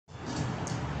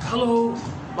Hello,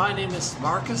 my name is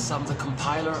Marcus. I'm the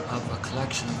compiler of a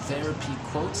collection of therapy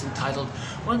quotes entitled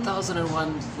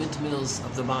 1001 Windmills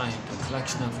of the Mind, a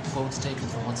collection of quotes taken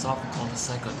from what's often called the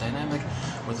psychodynamic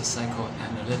or the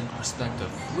psychoanalytic perspective,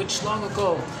 which long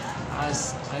ago,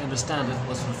 as I understand it,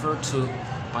 was referred to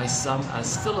by some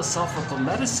as philosophical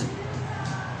medicine,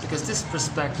 because this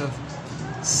perspective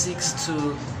seeks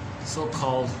to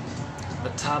so-called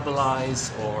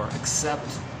metabolize or accept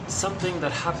something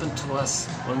that happened to us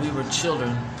when we were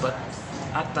children, but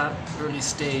at that early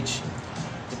stage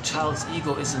the child's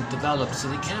ego isn't developed, so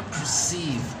they can't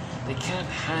perceive, they can't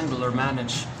handle or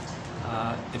manage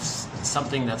if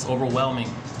something that's overwhelming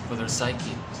for their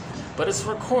psyche. But it's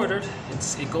recorded,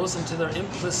 it goes into their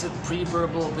implicit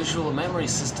pre-verbal visual memory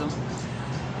system.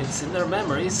 It's in their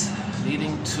memories,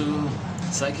 leading to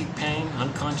psychic pain,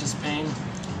 unconscious pain.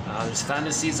 There's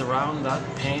fantasies around that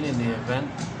pain in the event,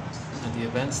 and the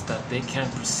events that they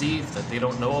can't perceive, that they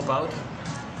don't know about.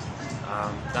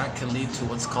 That can lead to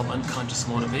what's called unconscious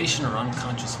motivation or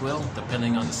unconscious will,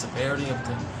 depending on the severity of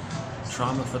the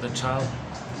trauma for the child.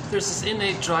 There's this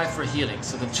innate drive for healing.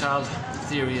 So the child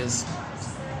theory is,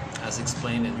 as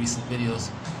explained in recent videos,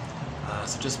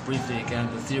 so just briefly again,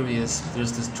 the theory is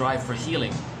there's this drive for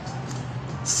healing.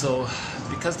 So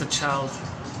because the child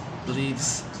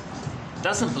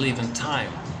doesn't believe in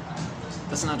time,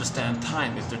 doesn't understand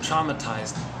time, if they're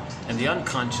traumatized and the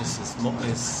unconscious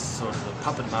is sort of the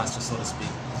puppet master, so to speak,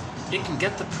 it can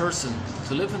get the person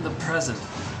to live in the present,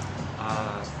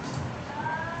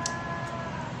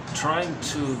 trying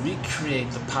to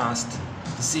recreate the past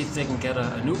to see if they can get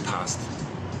a new past.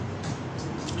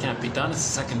 It can't be done, it's a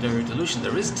secondary delusion.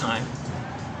 There is time.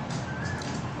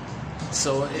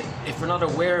 So if we're not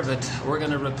aware of it, we're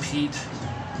going to repeat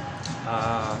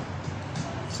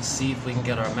to see if we can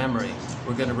get our memory.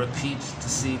 We're going to repeat to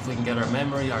see if we can get our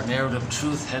memory, our narrative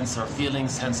truth, hence our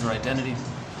feelings, hence our identity.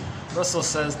 Russell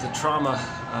says the trauma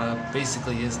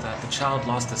basically is that the child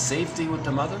lost the safety with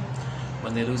the mother.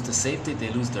 When they lose the safety, they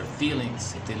lose their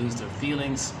feelings. If they lose their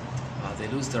feelings, they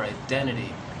lose their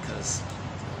identity, because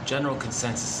the general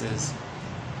consensus is,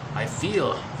 I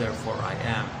feel, therefore I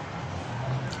am.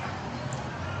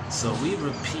 So we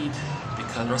repeat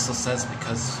because Russell says,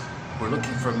 because we're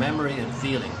looking for memory and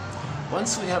feeling.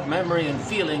 Once we have memory and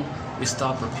feeling, we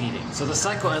stop repeating. So the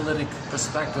psychoanalytic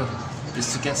perspective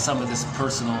is to get some of this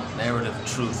personal narrative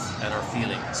truth and our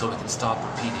feeling so we can stop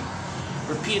repeating.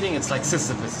 Repeating, it's like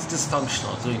Sisyphus, it's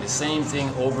dysfunctional, doing the same thing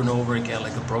over and over again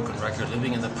like a broken record,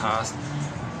 living in the past.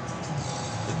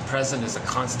 The present is a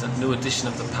constant new edition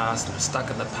of the past, and they're stuck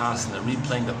in the past and they're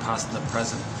replaying the past in the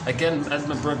present. Again,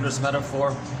 Edmund Burger's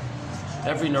metaphor,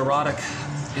 every neurotic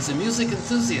is a music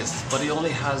enthusiast, but he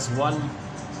only has one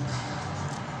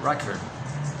record,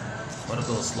 one of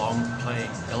those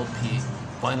long-playing LP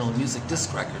vinyl music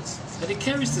disc records. And he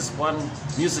carries this one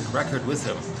music record with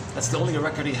him. That's the only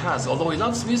record he has. Although he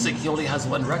loves music, he only has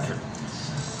one record.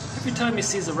 Every time he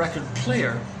sees a record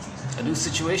player, a new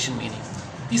situation meaning,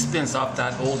 he spins off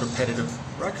that old repetitive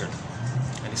record.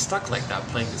 And he's stuck like that,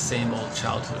 playing the same old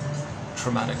childhood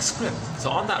traumatic script.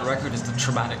 So on that record is the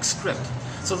traumatic script.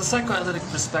 So the psychoanalytic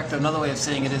perspective, another way of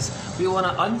saying it is, we want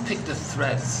to unpick the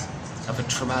threads of a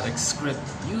traumatic script,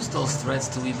 use those threads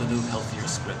to weave a new, healthier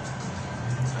script.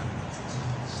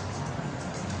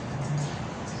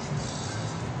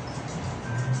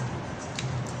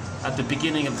 At the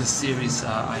beginning of this series,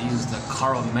 I used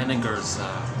Carl Menninger's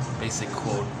basic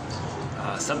quote,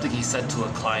 something he said to a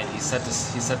client. He said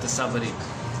to somebody,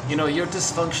 you know, your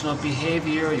dysfunctional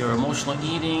behavior, your emotional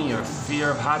eating, your fear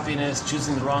of happiness,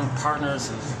 choosing the wrong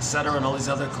partners, etc., and all these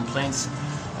other complaints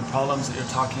and problems that you're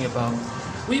talking about,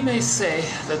 we may say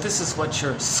that this is what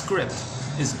your script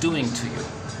is doing to you.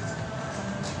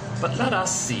 But let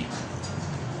us see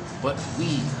what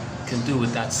we can do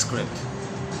with that script.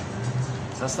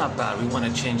 So that's not bad. We want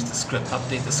to change the script,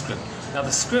 update the script. Now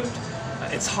the script,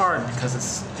 it's hard because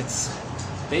it's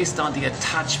based on the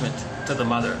attachment to the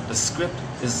mother. The script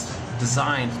is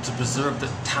designed to preserve the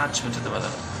attachment to the mother.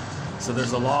 So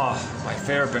there's a law by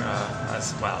Fairbairn,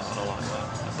 as well, not a law,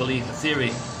 I believe a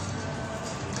theory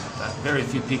that very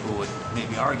few people would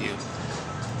maybe argue,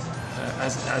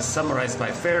 as summarized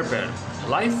by Fairbairn.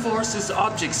 Life force is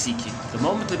object seeking. The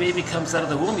moment the baby comes out of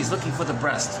the womb, he's looking for the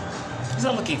breast. He's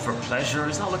not looking for pleasure,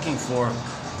 he's not looking for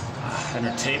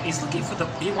entertainment,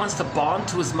 he wants to bond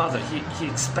to his mother. He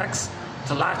expects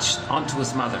to latch onto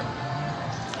his mother.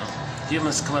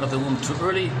 Humans come out of the womb too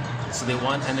early, so they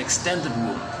want an extended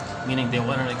womb, meaning they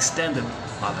want an extended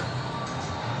mother.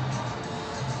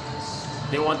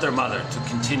 They want their mother to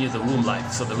continue the womb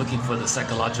life, so they're looking for the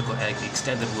psychological egg, the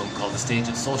extended womb, called the stage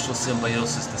of social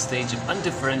symbiosis, the stage of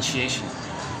undifferentiation,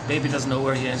 Baby doesn't know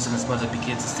where he ends and his mother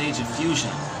begins. A stage of fusion.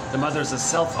 The mother is a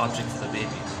self-object for the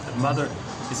baby. The mother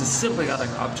is a symbiotic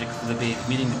object for the baby,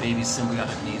 meeting the baby's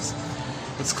symbiotic needs.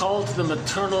 It's called the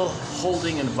maternal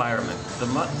holding environment.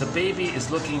 The baby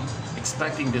is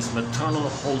expecting this maternal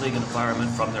holding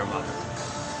environment from their mother.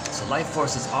 So life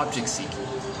force is object seeking.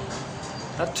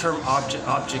 That term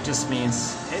object just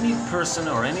means any person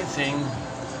or anything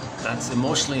that's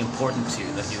emotionally important to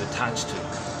you, that you attach to.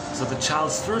 So the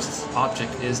child's first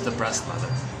object is the breast mother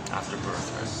after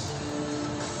birth, right?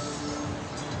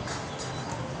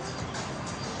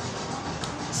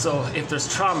 So if there's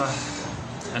trauma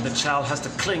and the child has to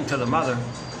cling to the mother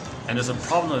and there's a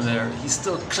problem there, he's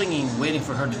still clinging, waiting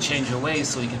for her to change her ways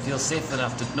so he can feel safe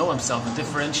enough to know himself and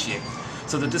differentiate.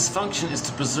 So the dysfunction is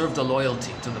to preserve the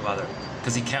loyalty to the mother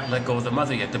because he can't let go of the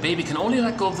mother yet. The baby can only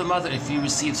let go of the mother if he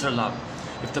receives her love.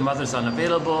 If the mother's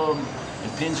unavailable,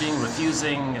 impinging,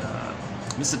 refusing,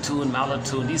 misattuned,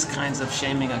 malattuned, these kinds of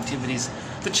shaming activities,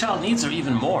 the child needs her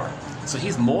even more. So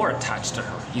he's more attached to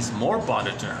her, he's more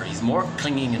bonded to her, he's more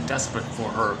clinging and desperate for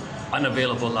her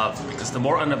unavailable love, because the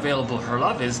more unavailable her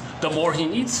love is, the more he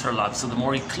needs her love. So the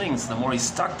more he clings, the more he's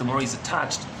stuck, the more he's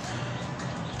attached.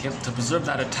 Okay, to preserve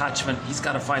that attachment, he's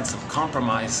got to find some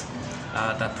compromise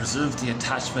that preserves the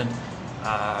attachment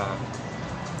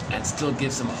and still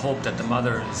gives him hope that the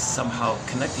mother is somehow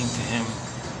connecting to him.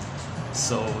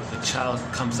 So the child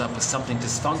comes up with something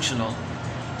dysfunctional.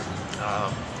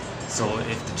 So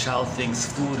if the child thinks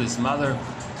food is mother,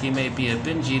 he may be a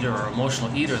binge eater or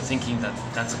emotional eater, thinking that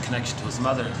that's a connection to his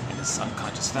mother in his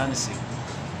unconscious fantasy.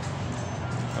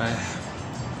 Right?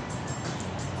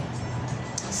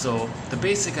 So the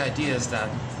basic idea is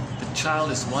that the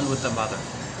child is one with the mother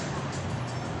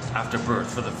after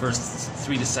birth for the first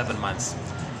 3 to 7 months.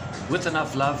 With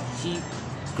enough love, he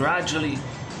gradually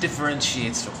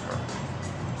differentiates from her.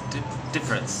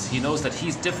 Difference. He knows that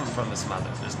he's different from his mother.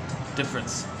 There's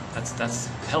difference. That's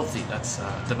healthy. That's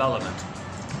development.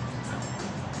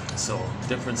 So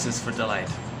difference is for delight,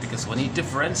 because when he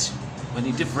differentiates,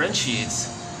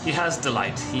 he has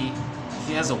delight. He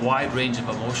has a wide range of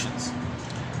emotions.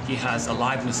 He has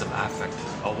aliveness of affect,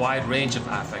 a wide range of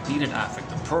affect, needed affect,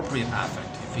 appropriate affect.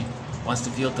 If he wants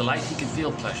to feel delight, he can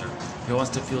feel pleasure. If he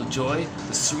wants to feel joy,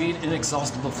 the serene,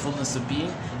 inexhaustible fullness of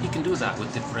being, he can do that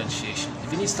with differentiation.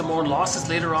 If he needs to mourn losses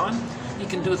later on, he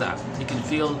can do that. He can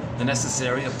feel the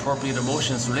necessary, appropriate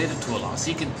emotions related to a loss.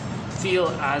 He can feel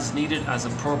as needed, as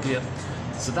appropriate.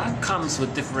 So that comes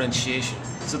with differentiation.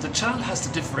 So the child has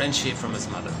to differentiate from his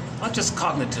mother, not just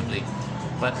cognitively,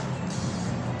 but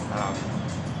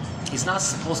he's not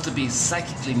supposed to be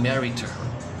psychically married to her.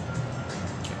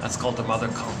 Okay, that's called the mother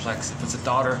complex. If it's a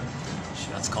daughter,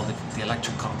 that's called the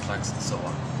electric complex, and so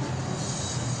on.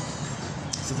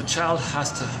 So the child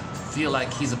has to feel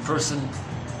like he's a person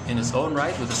in his own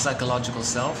right with a psychological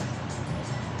self.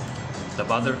 The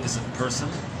mother is a person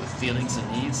with feelings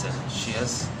and needs, and she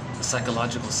has a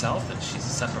psychological self, and she's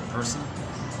a separate person.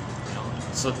 You know,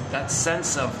 so that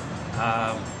sense of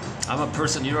I'm a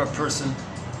person, you're a person,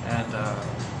 and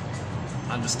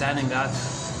understanding that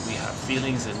we have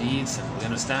feelings and needs, and we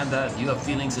understand that. You have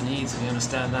feelings and needs, and we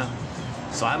understand that.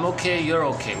 So I'm okay, you're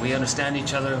okay. We understand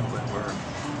each other. We're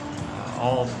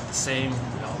all the same,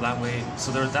 you know, that way.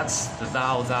 So that's the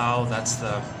thou. That's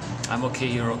the I'm okay,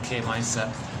 you're okay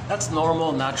mindset. That's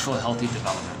normal, natural, healthy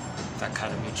development. That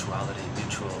kind of mutuality,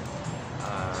 mutual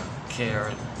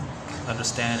care,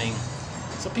 understanding.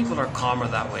 So people are calmer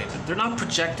that way. They're not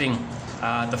projecting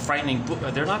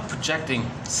they're not projecting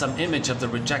some image of the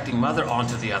rejecting mother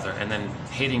onto the other and then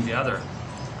hating the other.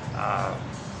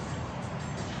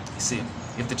 You see,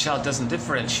 if the child doesn't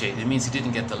differentiate, it means he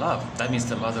didn't get the love. That means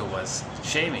the mother was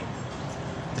shaming.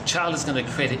 The child is going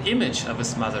to create an image of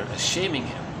his mother as shaming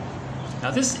him. Now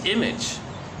this image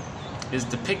is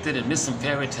depicted in myths and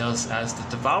fairy tales as the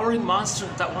devouring monster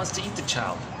that wants to eat the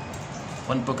child.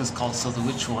 One book is called So the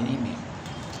Witch Won't Eat Me.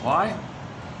 Why?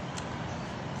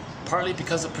 Partly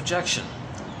because of projection.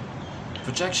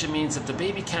 Projection means if the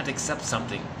baby can't accept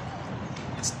something,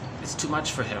 it's too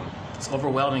much for him. It's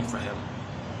overwhelming for him.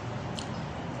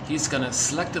 He's going to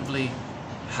selectively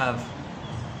have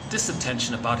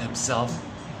disattention about himself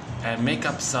and make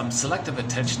up some selective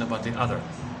attention about the other,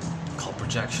 called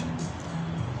projection.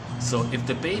 So if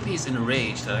the baby is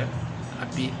enraged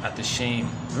at the shame,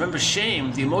 remember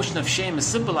shame, the emotion of shame is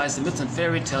symbolized in myths and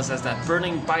fairy tales as that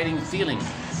burning, biting feeling.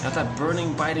 Now that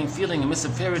burning, biting feeling in myths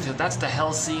and fairy tales, that's the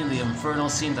hell scene, the infernal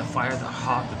scene, the fire, the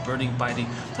hot, the burning, biting.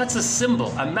 That's a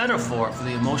symbol, a metaphor for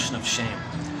the emotion of shame.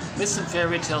 Myths and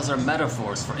fairy tales are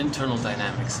metaphors for internal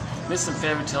dynamics. Myths and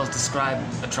fairy tales describe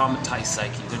a traumatized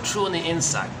psyche. They're true on the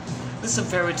inside. Listen,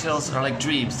 fairy tales are like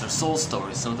dreams, they're soul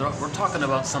stories. So we're talking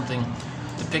about something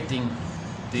depicting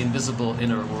the invisible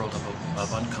inner world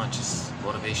of unconscious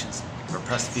motivations,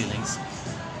 repressed feelings,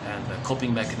 and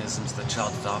coping mechanisms the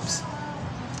child adopts.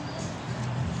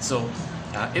 So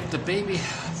if the baby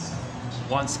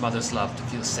wants mother's love to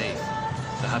feel safe,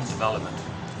 to have development,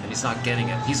 and he's not getting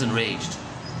it, he's enraged.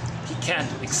 He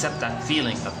can't accept that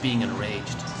feeling of being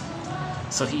enraged.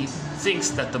 So he thinks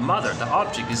that the mother, the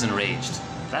object, is enraged.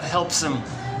 That helps him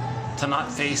to not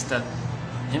face that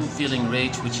him feeling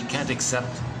rage which he can't accept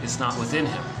is not within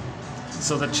him.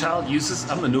 So the child uses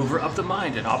a maneuver of the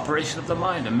mind, an operation of the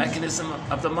mind, a mechanism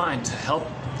of the mind to help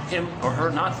him or her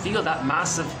not feel that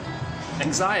massive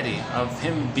anxiety of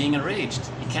him being enraged.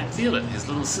 He can't feel it. His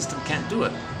little system can't do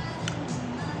it.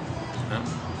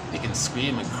 He can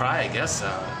scream and cry, I guess, to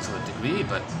a degree,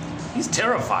 but he's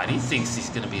terrified. He thinks he's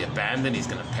going to be abandoned, he's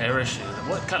going to perish.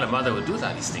 What kind of mother would do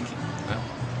that, he's thinking?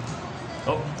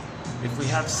 Oh, if we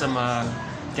have some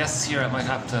guests here, I might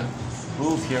have to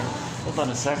move here. Hold on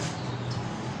a sec.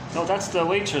 No, that's the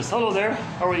waitress. Hello there.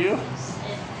 How are you?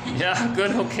 Yeah,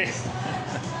 good, okay.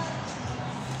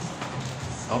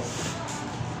 Oh.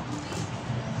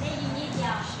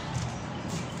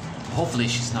 Hopefully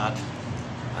she's not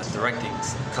directing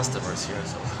customers here,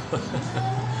 so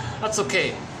that's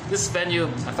okay. This venue,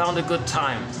 I found a good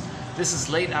time. This is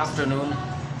late afternoon.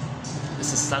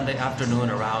 This is Sunday afternoon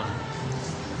around,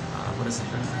 what is it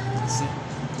here? Let's see,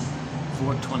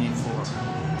 4:24.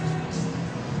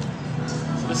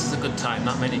 So this is a good time.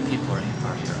 Not many people are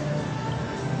here.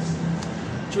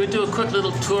 Should we do a quick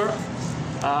little tour?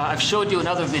 I've showed you in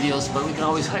other videos, but we can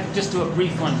always just do a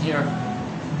brief one here.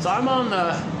 So I'm on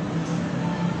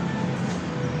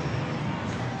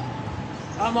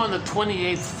the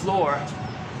 28th floor.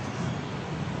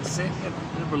 Let's see,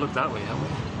 I've never looked that way, have we?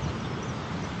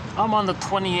 I'm on the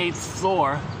 28th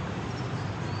floor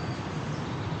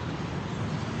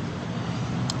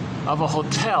of a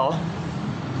hotel.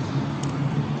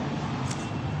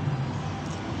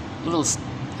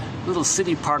 Little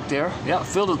city park there. Yeah,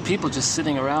 filled with people just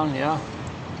sitting around, yeah.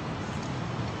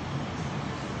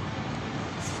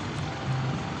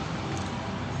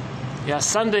 Yeah,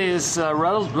 Sunday is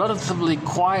relatively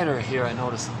quieter here, I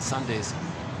notice, on Sundays.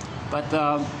 But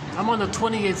I'm on the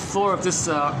 28th floor of this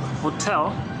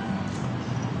hotel.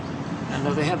 And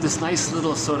they have this nice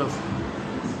little sort of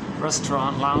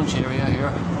restaurant lounge area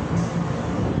here.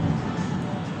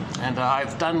 And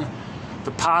I've done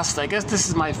the past, I guess this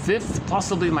is my 5th,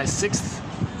 possibly my 6th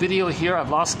video here. I've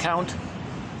lost count.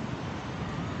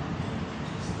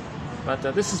 But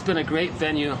this has been a great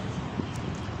venue.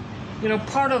 You know,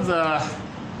 part of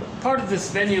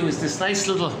this venue is this nice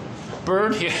little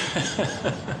bird here.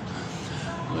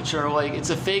 I'm not sure why. It's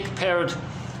a fake parrot,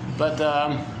 but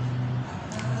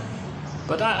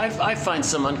I find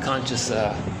some unconscious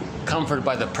comfort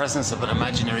by the presence of an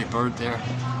imaginary bird there.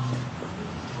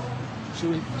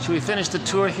 Should we finish the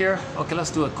tour here? Okay,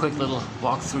 let's do a quick little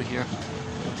walk through here.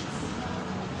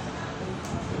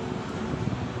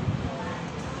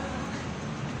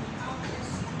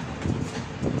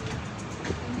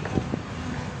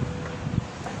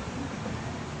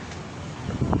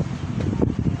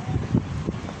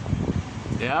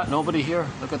 Yeah, nobody here.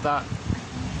 Look at that.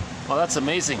 Well, that's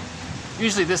amazing.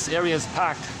 Usually this area is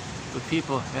packed with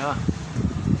people, yeah.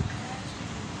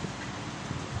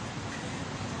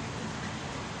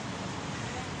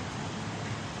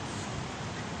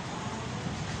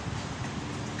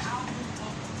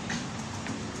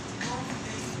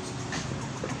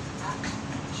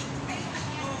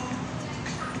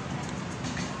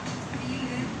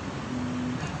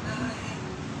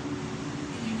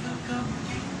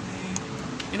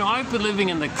 You know, I've been living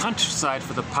in the countryside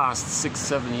for the past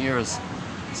 6-7 years,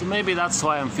 so maybe that's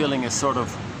why I'm feeling a sort of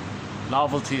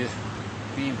novelty of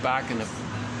being back in a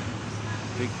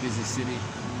big busy city.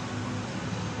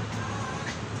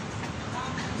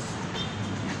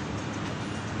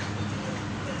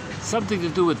 Something to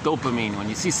do with dopamine. When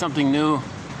you see something new,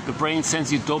 the brain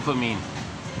sends you dopamine.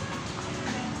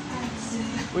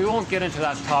 We won't get into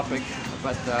that topic,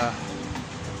 but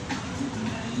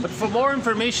for more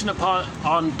information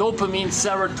on dopamine,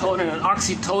 serotonin, and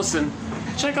oxytocin,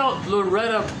 check out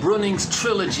Loretta Brunning's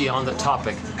trilogy on the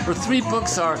topic. Her 3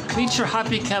 books are Meet Your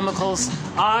Happy Chemicals,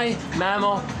 I,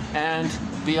 Mammal, and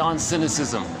Beyond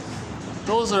Cynicism.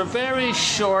 Those are very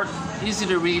short, easy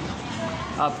to read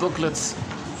booklets.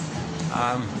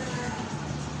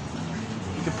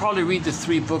 You could probably read the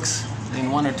 3 books in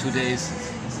 1 or 2 days.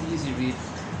 It's an easy read.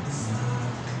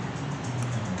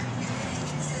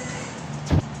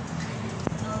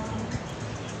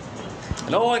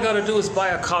 And all I gotta do is buy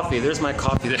a coffee. There's my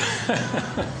coffee there.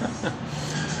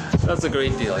 That's a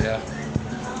great deal, yeah.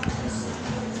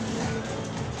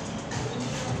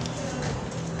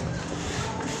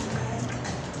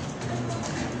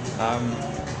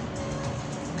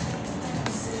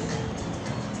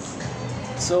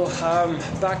 So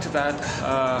back to that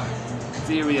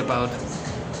theory about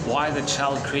why the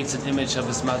child creates an image of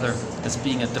his mother as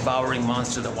being a devouring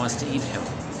monster that wants to eat him.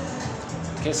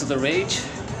 Okay, so the rage,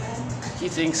 he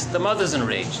thinks the mother's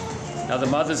enraged. Now the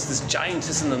mother's this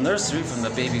giantess in the nursery from the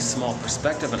baby's small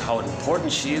perspective and how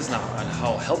important she is now and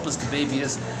how helpless the baby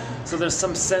is. So there's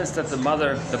some sense that the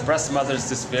mother, the breast mother, is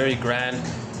this very grand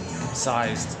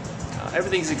sized.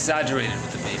 Everything's exaggerated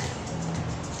with the baby.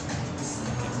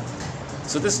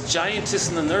 So this giantess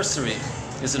in the nursery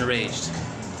is enraged.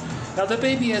 Now the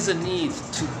baby has a need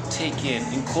to take in,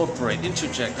 incorporate,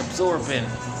 interject, absorb in,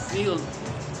 feel,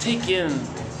 take in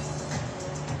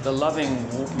the loving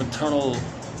maternal,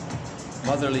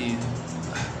 motherly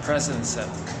presence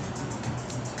and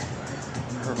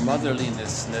her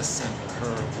motherliness and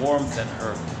her warmth and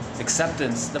her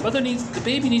acceptance. The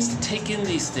baby needs to take in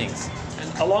these things,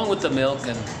 and along with the milk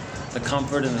and the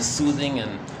comfort and the soothing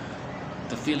and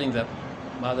the feeling that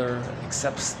mother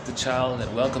accepts the child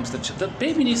and welcomes the child. The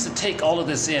baby needs to take all of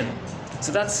this in.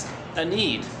 So that's a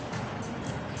need.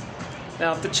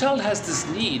 Now, if the child has this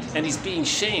need and he's being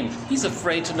shamed, he's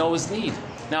afraid to know his need.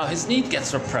 Now, his need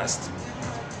gets repressed.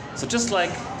 So just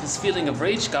like his feeling of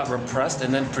rage got repressed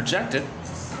and then projected,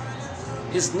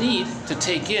 his need to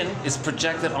take in is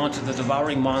projected onto the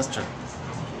devouring monster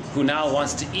who now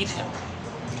wants to eat him.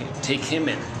 Okay, take him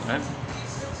in, right?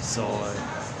 So,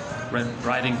 Red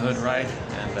Riding Hood, right?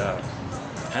 And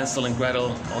Hansel and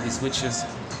Gretel, all these witches.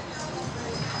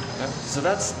 Okay? So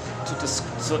that's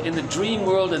so in the dream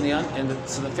world and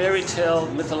so the fairy tale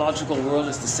mythological world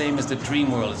is the same as the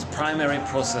dream world. It's primary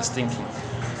process thinking.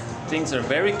 Things are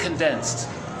very condensed.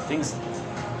 Things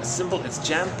are simple. It's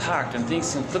jam packed, and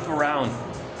things can flip around.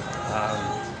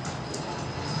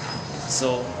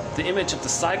 So the image of the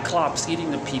Cyclops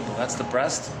eating the people, that's the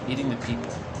breast eating the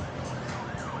people.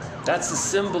 That's a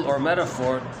symbol or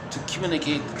metaphor to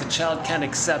communicate that the child can't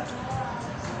accept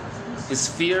his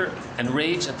fear and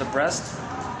rage at the breast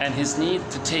and his need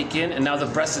to take in, and now the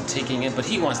breast is taking in, but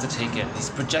he wants to take in. He's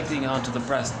projecting onto the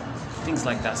breast, things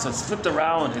like that. So it's flipped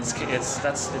around. It's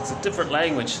a different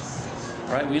language,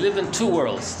 right? We live in two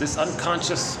worlds: this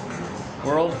unconscious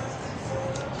world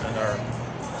and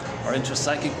our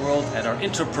interpsychic world and our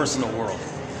interpersonal world.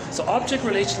 So object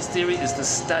relations theory is the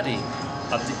study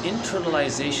of the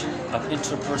internalization of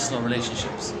interpersonal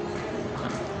relationships.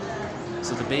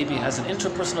 So the baby has an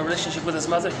interpersonal relationship with his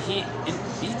mother. He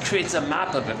creates a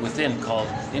map of it within called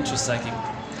interpsychic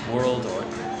world, or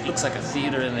it looks like a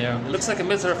theater in there. It looks like a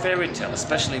myth or a fairy tale,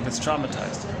 especially if it's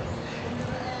traumatized.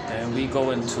 And we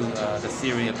go into the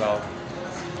theory about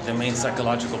the main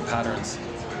psychological patterns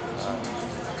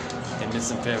in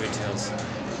myths and fairy tales,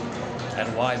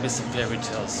 and why myths and fairy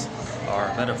tales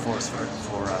are metaphors for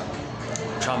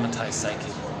traumatized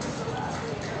psyche.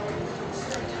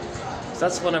 So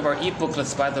that's one of our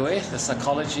e-booklets, by the way, the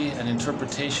psychology and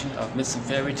interpretation of myths and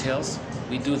fairy tales.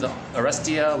 We do the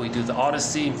Orestia, we do the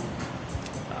Odyssey,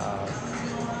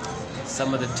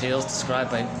 some of the tales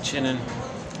described by Chinen,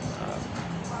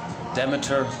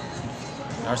 Demeter,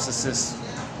 Narcissus,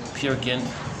 Peer Gynt,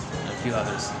 and a few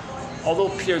others. Although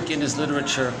Peer Gynt is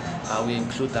literature, we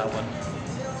include that one.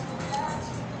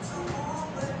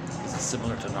 It's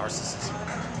similar to Narcissus.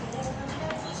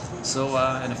 So,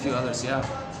 and a few others, yeah.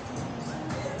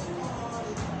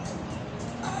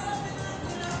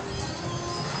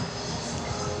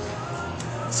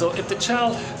 So if the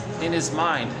child in his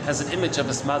mind has an image of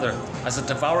his mother as a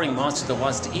devouring monster that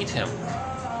wants to eat him,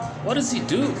 what does he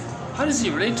do? How does he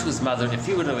relate to his mother if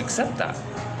he were to accept that?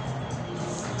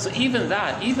 So even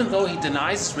though he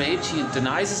denies his rage, he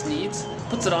denies his needs,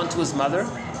 puts it onto his mother,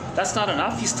 that's not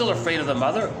enough. He's still afraid of the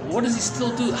mother. What does he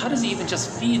still do? How does he even just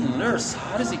feed and nurse?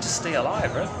 How does he just stay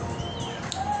alive,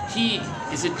 right? He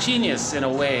is a genius in a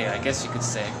way, I guess you could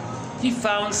say. He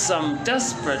found some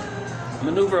desperate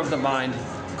maneuver of the mind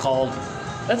called,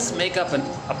 let's make up a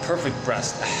perfect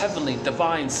breast, a heavenly,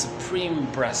 divine, supreme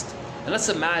breast. And let's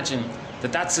imagine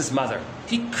that that's his mother.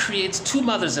 He creates two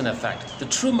mothers in effect. The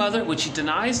true mother, which he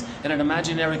denies, and an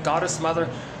imaginary goddess mother,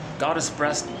 goddess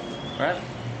breast, right?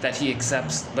 That he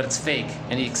accepts, but it's fake,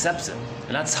 and he accepts it.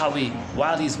 And that's how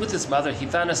while he's with his mother, he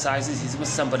fantasizes he's with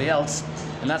somebody else,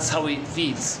 and that's how he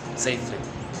feeds safely.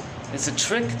 It's a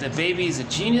trick. The baby is a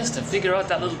genius to figure out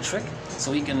that little trick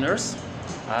so he can nurse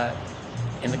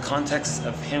in the context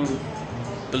of him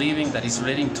believing that he's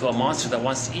relating to a monster that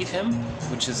wants to eat him,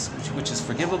 which is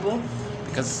forgivable,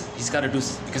 because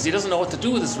because he doesn't know what to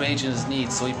do with his rage and his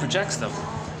needs, so he projects them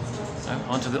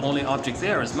onto the only object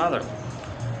there, his mother.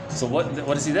 So what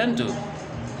does he then do?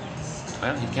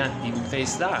 Well, he can't even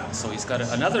face that, so he's got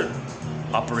another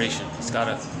operation. He's got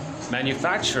to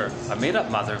manufacture a made-up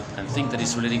mother and think that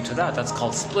he's relating to that. That's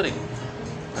called splitting.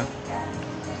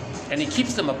 And he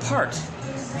keeps them apart.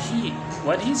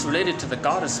 When he's related to the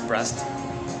goddess breast,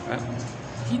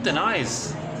 he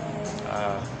denies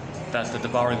that the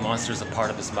devouring monster is a part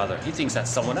of his mother. He thinks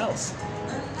that's someone else.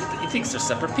 He thinks they're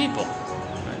separate people.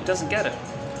 He doesn't get it.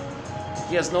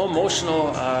 He has no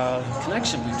emotional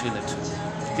connection between the two.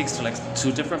 He thinks they're like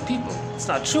two different people. It's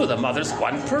not true. The mother's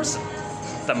one person.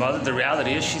 The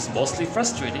reality is she's mostly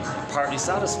frustrating, partly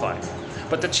satisfying.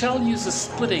 But the child uses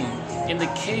splitting in the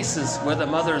cases where the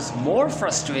mother's more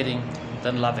frustrating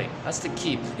than loving. That's the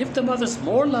key. If the mother's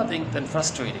more loving than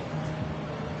frustrating,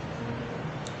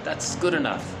 that's good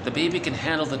enough. The baby can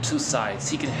handle the two sides.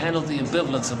 He can handle the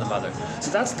ambivalence of the mother.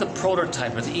 So that's the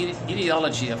prototype, or the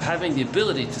ideology of having the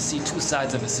ability to see two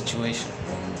sides of a situation.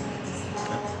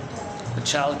 The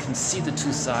child can see the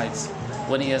two sides.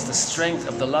 When he has the strength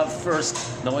of the love first,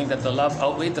 knowing that the love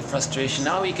outweighed the frustration,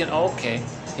 now he can, okay,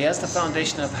 he has the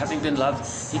foundation of having been loved.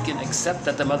 He can accept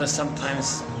that the mother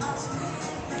sometimes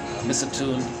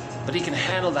misattuned, but he can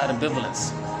handle that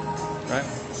ambivalence, right?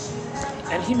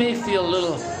 And he may feel a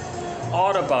little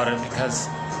odd about it because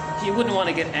he wouldn't want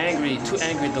to get too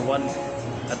angry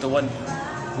at the one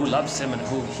who loves him and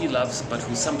who he loves, but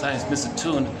who's sometimes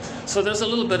misattuned. So there's a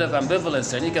little bit of ambivalence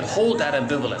there, and he can hold that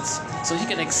ambivalence. So he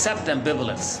can accept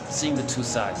ambivalence, seeing the two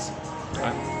sides.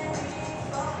 Right?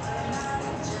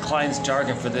 Klein's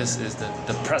jargon for this is the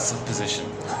depressive position,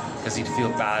 because he'd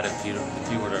feel bad if you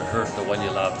were to hurt the one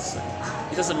you love. So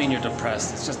it doesn't mean you're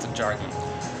depressed, it's just a jargon.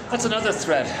 That's another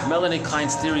thread, Melanie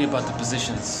Klein's theory about the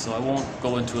positions, so I won't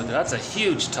go into it. That's a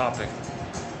huge topic.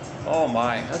 Oh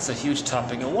my, that's a huge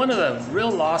topic. And one of the real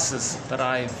losses that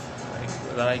I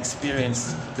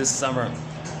experienced this summer,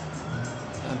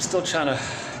 I'm still trying to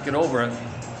get over it,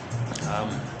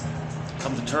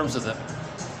 come to terms with it,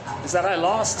 is that I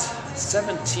lost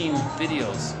 17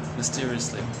 videos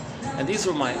mysteriously. And these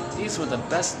were the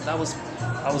best. I was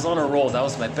on a roll. That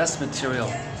was my best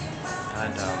material.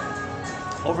 And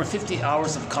over 50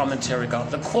 hours of commentary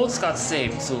the quotes got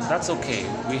saved, so that's okay.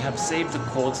 We have saved the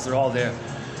quotes, they're all there.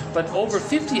 But over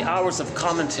 50 hours of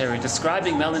commentary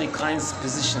describing Melanie Klein's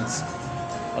positions,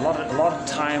 a lot of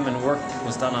time and work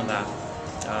was done on that.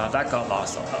 That got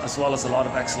lost, as well as a lot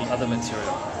of excellent other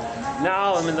material.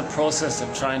 Now I'm in the process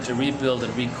of trying to rebuild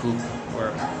and recoup.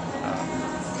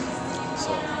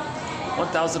 So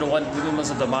 1001 Windmills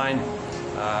of the Mind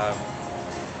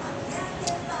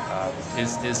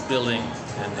is building,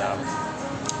 and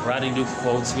we're adding new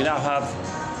quotes. We now have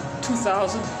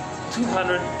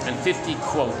 2,250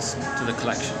 quotes to the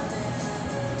collection.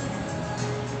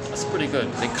 That's pretty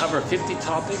good. They cover 50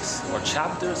 topics, or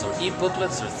chapters, or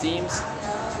e-booklets, or themes.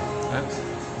 Okay?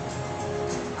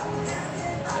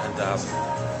 And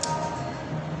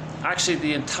actually,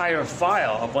 the entire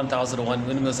file of 1001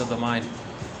 Windmills of the Mind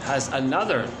has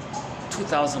another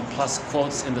 2,000 plus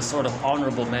quotes in the sort of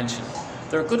honorable mention.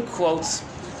 They're good quotes,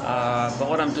 but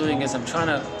what I'm doing is I'm trying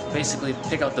to basically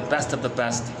pick out the best of the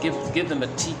best, give them a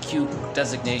TQ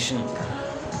designation,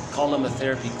 call them a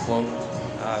therapy quote,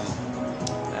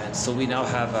 and so we now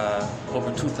have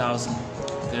over 2,000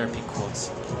 therapy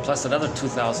quotes, plus another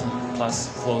 2,000 plus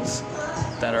quotes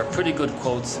that are pretty good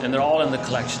quotes, and they're all in the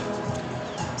collection.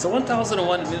 So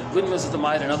 1001 Windmills of the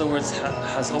Mind, in other words,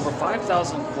 has over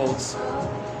 5,000 quotes.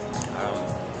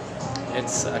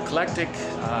 It's eclectic.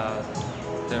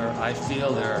 I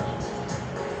feel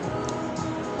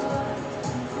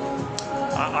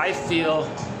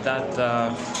that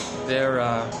they're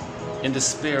in the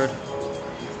spirit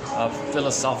of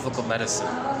philosophical medicine,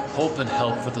 hope and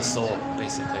help for the soul,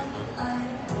 basically.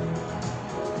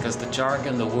 Because the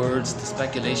jargon, the words, the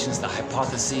speculations, the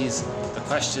hypotheses, the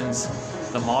questions,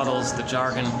 the models, the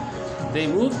jargon, they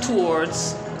move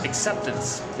towards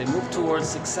acceptance. They move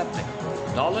towards accepting.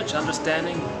 Knowledge,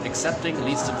 understanding, accepting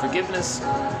leads to forgiveness.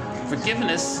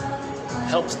 Forgiveness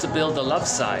helps to build the love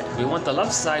side. We want the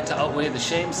love side to outweigh the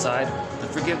shame side. The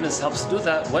forgiveness helps do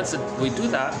that. Once we do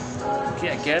that,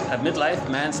 okay, again, at midlife,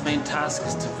 man's main task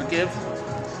is to forgive.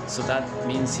 So that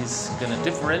means he's going to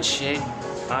differentiate,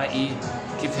 i.e.,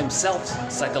 give himself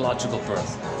psychological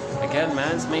birth. Again,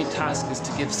 man's main task is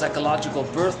to give psychological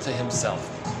birth to himself.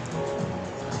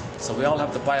 So we all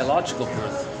have the biological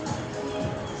birth.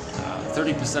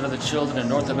 30% of the children in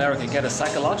North America get a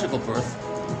psychological birth.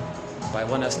 by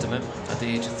one estimate, at the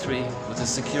age of 3 with a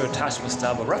secure attachment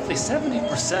style, but roughly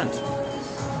 70%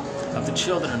 of the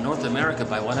children in North America,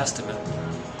 by one estimate,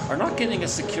 are not getting a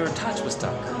secure attachment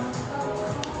style.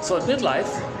 So at midlife,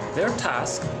 their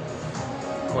task,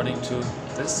 according to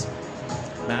this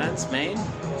man's main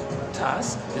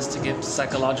task, is to give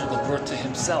psychological birth to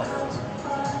himself.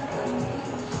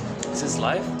 It's his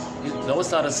life. No,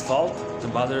 it's not his fault. The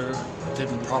mother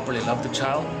didn't properly love the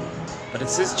child. But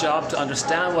it's his job to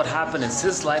understand what happened. It's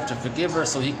his life to forgive her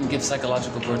so he can give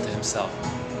psychological birth to himself.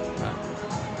 Right?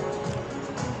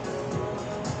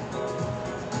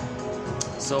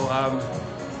 So,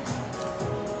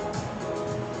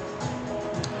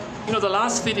 you know, the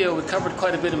last video we covered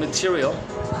quite a bit of material.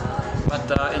 But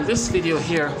in this video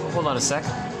here, hold on a sec.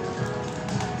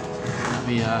 Let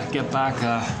me get back.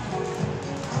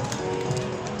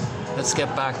 Let's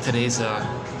get back today's. Hold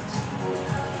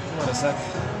on a sec.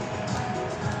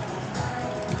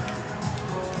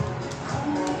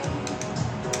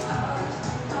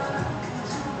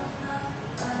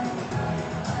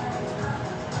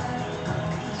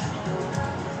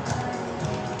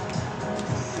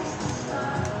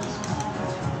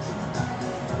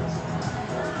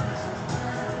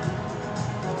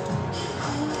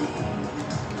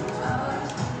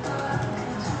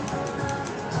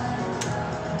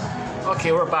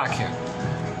 Okay, we're back here.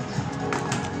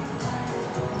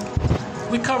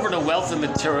 We covered a wealth of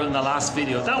material in the last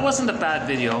video. That wasn't a bad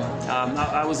video.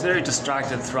 I was very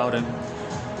distracted throughout it.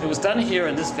 It was done here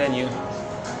in this venue,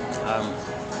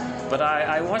 but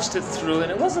I watched it through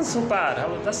and it wasn't so bad.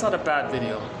 That's not a bad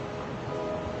video.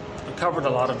 We covered a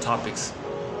lot of topics.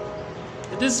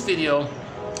 In this video,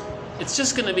 it's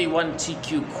just going to be one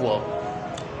TQ quote.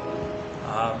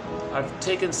 I've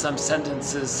taken some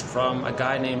sentences from a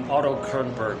guy named Otto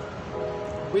Kernberg.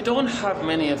 We don't have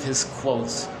many of his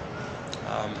quotes,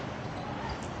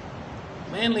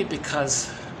 mainly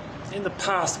because in the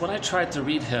past when I tried to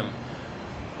read him,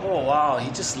 oh wow,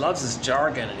 he just loves his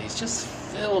jargon and he's just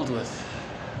filled with...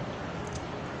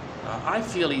 I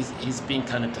feel he's being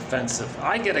kind of defensive.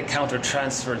 I get a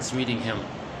counter-transference reading him.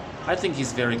 I think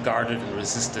he's very guarded and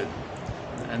resisted.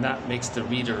 And that makes the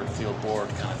reader feel bored,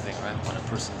 kind of thing, right? When a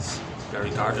person's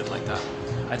very guarded like that.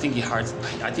 I think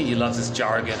he loves his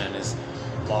jargon and his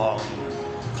long,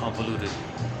 convoluted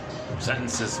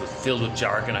sentences filled with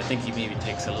jargon. I think he maybe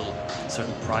takes a little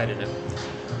certain pride in it.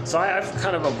 So I've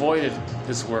kind of avoided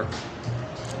his work.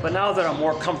 But now that I'm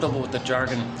more comfortable with the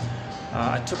jargon,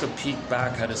 I took a peek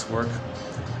back at his work.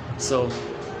 So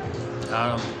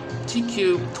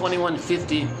TQ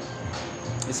 2150.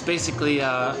 It's basically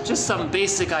just some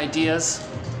basic ideas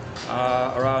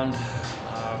around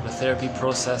the therapy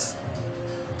process,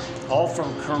 all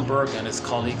from Kernberg and his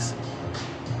colleagues.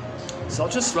 So I'll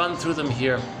just run through them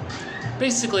here.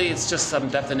 Basically, it's just some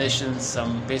definitions,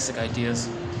 some basic ideas.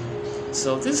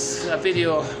 So this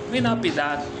video may not be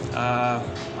that,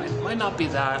 might not be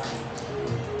that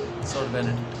sort of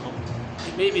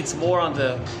maybe it's more on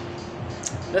the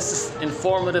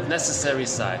informative, necessary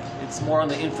side. It's more on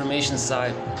the information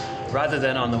side rather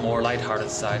than on the more lighthearted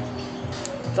side.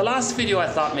 The last video I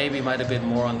thought maybe might have been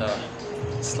more on the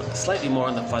slightly more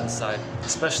on the fun side,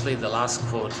 especially the last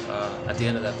quote at the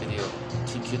end of that video,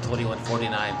 TQ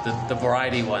 2149, the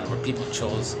variety one where people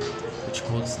chose which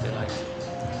quotes they liked.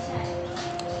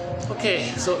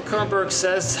 Okay, so Kernberg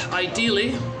says,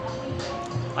 ideally,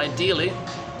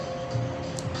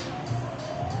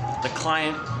 the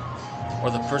client or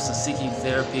the person seeking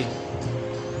therapy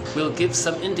will give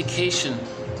some indication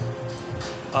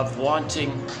of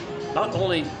wanting not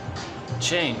only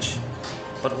change,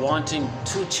 but wanting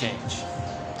to change.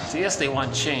 So yes, they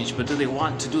want change, but do they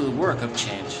want to do the work of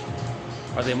change?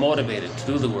 Are they motivated to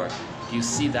do the work? Do you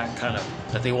see that kind of,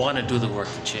 that they want to do the work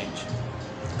to change?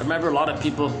 Remember, a lot of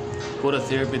people go to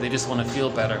therapy, they just want to feel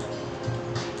better.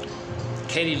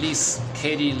 Katie Lee's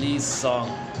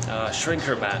song,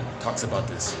 Shrinker Man, talks about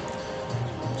this.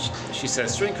 She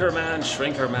says, shrinker man,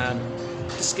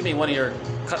 just give me one of your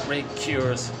cut rate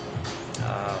cures.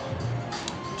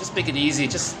 Just make it easy,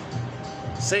 just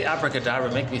say abracadabra,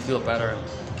 make me feel better and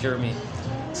cure me.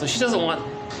 So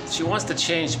she wants to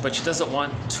change, but she doesn't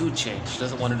want to change. She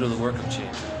doesn't want to do the work of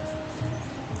change.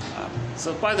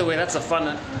 So by the way, there's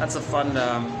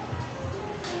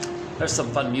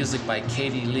some fun music by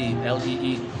Katie Lee,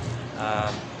 L-E-E.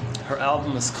 Her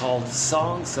album is called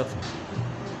Songs of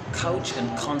Couch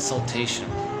and Consultation.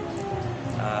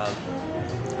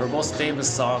 Her most famous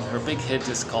song, her big hit,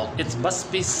 is called It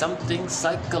Must Be Something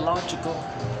Psychological.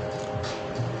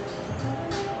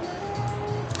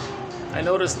 I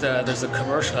noticed there's a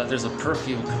commercial, there's a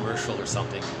perfume commercial or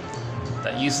something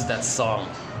that uses that song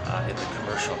in the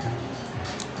commercial.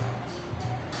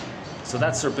 So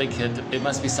that's her big hit. It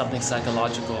must be something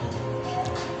psychological.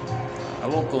 I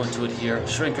won't go into it here.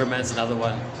 Shrinkerman's another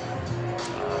one.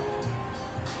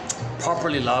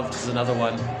 Properly Loved is another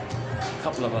one. A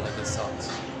couple of other good songs.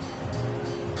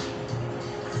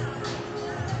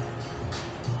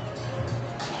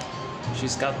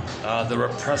 She's got The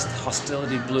Repressed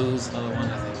Hostility Blues, another one,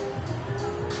 I think.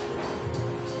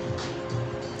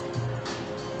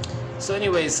 So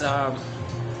anyways, so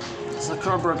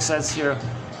Kernberg says here,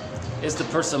 is the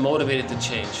person motivated to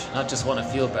change, not just want to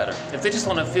feel better? If they just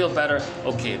want to feel better,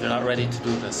 okay, they're not ready to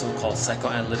do the so-called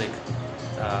psychoanalytic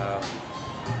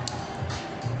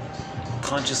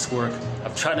conscious work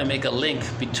of trying to make a link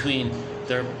between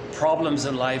their problems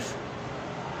in life,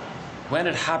 when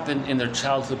it happened in their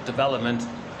childhood development,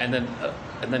 and then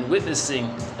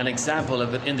witnessing an example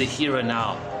of it in the here and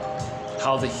now,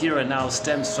 how the here and now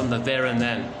stems from the there and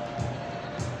then.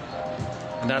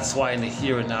 And that's why in the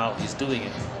here and now he's doing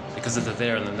it, because of the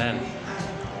there and the then.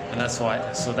 And that's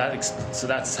why, so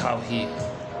that's how he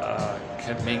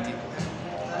can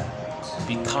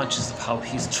be conscious of how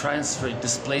he's transferring,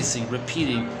 displacing,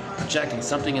 repeating, projecting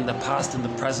something in the past and the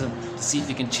present to see if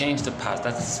he can change the past.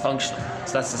 That's his function.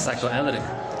 So that's the psychoanalytic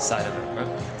side of it. Right?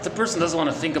 If the person doesn't want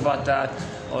to think about that,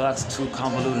 oh, that's too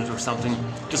convoluted or something,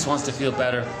 just wants to feel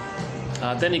better,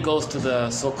 then he goes to the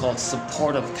so-called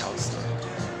supportive counselor,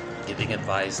 giving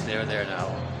advice, there, now,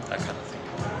 that kind of thing.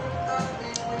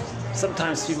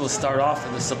 Sometimes people start off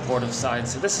in the supportive side and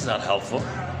say, this is not helpful.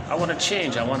 I want to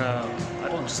change. I don't want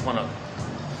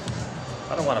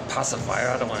to pacify her.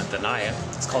 I don't want to deny it.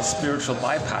 It's called spiritual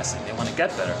bypassing. They want to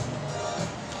get better.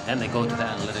 And they go to the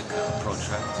analytic approach,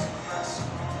 right?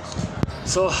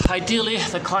 So ideally,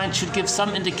 the client should give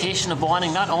some indication of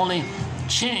wanting not only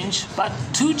change, but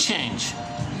to change,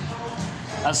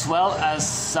 as well as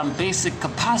some basic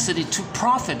capacity to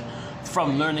profit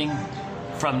from learning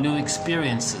from new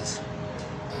experiences.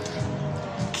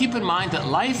 Keep in mind that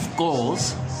life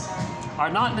goals are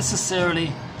not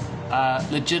necessarily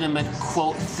legitimate,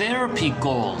 quote, therapy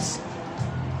goals.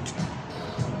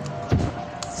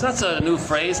 So that's a new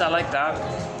phrase, I like that.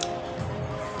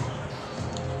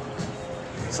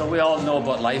 So we all know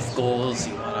about life goals.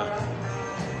 You want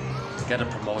to get a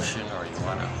promotion, or you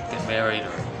want to get married,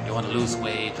 or you want to lose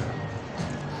weight, or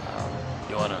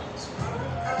you want to,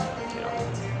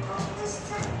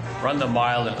 run the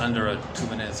mile in under 2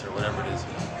 minutes, or whatever it is.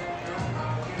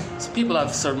 So people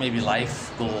have certain maybe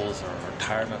life goals or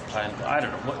retirement plan. I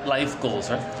don't know what life goals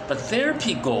are, but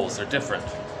therapy goals are different.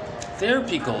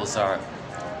 Therapy goals are,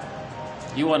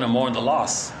 you want to mourn the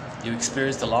loss. You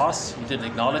experienced the loss. You didn't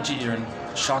acknowledge it. You're in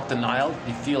shock denial.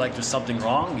 You feel like there's something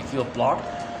wrong. You feel blocked,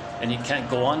 and you can't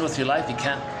go on with your life. You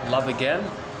can't love again.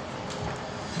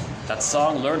 That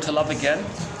song, "Learn to Love Again."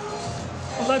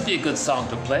 Well, that'd be a good song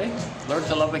to play. Learn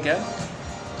to love again.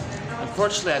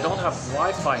 Unfortunately, I don't have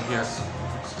Wi-Fi here.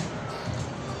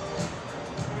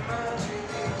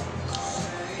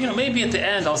 Maybe at the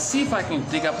end, I'll see if I can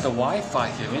dig up the Wi-Fi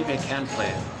here. Maybe I can play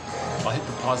it. I'll hit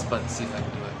the pause button, see if I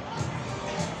can do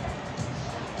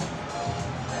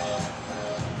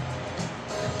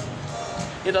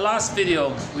it. In the last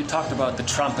video, we talked about the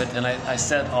trumpet, and I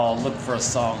said I'll look for a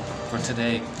song for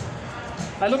today.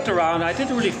 I looked around. I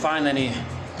didn't really find any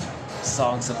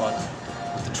songs about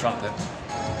the trumpet.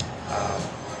 I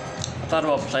thought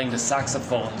about playing the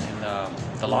saxophone in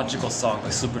the Logical Song by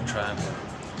Supertramp.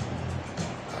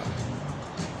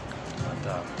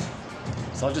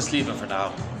 So I'll just leave it for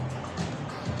now.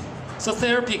 So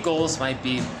therapy goals might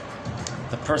be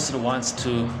the person wants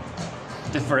to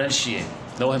differentiate,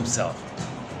 know himself,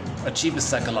 achieve his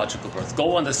psychological growth,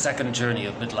 go on the second journey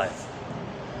of midlife,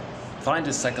 find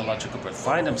his psychological growth,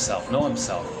 find himself, know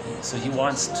himself. So he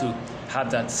wants to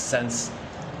have that sense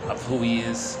of who he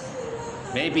is.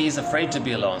 Maybe he's afraid to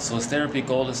be alone, so his therapy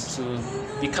goal is to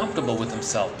be comfortable with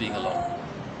himself being alone.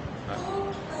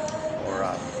 Or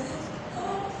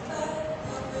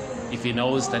if he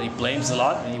knows that he blames a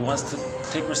lot and he wants to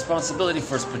take responsibility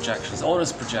for his projections, own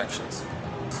his projections.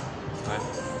 Right?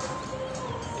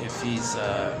 If he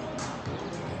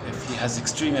has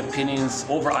extreme opinions,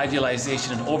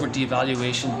 over-idealization and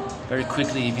over-devaluation very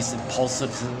quickly, if he's impulsive,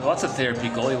 what's a therapy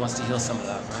goal? He wants to heal some of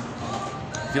that, right?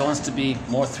 If he wants to be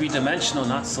more three-dimensional,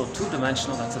 not so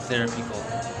two-dimensional, that's a therapy goal.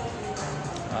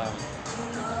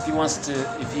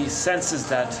 If he senses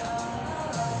that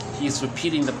he's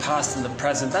repeating the past and the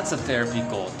present, that's a therapy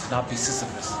goal, to not be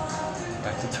Sisyphus,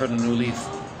 right? To turn a new leaf.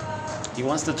 He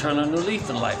wants to turn a new leaf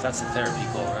in life, that's a therapy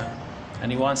goal, right?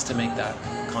 And he wants to make that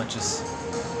conscious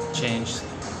change.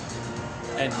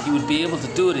 and he would be able to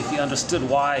do it if he understood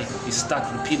why he's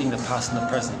stuck repeating the past and the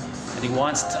present. And he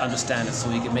wants to understand it so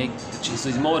he can make the change. So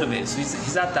he's motivated. So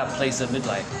he's at that place of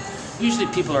midlife. Usually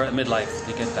people are at midlife,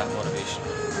 they get that motivation.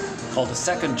 Called the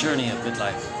second journey of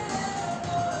midlife.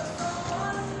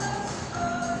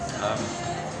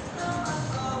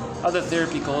 Other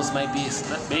therapy goals might be,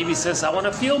 maybe he says, I want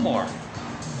to feel more.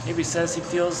 Maybe he says he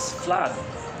feels flat.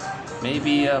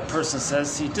 Maybe a person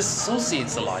says he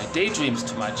disassociates a lot, he daydreams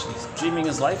too much, he's dreaming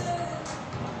his life.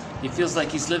 He feels like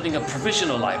he's living a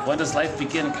provisional life. When does life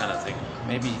begin kind of thing.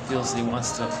 Maybe he feels he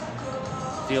wants to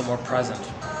feel more present.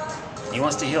 He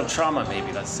wants to heal trauma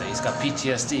maybe, let's say. He's got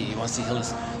PTSD, he wants to heal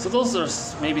his... So those are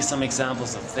maybe some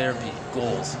examples of therapy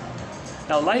goals.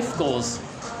 Now life goals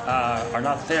are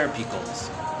not therapy goals.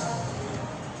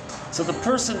 So the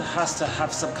person has to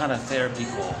have some kind of therapy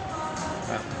goal.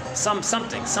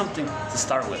 Something to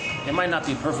start with. It might not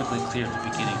be perfectly clear at the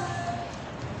beginning.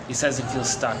 He says he feels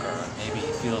stuck, or maybe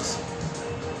he feels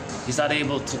he's not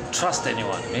able to trust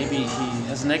anyone. Maybe he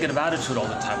has a negative attitude all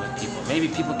the time with people. Maybe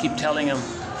people keep telling him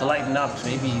to lighten up.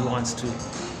 Maybe he wants to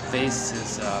face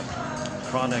his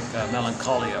chronic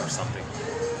melancholia or something,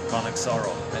 chronic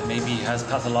sorrow. And maybe he has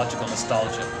pathological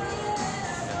nostalgia.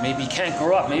 Maybe he can't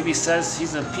grow up. Maybe he says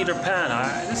he's a Peter Pan.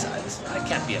 I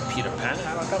can't be a Peter Pan.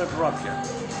 I've got to grow up here.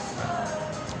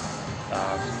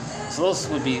 So those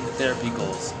would be therapy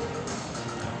goals.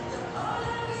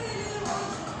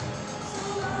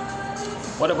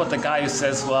 What about the guy who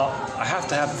says, well, I have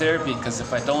to have therapy because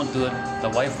if I don't do it, the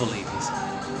wife will leave me.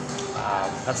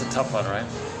 That's a tough one, right?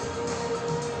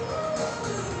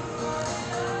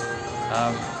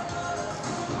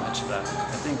 Much of that.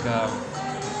 I think...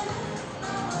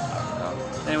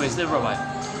 anyways, never mind.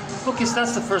 Okay, so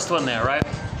that's the first one there, right?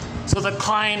 So the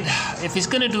client, if he's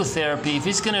going to do therapy, if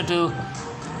he's going to do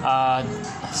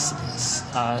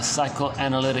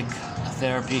psychoanalytic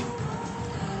therapy,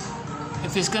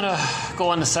 if he's going to go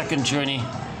on the second journey,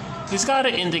 he's got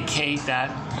to indicate that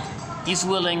he's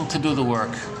willing to do the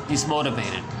work. He's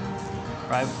motivated,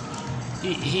 right?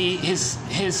 He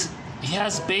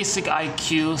has basic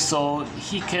IQ, so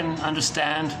he can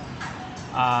understand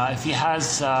if he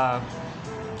has.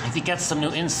 If he gets some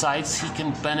new insights, he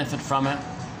can benefit from it,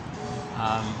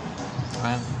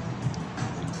 right?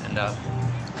 And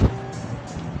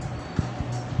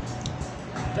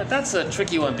that's a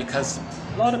tricky one because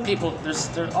a lot of people, there's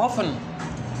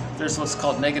what's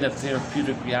called negative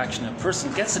therapeutic reaction. A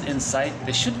person gets an insight,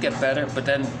 they should get better, but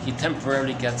then he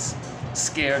temporarily gets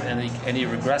scared and he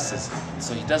regresses,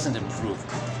 so he doesn't improve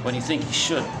when you think he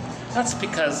should. That's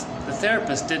because the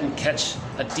therapist didn't catch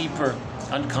a deeper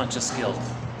unconscious guilt.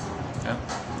 Yeah?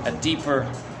 A deeper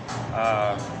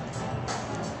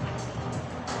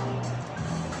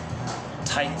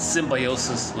tight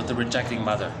symbiosis with the rejecting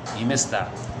mother. He missed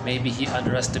that. Maybe he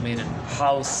underestimated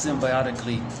how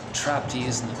symbiotically trapped he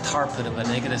is in the tar pit of a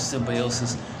negative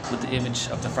symbiosis with the image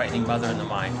of the frightening mother in the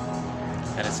mind.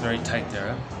 And it's very tight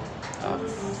there.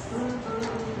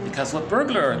 Because what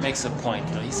Burglar makes a point,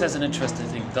 he says an interesting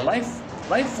thing. The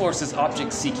life force is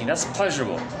object seeking. That's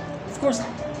pleasurable. Of course,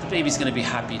 the baby's going to be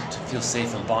happy to feel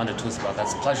safe and bonded to his mother.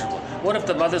 That's pleasurable. What if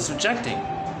the mother's rejecting?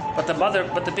 But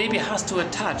the baby has to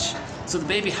attach. So the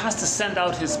baby has to send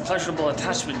out his pleasurable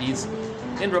attachment needs.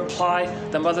 In reply,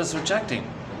 the mother's rejecting.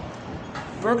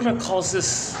 Burglar calls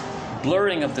this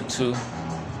blurring of the two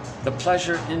the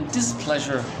pleasure and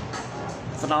displeasure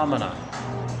phenomena,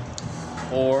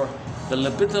 or the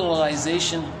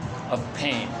libidinalization of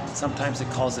pain. Sometimes he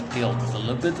calls it guilt, the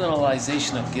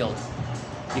libidinalization of guilt.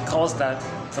 He calls that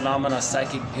phenomena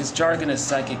psychic, his jargon is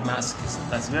psychic masochism.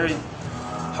 That's very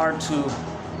hard to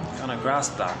kind of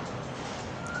grasp that.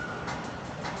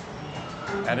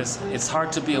 And it's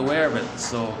hard to be aware of it.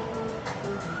 So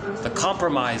the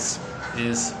compromise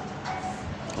is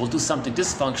we'll do something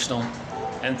dysfunctional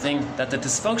and think that the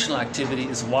dysfunctional activity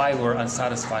is why we're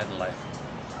unsatisfied in life.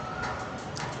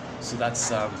 So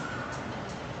that's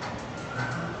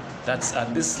a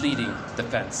misleading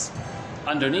defense.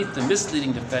 Underneath the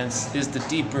misleading defense is the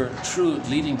deeper, true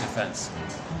leading defense.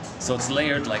 So it's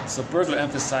layered so Burglar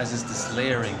emphasizes this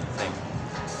layering thing.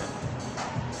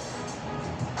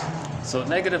 So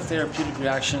negative therapeutic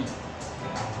reaction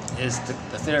is the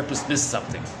therapist missed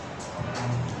something.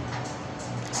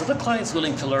 So the client's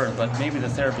willing to learn, but maybe the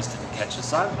therapist didn't catch it.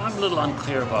 So I'm a little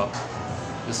unclear about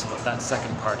that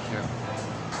second part here.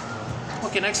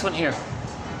 Okay, next one here.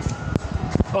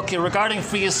 Okay, regarding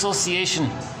free association.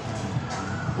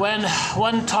 When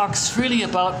one talks freely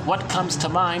about what comes to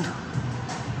mind,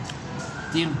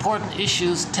 the important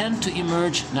issues tend to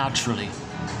emerge naturally.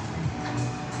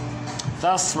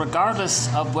 Thus,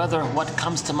 regardless of whether what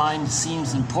comes to mind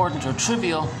seems important or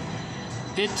trivial,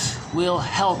 it will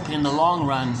help in the long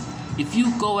run if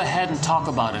you go ahead and talk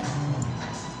about it.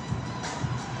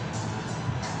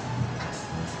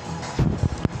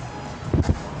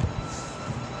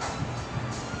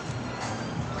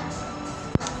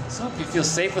 So if you feel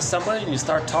safe with somebody and you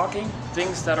start talking,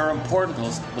 things that are important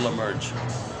will emerge.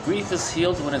 Grief is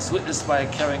healed when it's witnessed by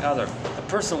a caring other. The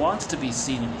person wants to be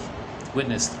seen and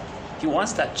witnessed. He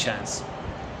wants that chance.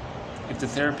 If the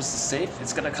therapist is safe,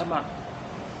 it's going to come up.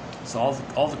 So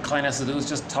all the client has to do is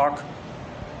just talk.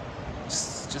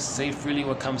 Just say freely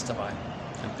what comes to mind.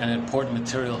 And important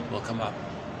material will come up.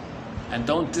 And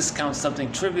don't discount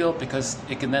something trivial because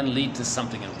it can then lead to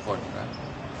something important, right?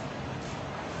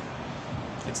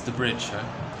 It's the bridge, right?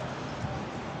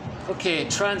 Okay,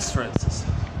 transferences.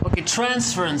 Okay,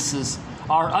 transferences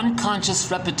are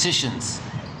unconscious repetitions.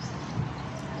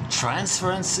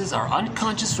 Transferences are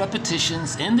unconscious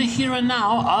repetitions in the here and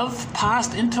now of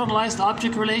past internalized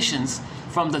object relations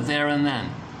from the there and then.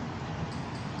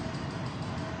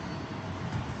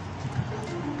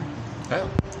 Okay.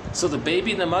 So the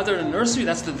baby and the mother in the nursery,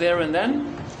 that's the there and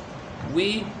then.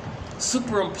 We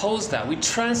superimpose that, we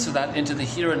transfer that into the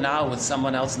here and now with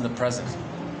someone else in the present.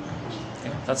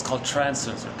 Okay? That's called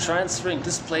transference, or transferring,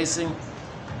 displacing,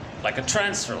 like a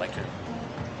transfer, like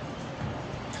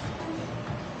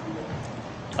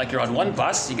you're on one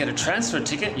bus, you get a transfer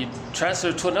ticket, you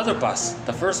transfer to another bus.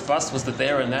 The first bus was the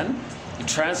there and then, you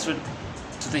transfer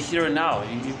to the here and now.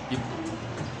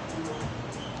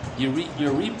 You're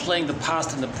replaying the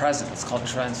past and the present. It's called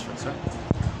transference, right?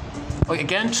 Okay,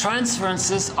 again,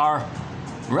 transferences are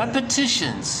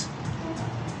repetitions.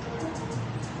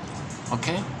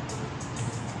 Okay?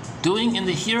 Doing in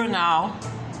the here and now,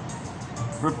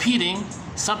 repeating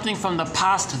something from the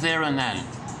past there and then.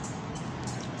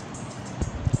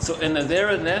 So in the there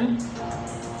and then,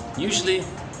 usually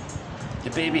the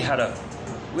baby had a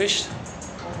wish,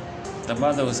 the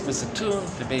mother was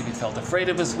misattuned, the baby felt afraid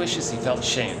of his wishes, he felt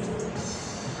shamed.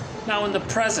 Now in the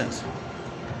present,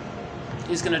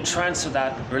 he's going to transfer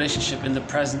that relationship in the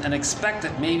present and expect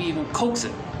it, maybe even coax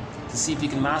it to see if he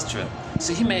can master it.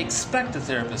 So he may expect the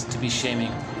therapist to be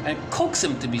shaming and coax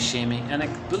him to be shaming and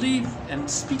believe and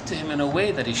speak to him in a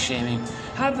way that he's shaming,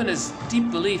 having his deep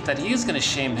belief that he is going to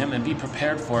shame him and be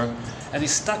prepared for it, and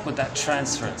he's stuck with that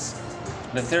transference.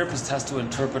 And the therapist has to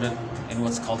interpret it in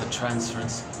what's called a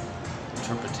transference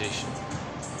interpretation.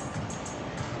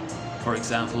 For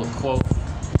example, quote,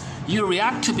 "You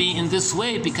react to me in this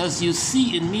way because you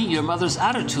see in me your mother's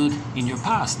attitude in your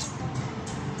past."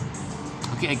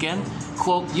 Okay, again,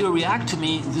 quote, "You react to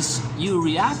me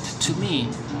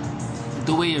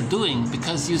the way you're doing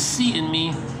because you see in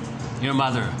me your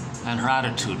mother and her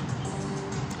attitude."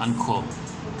 Unquote.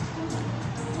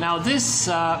 Now this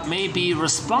may be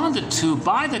responded to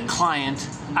by the client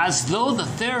as though the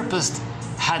therapist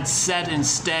had said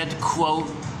instead, quote,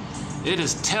 "It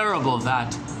is terrible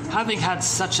that, having had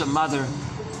such a mother,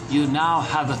 you now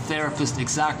have a therapist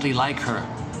exactly like her."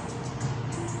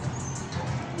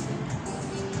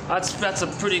 That's a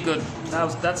pretty good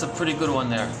one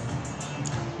there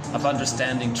of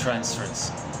understanding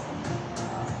transference.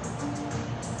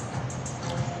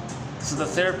 So the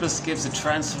therapist gives a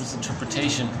transference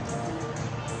interpretation.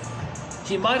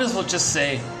 He might as well just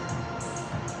say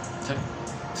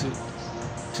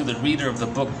to the reader of the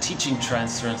book teaching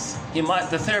transference,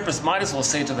 the therapist might as well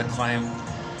say to the client,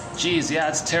 "Geez, yeah,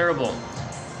 it's terrible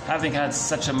having had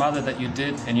such a mother that you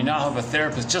did, and you now have a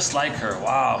therapist just like her.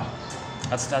 Wow,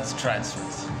 that's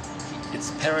transference.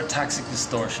 It's parataxic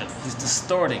distortion. He's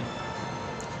distorting.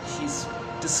 He's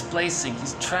displacing.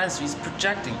 He's transferring. He's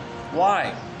projecting.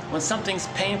 Why? When something's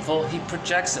painful, he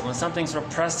projects it. When something's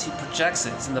repressed, he projects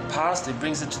it. It's in the past. He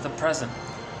brings it to the present.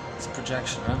 It's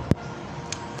projection, right?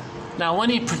 Now, when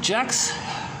he projects,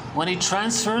 when he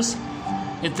transfers,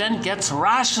 it then gets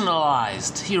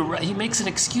rationalized. He makes an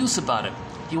excuse about it.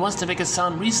 He wants to make it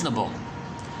sound reasonable.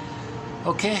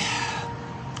 Okay?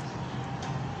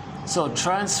 So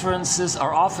transferences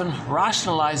are often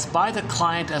rationalized by the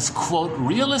client as, quote,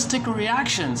 realistic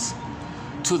reactions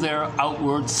to their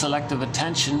outward selective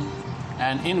attention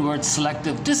and inward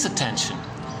selective disattention,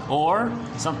 or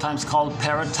sometimes called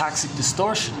parataxic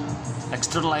distortion,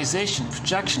 externalization,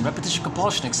 projection, repetition,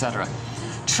 compulsion, etc.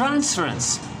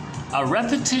 Transference, a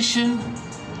repetition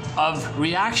of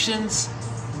reactions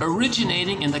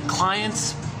originating in the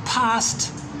client's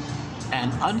past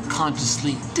and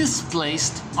unconsciously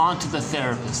displaced onto the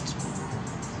therapist.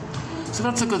 So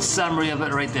that's a good summary of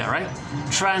it right there, right?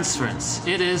 Transference.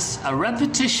 It is a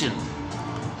repetition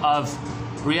of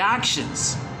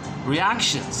reactions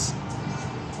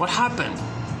what happened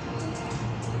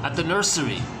at the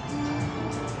nursery,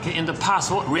 okay, in the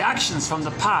past, what reactions from the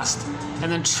past,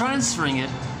 and then transferring it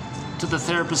to the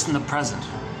therapist in the present.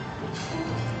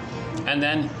 And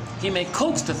then he may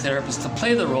coax the therapist to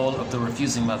play the role of the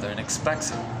refusing mother and expects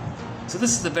it. So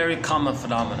this is a very common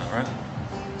phenomenon, right?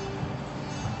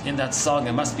 In that song,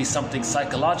 It Must Be Something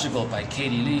Psychological by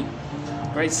Katie Lee.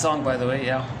 Great song, by the way,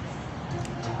 yeah.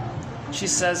 She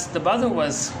says the mother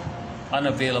was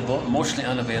unavailable, emotionally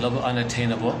unavailable,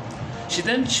 unattainable. She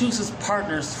then chooses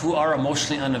partners who are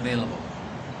emotionally unavailable.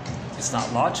 It's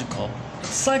not logical, it's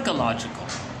psychological.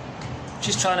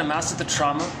 She's trying to master the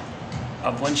trauma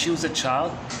of when she was a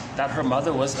child, that her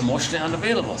mother was emotionally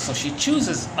unavailable. So she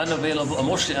chooses unavailable,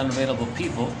 emotionally unavailable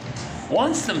people,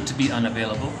 wants them to be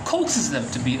unavailable, coaxes them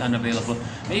to be unavailable.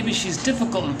 Maybe she's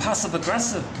difficult and passive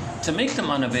aggressive to make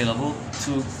them unavailable,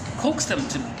 to coax them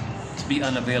to be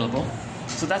unavailable.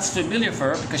 So that's familiar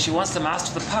for her because she wants to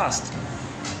master the past.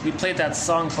 We played that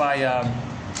song by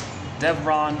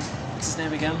Devron, what's his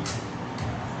name again?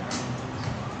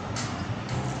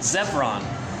 Zevron.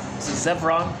 Is it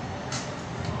Zevron?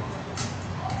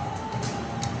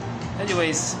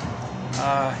 Anyways,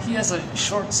 he has a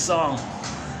short song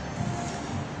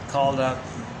called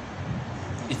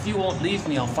If You Won't Leave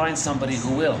Me, I'll Find Somebody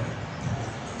Who Will.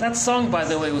 That song, by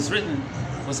the way, was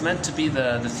meant to be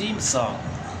the theme song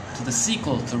to the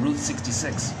sequel to Route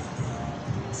 66.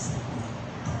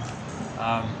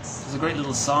 There's a great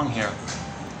little song here.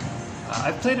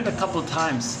 I've played it a couple of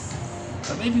times,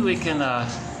 but maybe we can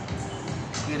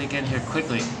play it again here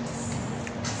quickly.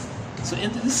 So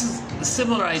this is a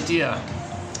similar idea.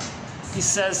 He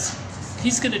says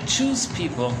he's going to choose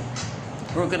people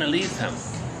who are going to leave him.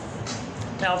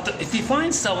 Now, if he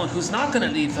finds someone who's not going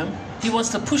to leave him, he wants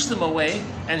to push them away,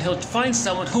 and he'll find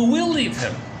someone who will leave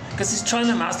him, because he's trying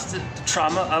to master the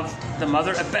trauma of the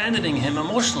mother abandoning him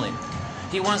emotionally.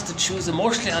 He wants to choose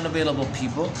emotionally unavailable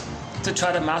people to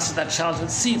try to master that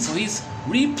childhood scene. So he's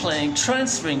replaying,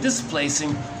 transferring,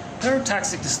 displacing,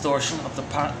 parataxic distortion of the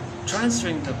past,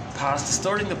 transferring the past,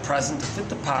 distorting the present to fit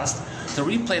the past, to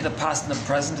replay the past in the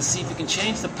present to see if he can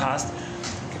change the past.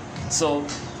 So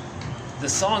the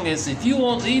song is, if you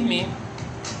won't leave me,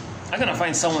 I'm going to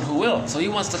find someone who will. So he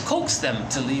wants to coax them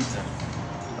to leave him,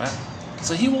 right?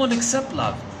 So he won't accept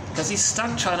love because he's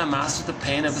stuck trying to master the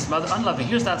pain of his mother unloving.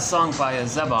 Here's that song by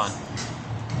Zebon.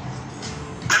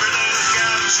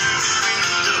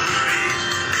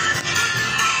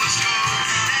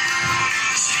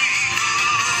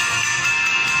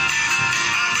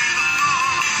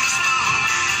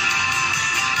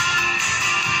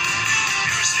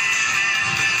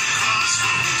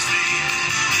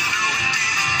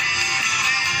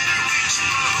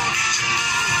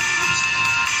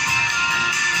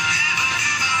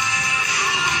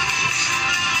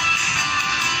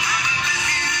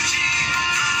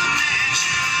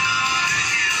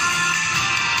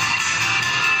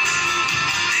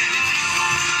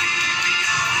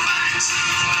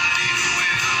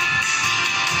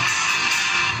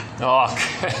 Oh,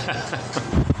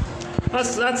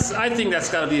 I think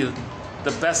that's got to be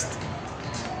the best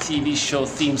TV show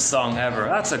theme song ever.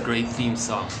 That's a great theme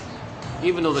song.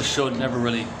 Even though the show never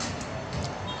really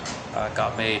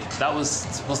got made. That was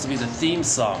supposed to be the theme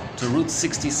song to Route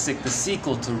 66, the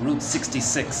sequel to Route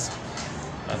 66.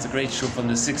 That's a great show from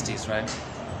the 60s, right?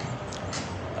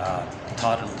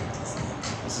 Todd and,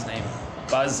 what's his name?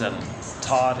 Buzz and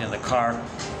Todd in the car.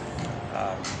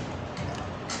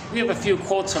 We have a few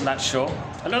quotes from that show.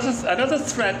 Another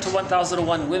threat to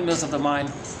 1001 Windmills of the Mind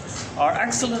are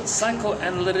excellent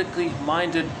psychoanalytically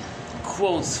minded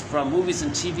quotes from movies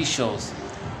and TV shows.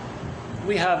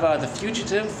 We have The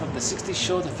Fugitive from the 60s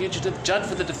show, The Fugitive, Judd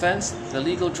for the Defense, the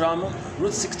legal drama,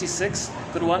 Route 66,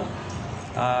 good one.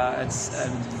 And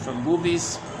from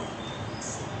movies.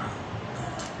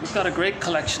 We've got a great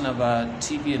collection of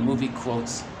TV and movie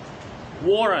quotes.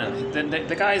 Warren,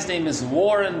 the guy's name is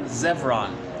Warren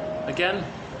Zevron. Again.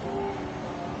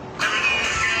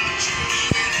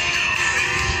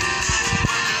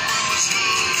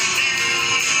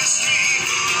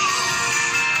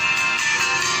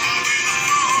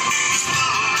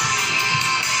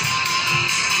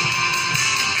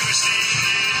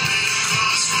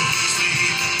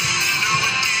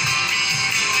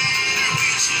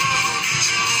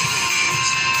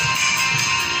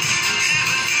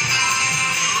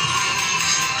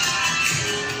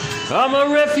 I'm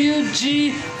a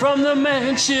refugee from the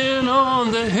mansion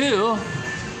on the hill.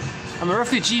 I'm a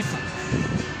refugee,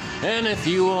 and if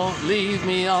you won't leave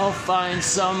me, I'll find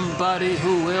somebody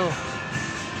who will.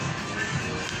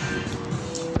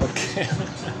 Okay.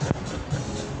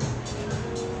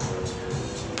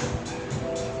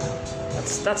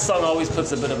 that song always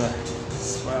puts a bit of a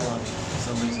smile on me for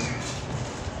some reason.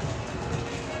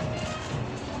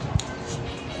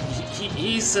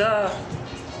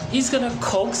 He's gonna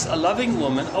coax a loving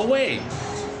woman away.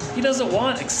 He doesn't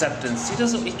want acceptance.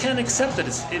 He can't accept it.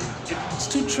 It's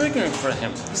too triggering for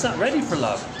him. He's not ready for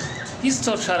love. He's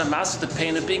still trying to master the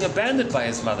pain of being abandoned by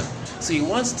his mother. So he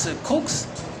wants to coax.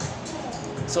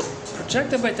 So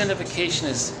projective identification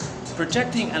is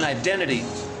projecting an identity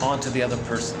onto the other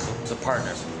person, the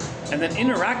partner, and then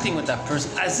interacting with that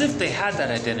person as if they had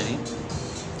that identity.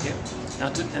 Okay? Now,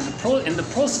 in the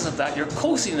process of that, you're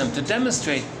coaxing them to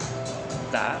demonstrate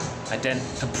that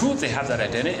to prove they have that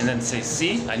identity, and then say,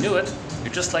 "See, I knew it.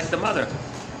 You're just like the mother."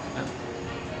 Yeah?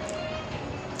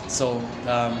 So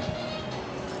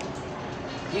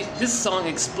this song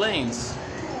explains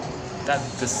that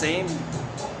the same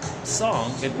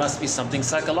song, it must be something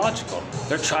psychological.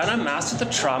 They're trying to master the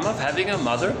trauma of having a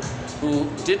mother who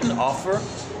didn't offer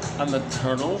a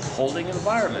maternal holding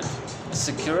environment, a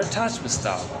secure attachment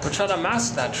style. We're trying to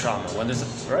master that trauma. When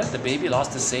the baby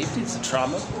lost his safety, it's a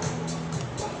trauma.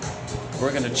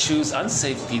 We're going to choose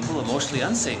unsafe people, emotionally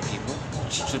unsafe people,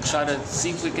 to try to see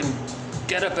if we can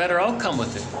get a better outcome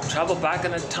with it. Travel back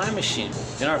in a time machine.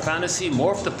 In our fantasy,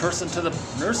 morph the person to the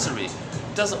nursery.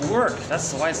 It doesn't work.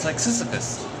 That's why it's like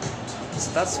Sisyphus. So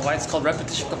that's why it's called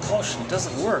repetition compulsion. It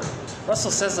doesn't work.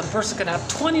 Russell says a person can have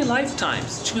 20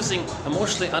 lifetimes choosing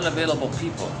emotionally unavailable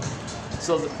people.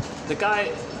 So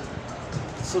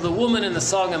the woman in the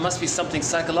song, it must be something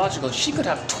psychological. She could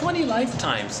have 20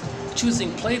 lifetimes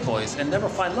choosing playboys and never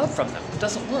find love from them. It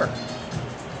doesn't work.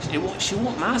 She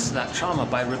won't master that trauma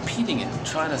by repeating it,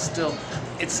 trying to still.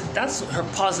 That's her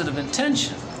positive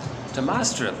intention, to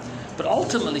master it. But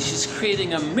ultimately, she's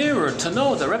creating a mirror to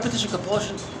know that repetition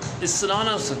compulsion is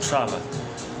synonymous with trauma.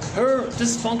 Her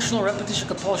dysfunctional repetition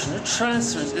compulsion, her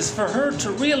transference, is for her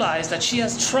to realize that she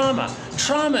has trauma.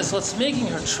 Trauma is what's making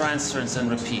her transference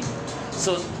and repeat.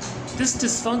 So this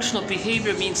dysfunctional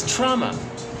behavior means trauma.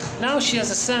 Now she has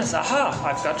a sense, aha,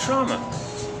 I've got trauma.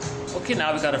 Okay,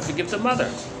 now we've got to forgive the mother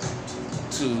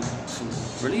to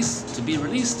be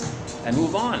released and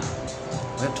move on.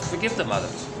 We have to forgive the mother.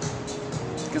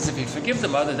 Because if you forgive the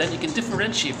mother, then you can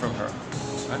differentiate from her.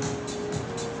 Right?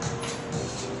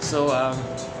 So,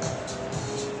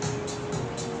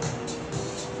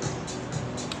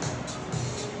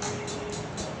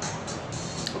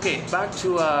 okay, back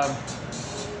to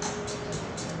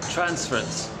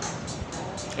transference.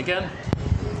 Again,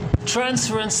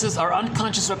 transferences are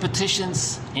unconscious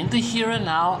repetitions in the here and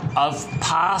now of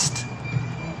past,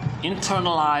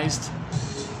 internalized.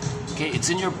 Okay, it's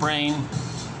in your brain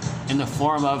in the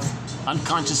form of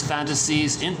unconscious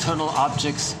fantasies, internal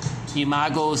objects,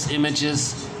 imagos,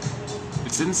 images.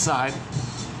 It's inside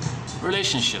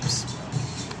relationships.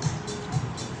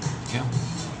 Okay.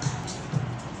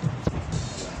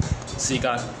 So you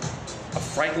got a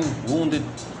frightened, wounded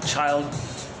child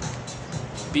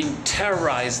being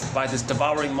terrorized by this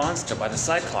devouring monster, by the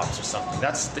Cyclops or something.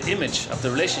 That's the image of the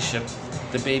relationship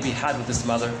the baby had with his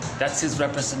mother. That's his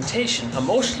representation,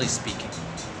 emotionally speaking.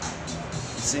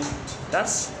 You see?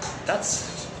 That's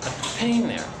a pain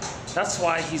there. That's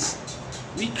why he's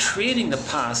recreating the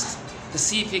past to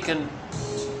see if he can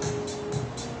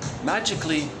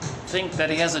magically think that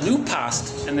he has a new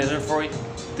past, and therefore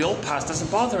the old past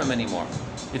doesn't bother him anymore.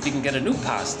 If he can get a new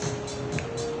past.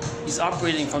 He's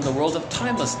operating from the world of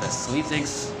timelessness, so he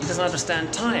thinks he doesn't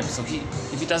understand time. So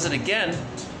if he does it again,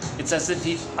 it's as if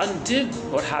he undid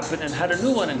what happened and had a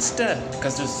new one instead,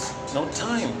 because there's no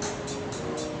time.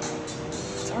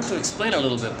 It's hard to explain a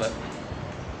little bit, but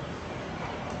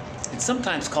it's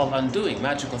sometimes called undoing,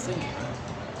 magical thinking.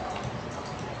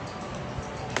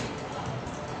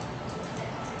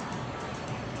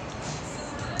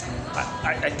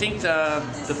 I think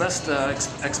the best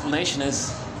explanation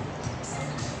is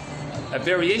a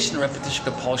variation of repetition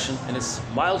compulsion in its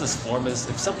mildest form is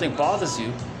if something bothers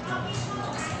you,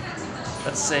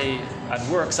 let's say at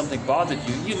work something bothered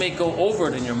you, you may go over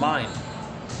it in your mind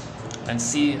and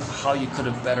see how you could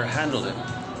have better handled it.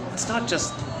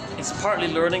 It's partly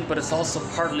learning, but it's also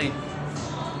partly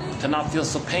to not feel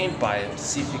so pained by it, to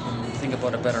see if you can think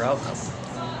about a better outcome.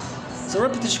 So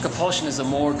repetition compulsion is a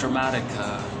more dramatic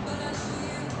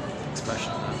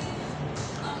expression.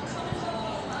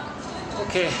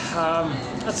 Okay,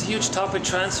 that's a huge topic,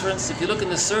 transference. If you look in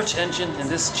the search engine in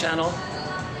this channel,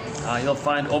 you'll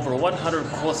find over 100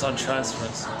 quotes on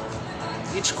transference.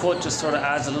 Each quote just sort of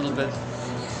adds a little bit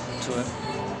to it.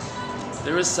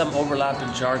 There is some overlap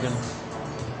in jargon.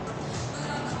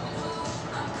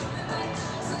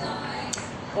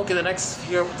 Okay, the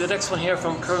next one here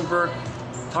from Kernberg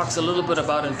talks a little bit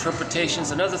about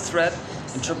interpretations. Another thread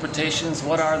Interpretations,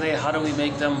 what are they? How do we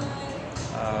make them?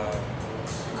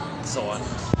 So on.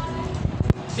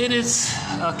 It is,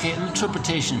 okay,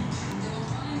 interpretation.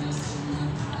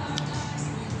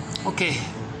 Okay,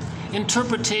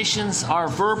 interpretations are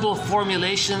verbal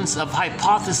formulations of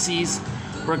hypotheses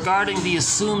regarding the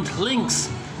assumed links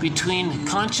between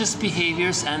conscious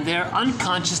behaviors and their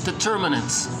unconscious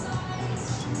determinants.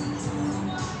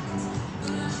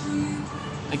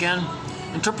 Again,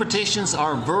 interpretations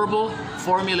are verbal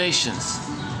formulations,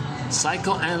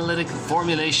 psychoanalytic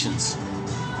formulations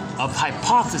of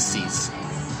hypotheses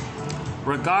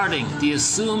regarding the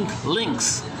assumed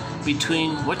links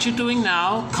between what you're doing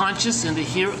now, conscious in the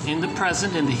here, in the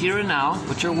present, in the here and now,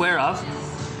 what you're aware of,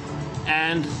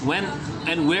 and when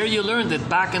and where you learned it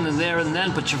back in the there and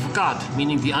then, but you forgot,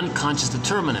 meaning the unconscious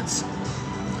determinants.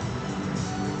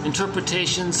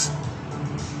 Interpretations,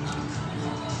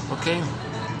 okay,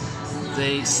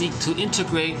 they seek to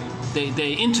integrate, they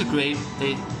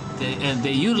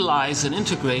utilize and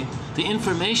integrate the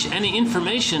information, any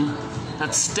information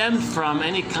that stemmed from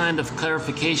any kind of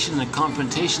clarification and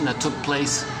confrontation that took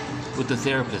place with the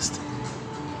therapist.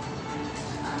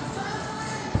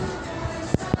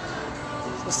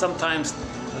 So sometimes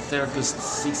the therapist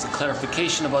seeks a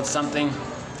clarification about something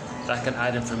that can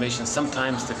add information.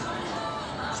 Sometimes the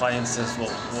client says, well,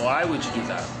 why would you do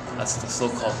that? That's the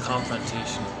so-called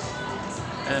confrontation.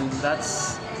 And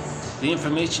that's the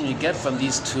information you get from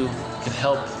these two can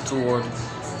help toward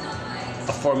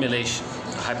a formulation,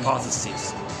 a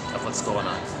hypothesis of what's going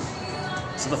on.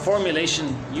 So the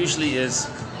formulation usually is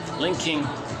linking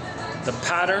the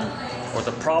pattern or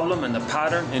the problem and the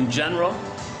pattern in general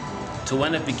to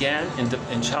when it began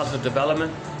in childhood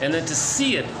development, and then to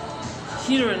see it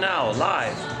here and now,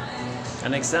 live,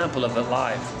 an example of it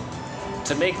live,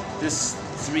 to make this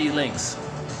three links.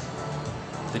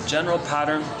 The general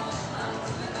pattern,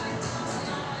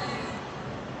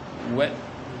 the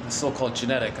so-called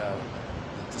genetic,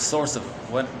 the source of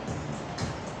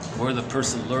where the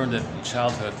person learned it in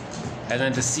childhood, and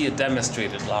then to see it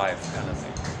demonstrated live, kind of thing.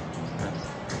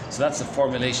 So that's a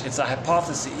formulation. It's a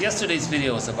hypothesis. Yesterday's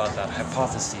video was about that,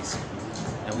 hypotheses,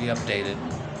 and we updated.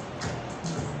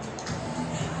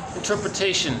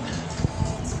 Interpretation.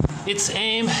 Its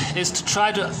aim is to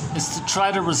try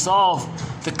to resolve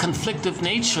the conflictive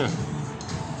nature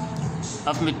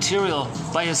of material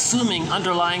by assuming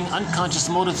underlying unconscious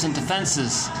motives and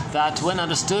defenses that, when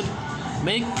understood,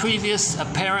 make previous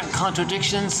apparent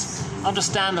contradictions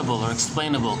understandable or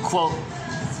explainable. Quote,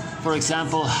 for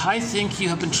example, I think you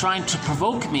have been trying to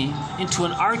provoke me into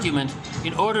an argument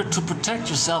in order to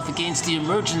protect yourself against the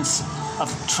emergence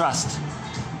of trust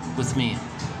with me.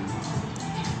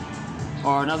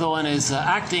 Or another one is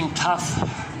acting tough.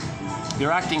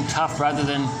 You're acting tough rather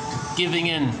than giving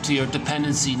in to your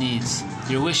dependency needs,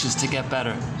 your wishes to get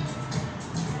better.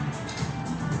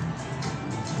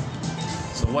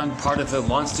 So one part of it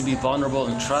wants to be vulnerable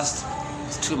and trust.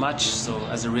 It's too much, so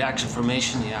as a reaction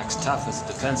formation, he acts tough as a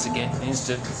defense against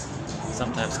it.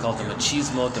 Sometimes called the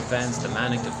machismo defense, the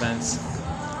manic defense.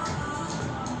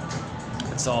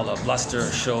 It's all a bluster,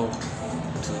 a show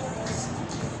to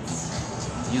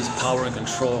use power and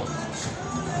control.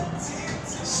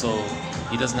 So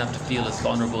he doesn't have to feel his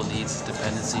vulnerable needs, his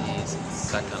dependency needs,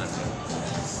 that kind of thing.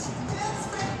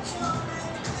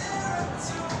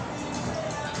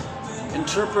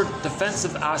 Interpret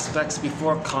defensive aspects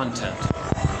before content.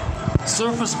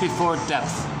 Surface before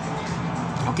depth.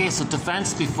 Okay, so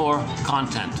defense before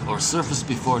content, or surface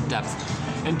before depth.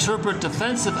 Interpret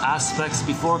defensive aspects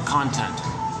before content.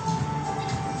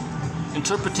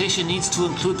 Interpretation needs to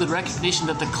include the recognition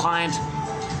that the client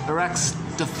erects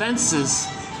defenses,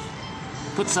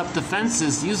 puts up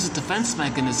defenses, uses defense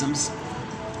mechanisms.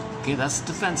 Okay, that's the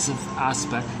defensive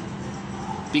aspect.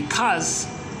 Because,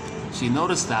 so you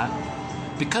notice that,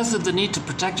 because of the need to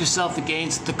protect yourself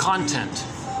against the content,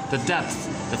 the depth,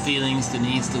 the feelings, the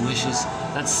needs, the wishes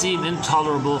that seem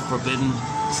intolerable, forbidden,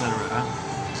 etc.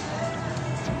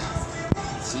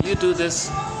 So you do this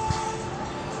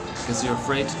because you're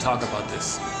afraid to talk about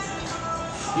this.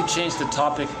 You change the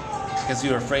topic because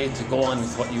you're afraid to go on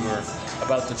with what you were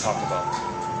about to talk about.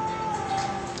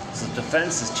 So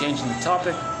defense is changing the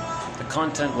topic. The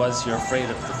content was you're afraid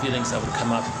of the feelings that would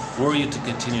come up, were you to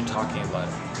continue talking about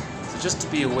it. So just to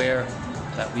be aware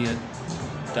that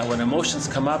that when emotions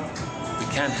come up, we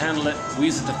can't handle it. We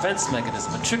use a defense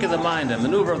mechanism, a trick of the mind, a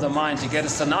maneuver of the mind to get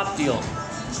us to not feel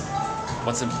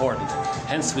what's important.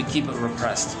 Hence, we keep it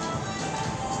repressed.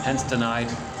 Hence, denied.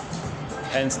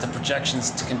 Hence, the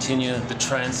projections to continue, the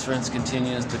transference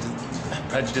continues, the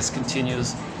prejudice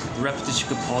continues, the repetition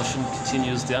compulsion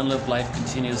continues, the unlived life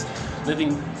continues.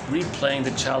 replaying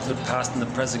the childhood past and the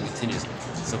present continues.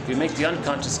 So if we make the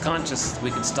unconscious conscious, we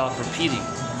can stop repeating.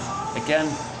 Again,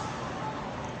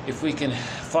 if we can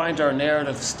find our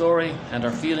narrative story and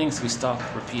our feelings, we stop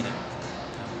repeating.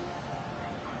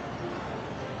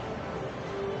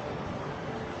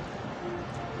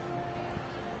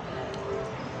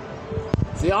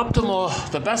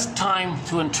 The best time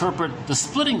to interpret the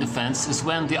splitting defense is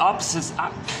when the opposites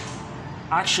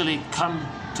actually come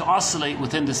to oscillate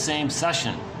within the same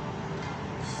session.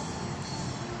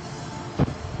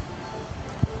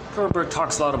 Kernberg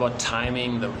talks a lot about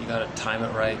timing, that you gotta time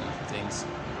it right and things.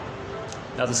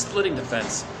 Now the splitting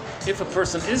defense, if a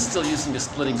person is still using the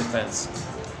splitting defense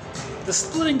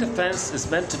is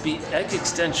meant to be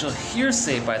existential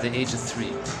hearsay by the age of 3.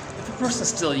 If a person's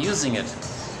still using it,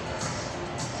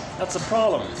 that's a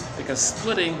problem, because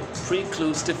splitting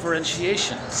precludes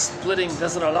differentiation. Splitting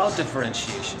doesn't allow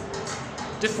differentiation.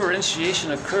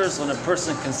 Differentiation occurs when a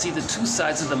person can see the two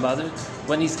sides of the mother,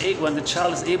 when the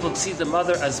child is able to see the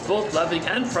mother as both loving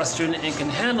and frustrating and can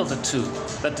handle the two,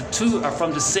 that the two are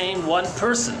from the same one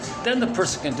person. Then the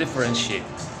person can differentiate.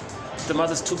 If the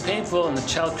mother's too painful and the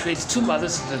child creates two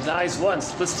mothers, denies one,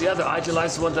 splits the other,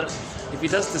 idealizes one, that if he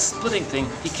does the splitting thing,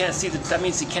 that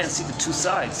means he can't see the two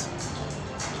sides.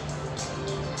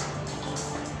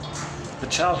 The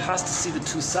child has to see the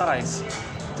two sides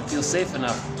to feel safe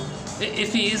enough.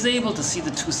 If he is able to see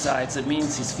the two sides, it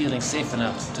means he's feeling safe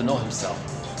enough to know himself.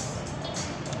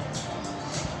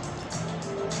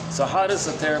 So how does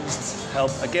a therapist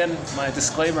help? Again, my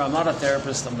disclaimer, I'm not a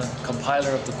therapist, I'm the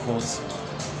compiler of the quotes.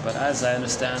 But as I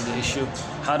understand the issue,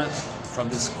 from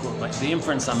this quote, the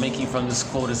inference I'm making from this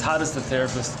quote is, how does the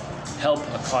therapist help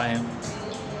a client,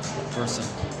 a person,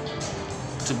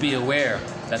 to be aware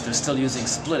that they're still using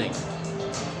splitting?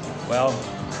 Well,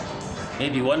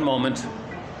 maybe one moment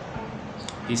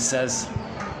he says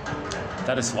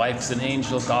that his wife's an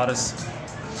angel, goddess.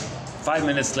 5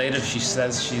 minutes later, she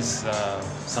says she's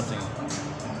something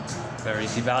very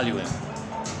devaluing.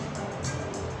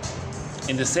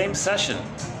 In the same session,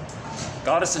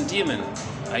 goddess and demon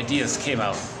ideas came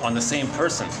out on the same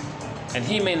person, and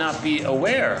he may not be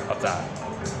aware of that.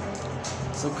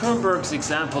 So Kernberg's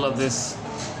example of this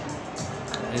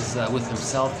is with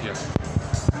himself here.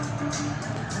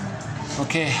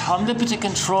 Okay, omnipotent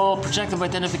control, projective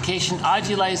identification,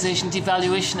 idealization,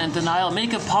 devaluation, and denial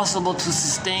make it possible to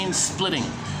sustain splitting,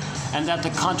 and that the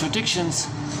contradictions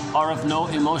are of no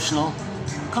emotional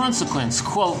consequence.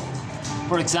 Quote,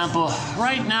 for example,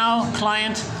 right now,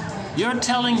 client, you're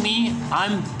telling me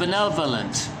I'm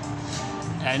benevolent,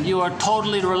 and you are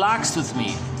totally relaxed with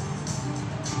me.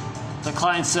 The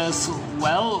client says,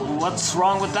 well, what's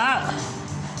wrong with that?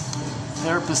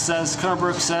 Therapist says,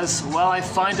 Kernberg says, well, I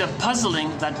find it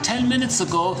puzzling that 10 minutes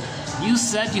ago you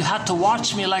said you had to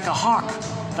watch me like a hawk,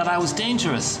 that I was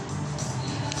dangerous.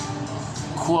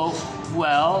 Quote,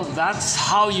 well, that's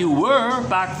how you were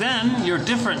back then, you're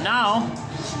different now.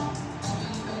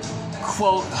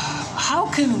 Quote, how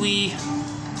can we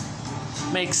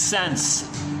make sense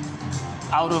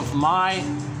out of my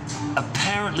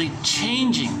apparently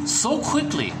changing so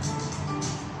quickly?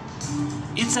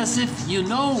 It's as if you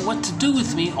know what to do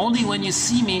with me only when you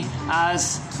see me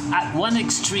as at one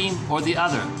extreme or the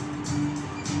other.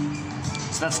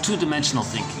 So that's two-dimensional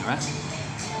thinking, right?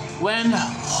 When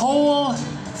whole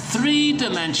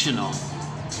three-dimensional,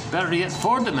 better yet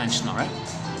four-dimensional, right?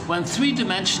 When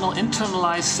three-dimensional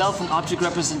internalized self and object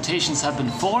representations have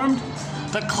been formed,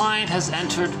 the client has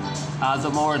entered the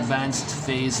more advanced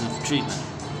phase of treatment.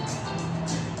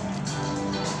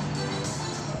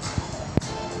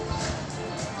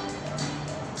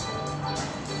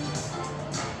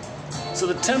 So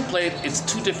the template, it's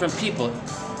two different people.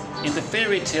 In the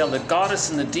fairy tale, the goddess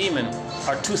and the demon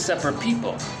are two separate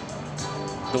people.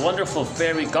 The wonderful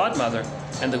fairy godmother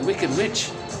and the wicked witch,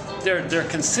 they're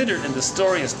considered in the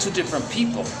story as two different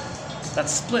people.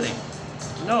 That's splitting.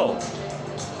 No,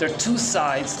 they're two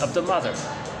sides of the mother.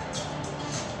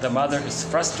 The mother is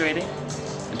frustrating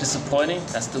and disappointing.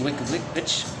 That's the wicked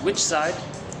witch side.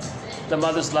 The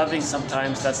mother's loving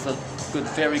sometimes. That's the good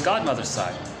fairy godmother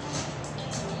side.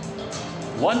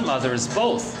 One mother is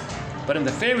both, but in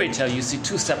the fairy tale you see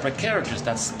two separate characters.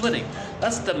 That's splitting.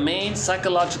 That's the main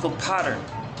psychological pattern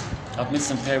of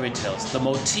myths and fairy tales. The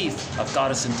motif of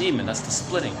goddess and demon, that's the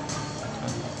splitting.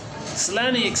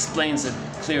 Celani explains it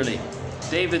clearly.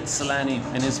 David Celani,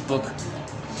 in his book,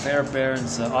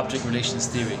 Fairbairn's Object Relations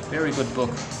Theory, very good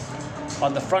book.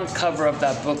 On the front cover of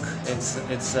that book, it's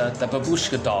the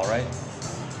babushka doll, right?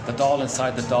 The doll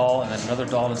inside the doll, and then another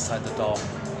doll inside the doll.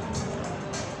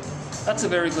 That's a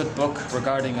very good book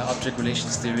regarding object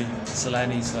relations theory,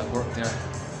 Celani's work there.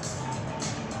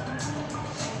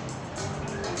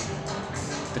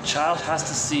 child has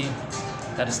to see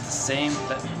that it's the same.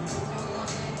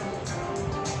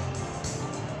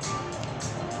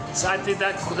 So I think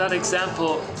that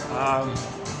example,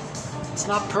 it's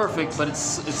not perfect, but it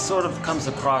sort of comes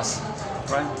across,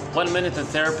 right? 1 minute the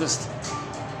therapist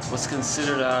was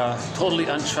considered totally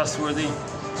untrustworthy.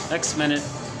 Next minute,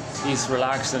 he's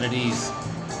relaxed and at ease.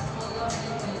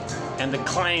 And the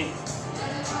client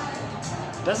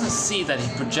doesn't see that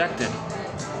he projected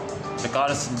the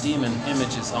goddess and demon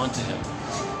images onto him.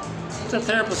 The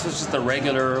therapist was just a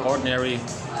regular, ordinary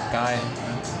guy.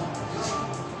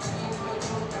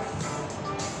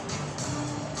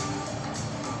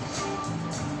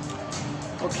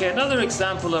 Okay, another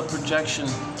example of projection,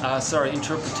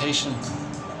 interpretation,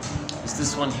 is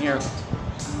this one here.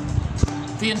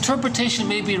 The interpretation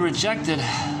may be rejected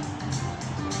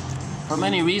for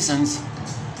many reasons.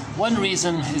 One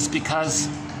reason is because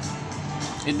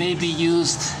it may be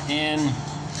used in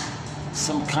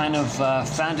some kind of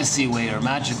fantasy way or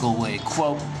magical way.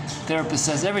 Quote, therapist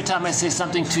says, every time I say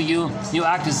something to you, you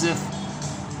act as if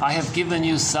I have given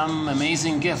you some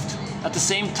amazing gift. At the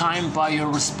same time, by your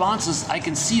responses, I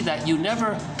can see that you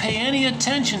never pay any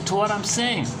attention to what I'm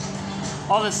saying.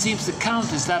 All that seems to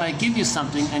count is that I give you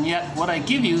something, and yet what I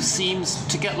give you seems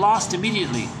to get lost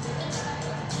immediately.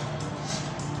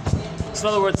 So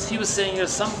in other words, he was saying here,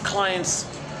 some clients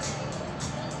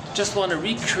just want to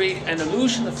recreate an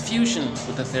illusion of fusion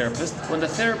with the therapist. When the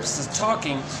therapist is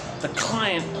talking, the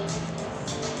client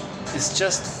is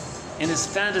just in his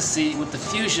fantasy with the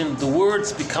fusion, the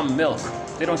words become milk.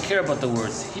 They don't care about the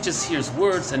words. He just hears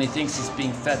words and he thinks he's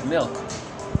being fed milk.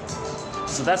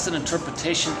 So that's an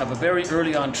interpretation of a very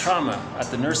early on trauma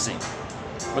at the nursing,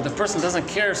 where the person doesn't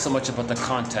care so much about the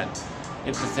content.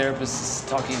 If the therapist is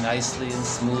talking nicely and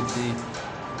smoothly,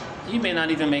 he may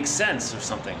not even make sense or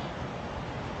something.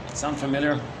 Sound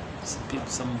familiar?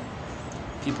 Some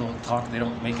people talk, they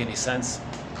don't make any sense.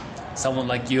 Someone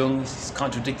like Jung, he's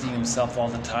contradicting himself all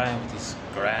the time with these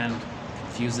grand,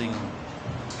 confusing,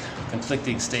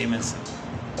 conflicting statements.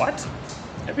 What?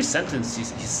 Every sentence he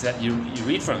said, you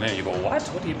read from him, you go, what?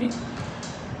 What do you mean?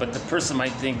 But the person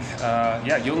might think,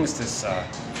 Jung's this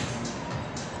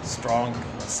strong,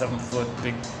 7 foot,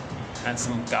 big,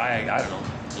 handsome guy. I don't know.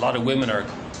 A lot of women are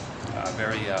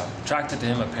very attracted to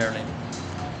him, apparently,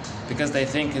 because they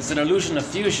think it's an illusion of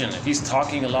fusion. If he's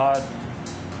talking a lot,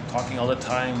 talking all the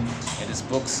time in his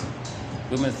books,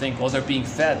 women think, well, they're being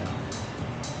fed.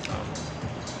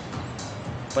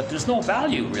 But there's no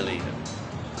value, really.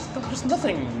 There's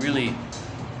nothing really.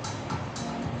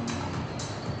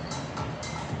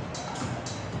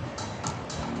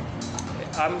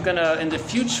 I'm gonna, in the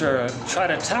future, try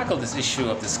to tackle this issue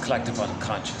of this collective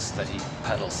unconscious that he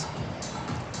peddles.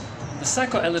 The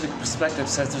psychoanalytic perspective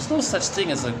says there's no such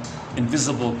thing as an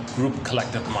invisible group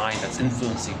collective mind that's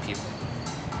influencing people.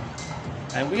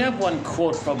 And we have one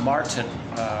quote from Martin,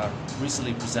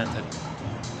 recently presented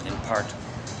in part,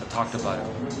 that talked about it.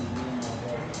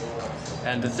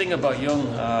 And the thing about Jung,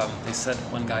 they said,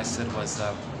 one guy said, was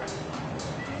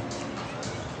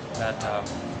that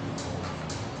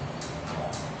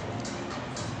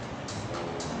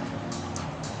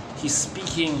he's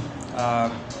speaking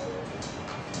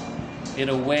in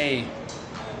a way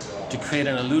to create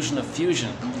an illusion of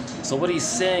fusion. So what he's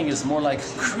saying is more like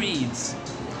creeds.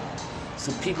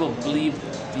 So people believe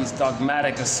these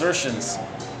dogmatic assertions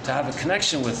to have a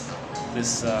connection with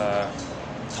this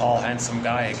tall, handsome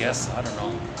guy, I guess. I don't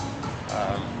know.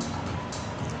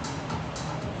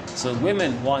 So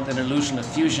women want an illusion of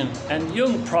fusion, and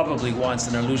Jung probably wants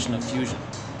an illusion of fusion.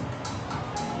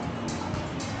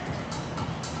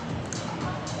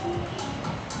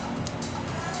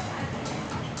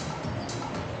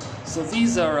 So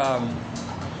these are,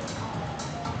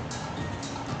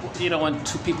 when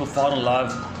two people fall in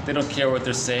love, they don't care what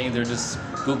they're saying, they're just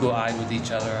Google-eyed with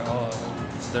each other. Oh,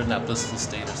 they're in that blissful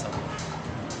state or something.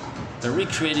 They're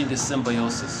recreating this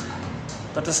symbiosis.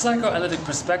 But the psychoanalytic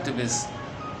perspective is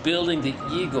building the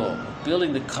ego,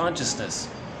 building the consciousness.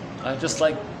 Just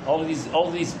like all of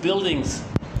these buildings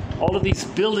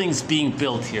being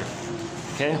built here.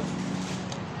 Okay?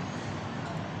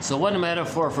 So one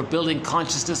metaphor for building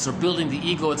consciousness or building the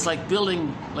ego, it's like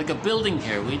building, like a building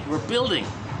here. We're building.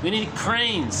 We need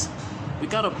cranes. We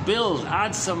got to build,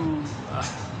 add some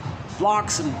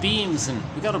blocks and beams, and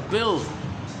we got to build,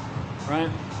 right?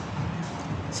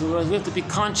 So we have to be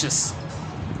conscious.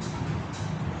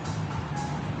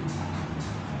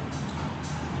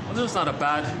 Well, there's not a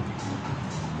bad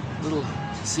little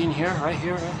scene here, right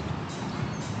here, right?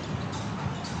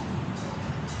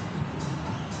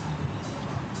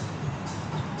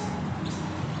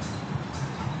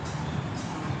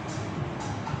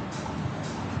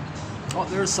 Oh,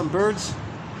 there's some birds.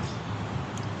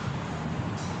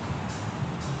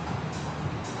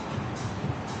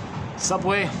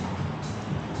 Subway.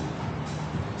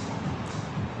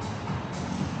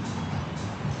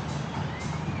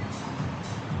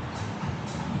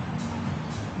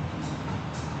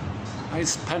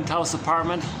 Nice penthouse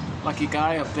apartment. Lucky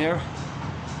guy up there.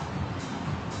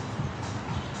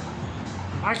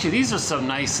 Actually, these are some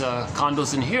nice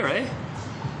condos in here, eh?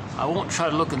 I won't try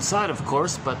to look inside, of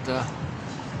course, but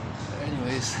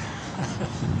anyways.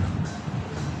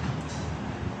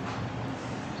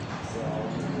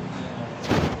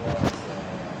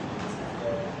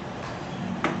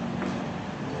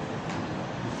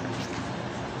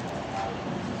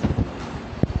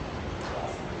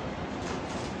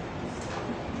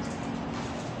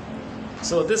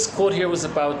 So this quote here was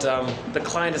about the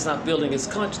client is not building his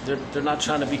conscious. They're not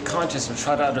trying to be conscious or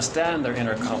try to understand their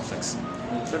inner conflicts.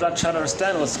 They're not trying to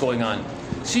understand what's going on.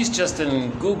 She's just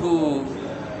in goo-goo,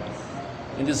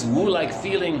 in this woo-like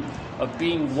feeling of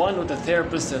being one with the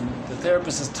therapist, and the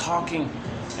therapist is talking,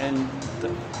 and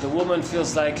the woman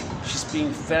feels like she's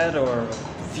being fed or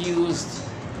fused.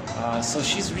 So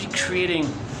she's recreating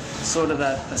sort of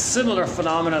a similar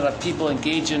phenomena that people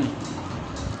engage in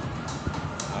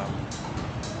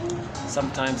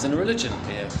sometimes in religion.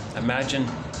 Imagine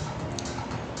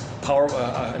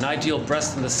an ideal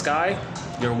breast in the sky.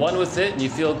 You're one with it, and you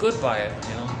feel good by it.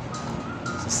 You know.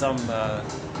 So some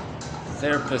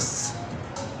therapists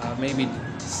maybe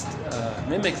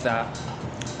mimic that.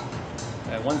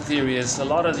 One theory is a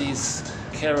lot of these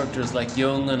characters, like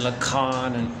Jung and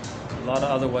Lacan, and a lot of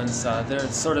other ones, they're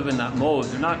sort of in that mode.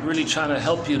 They're not really trying to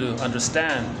help you to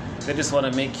understand. They just want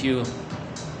to make you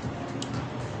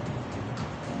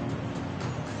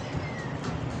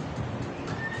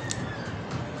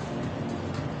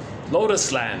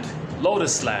Lotus Land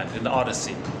in the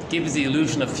Odyssey gives the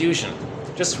illusion of fusion.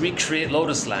 Just recreate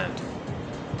Lotus Land.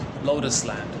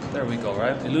 There we go,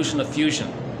 right? Illusion of fusion,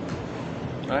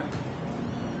 right?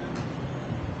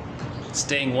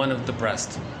 Staying one with the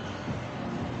breast.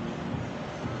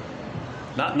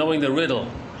 Not knowing the riddle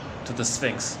to the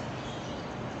Sphinx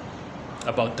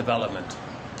about development.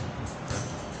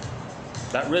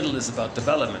 That riddle is about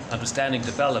development, understanding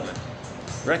development.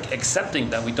 Accepting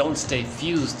that we don't stay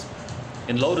fused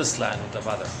in Lotus Land with the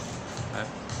mother. Right?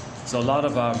 So a lot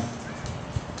of, I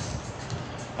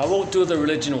won't do the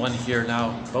religion one here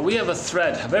now, but we have a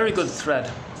thread, a very good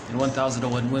thread in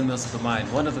 1001 Windmills of the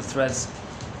Mind. One of the threads,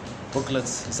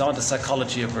 booklets, is on the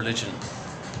psychology of religion.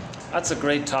 That's a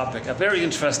great topic, a very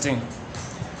interesting,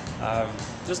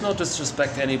 there's no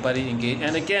disrespect to anybody engaged.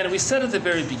 And again, we said at the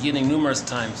very beginning numerous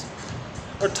times,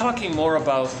 we're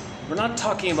not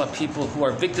talking about people who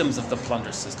are victims of the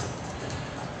plunder system.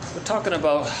 We're talking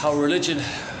about how religion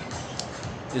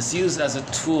is used as a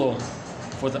tool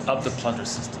of the plunder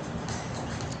system.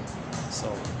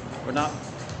 So we're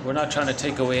not trying to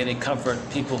take away any comfort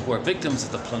people who are victims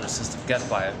of the plunder system get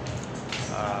by it.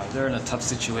 They're in a tough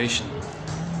situation.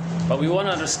 But we want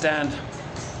to understand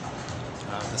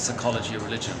the psychology of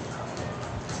religion.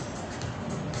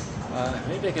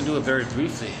 Maybe I can do it very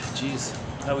briefly. Jeez,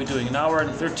 how are we doing? An hour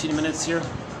and 13 minutes here?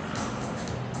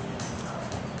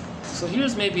 So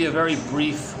here's maybe a very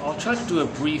brief, I'll try to do a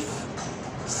brief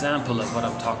sample of what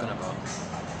I'm talking about.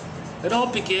 It all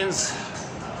begins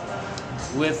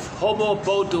with Homo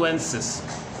boduensis.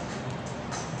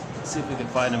 Let's see if we can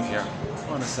find him here.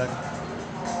 Hold on a second.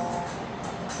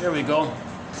 Here we go.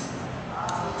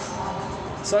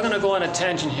 So I'm going to go on a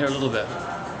tangent here a little bit.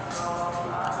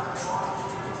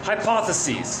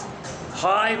 Hypotheses.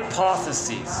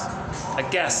 A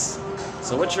guess.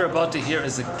 So what you're about to hear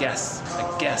is a guess,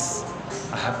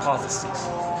 a hypothesis.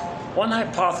 One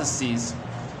hypothesis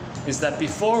is that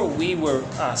before we were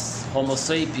us, Homo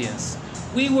sapiens,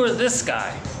 we were this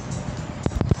guy.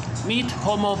 Meet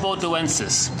Homo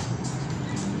boduensis.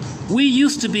 We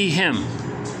used to be him.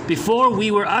 Before we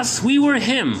were us, we were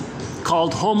him,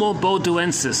 called Homo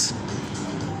boduensis.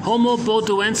 Homo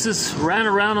boduensis ran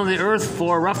around on the earth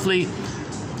for roughly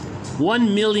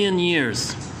 1 million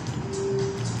years.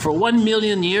 For 1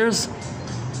 million years,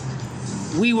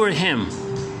 we were him,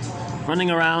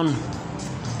 running around,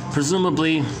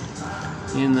 presumably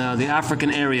in the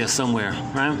African area somewhere,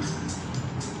 right?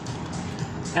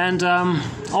 And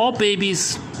all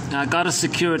babies got a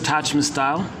secure attachment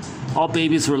style. All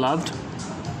babies were loved.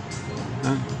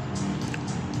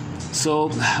 So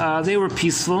they were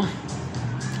peaceful.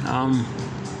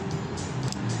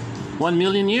 1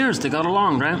 million years, they got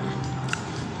along, right?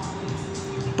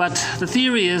 But the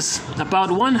theory is, about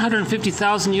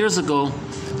 150,000 years ago,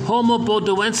 Homo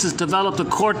boduensis developed a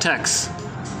cortex.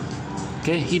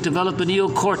 Okay, he developed the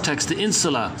neocortex, the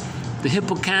insula, the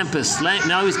hippocampus.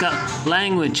 Now he's got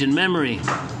language and memory.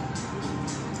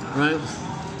 Right?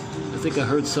 I think I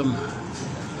heard some.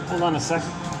 Hold on a sec.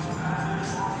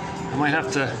 I might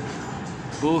have to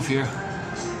move here.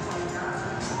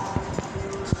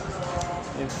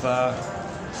 If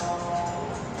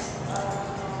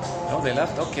oh, they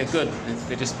left? Okay, good.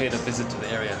 They just paid a visit to the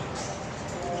area.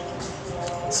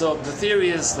 So the theory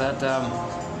is that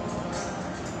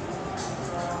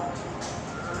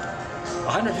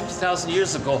 150,000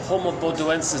 years ago, Homo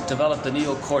bodoensis developed the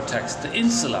neocortex, the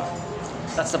insula.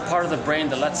 That's the part of the brain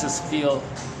that lets us, that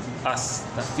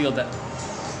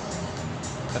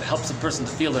helps a person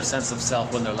to feel their sense of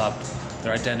self when they're loved,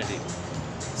 their identity.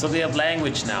 So they have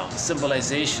language now,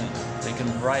 symbolization. They can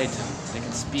write and they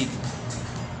can speak.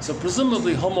 So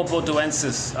presumably Homo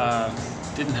bodoensis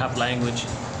didn't have language,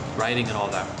 writing and all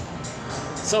that.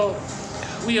 So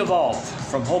we evolved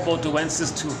from Homo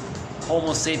bodoensis to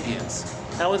Homo sapiens.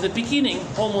 Now in the beginning,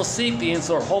 Homo sapiens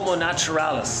or Homo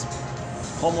naturalis.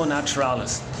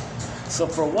 So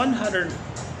for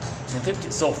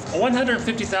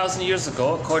 150,000 years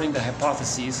ago, according to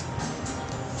hypotheses,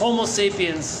 Homo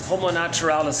sapiens, Homo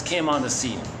naturalis came on the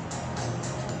scene.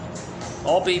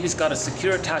 All babies got a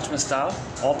secure attachment style.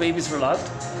 All babies were loved.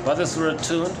 Mothers were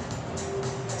attuned.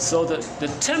 So the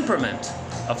temperament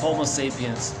of Homo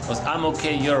sapiens was I'm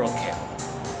okay, you're okay.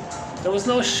 There was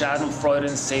no Schadenfreude,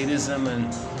 sadism,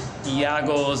 and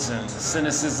Iagos, and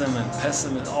cynicism, and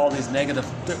pessimism, all these negative.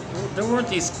 There weren't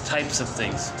these types of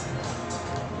things.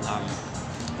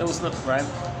 There was no, right?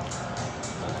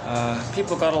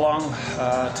 People got along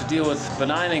to deal with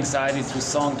benign anxiety through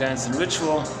song, dance, and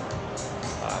ritual.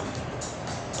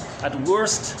 At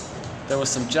worst, there was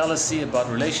some jealousy about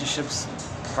relationships,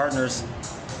 partners,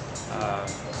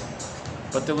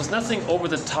 but there was nothing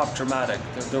over-the-top dramatic.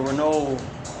 There were no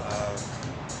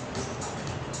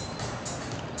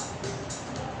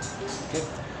okay.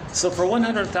 So for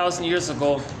 100,000 years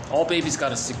ago, all babies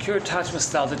got a secure attachment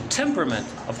style. The temperament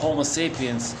of Homo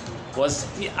sapiens was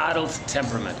the adult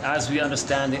temperament, as we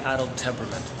understand the adult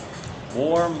temperament.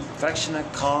 Warm,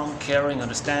 affectionate, calm, caring,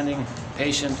 understanding,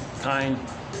 patient, kind.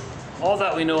 All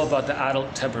that we know about the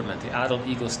adult temperament, the adult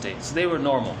ego state. So they were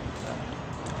normal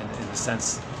in the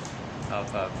sense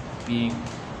of being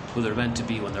who they're meant to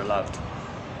be when they're loved.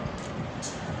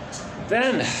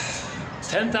 Then,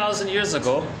 10,000 years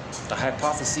ago, the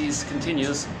hypothesis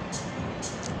continues,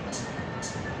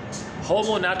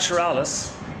 Homo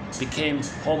naturalis became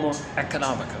Homo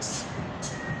economicus.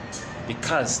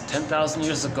 Because 10,000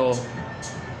 years ago,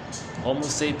 Homo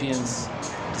sapiens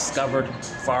discovered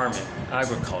farming,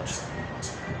 agriculture.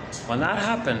 When that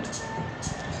happened,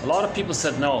 a lot of people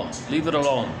said, no, leave it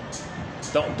alone.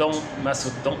 Don't mess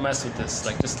with this.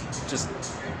 Like just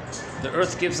the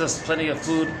earth gives us plenty of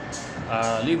food.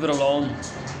 Leave it alone.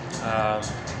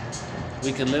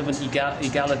 We can live in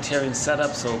egalitarian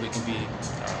setup, so we can be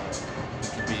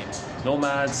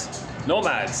nomads.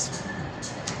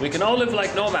 We can all live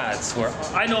like nomads, where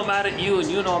I know mad at you and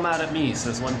you know mad at me,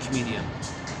 says one comedian.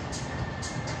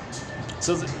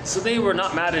 So they were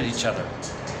not mad at each other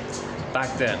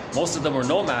back then. Most of them were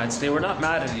nomads. They were not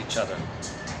mad at each other.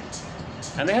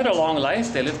 And they had a long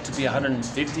life. They lived to be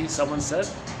 150, someone said.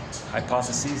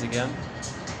 Hypotheses again.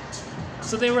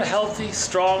 So they were healthy,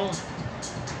 strong,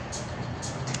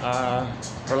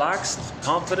 relaxed,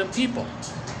 confident people.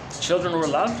 Children were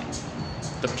loved.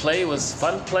 The play was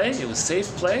fun play. It was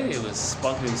safe play. It was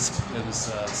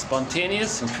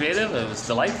spontaneous and creative. It was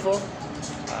delightful.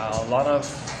 A lot of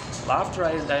laughter,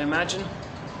 I imagine. A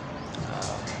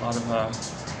lot of.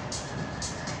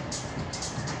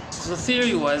 So the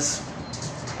theory was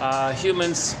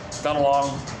humans got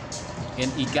along in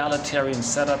egalitarian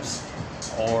setups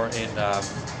or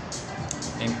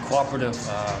in cooperative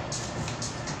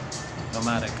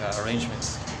nomadic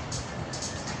arrangements.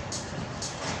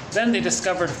 Then they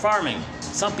discovered farming.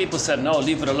 Some people said, no,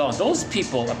 leave it alone. Those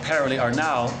people apparently are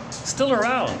now still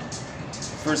around.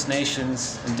 First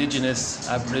Nations, Indigenous,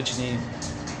 Aborigine,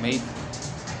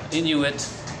 Inuit,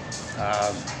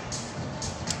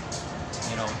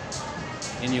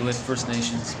 Inuit, First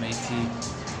Nations, Métis,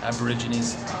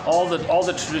 Aborigines, all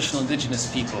the traditional Indigenous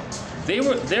people.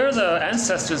 They're the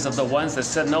ancestors of the ones that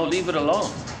said, no, leave it alone.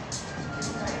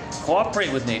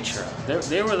 Cooperate with nature.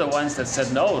 They were the ones that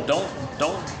said, no, don't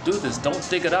do this, don't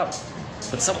dig it up.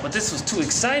 But this was too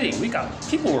exciting.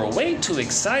 People were way too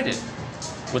excited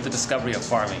with the discovery of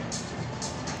farming.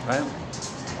 Right?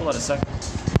 Hold on a second.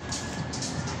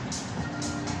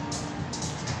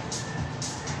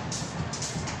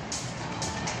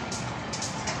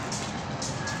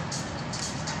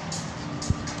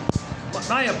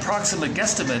 my approximate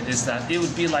guesstimate is that it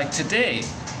would be like today.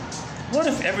 What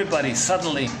if everybody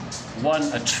suddenly won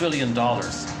 $1 trillion?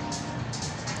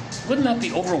 Wouldn't that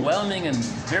be overwhelming and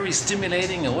very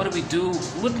stimulating? And what do we do?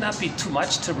 Wouldn't that be too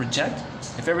much to reject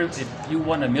if you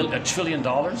won $1 trillion?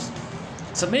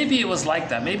 So maybe it was like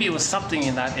that. Maybe it was something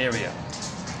in that area.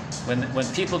 When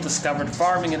people discovered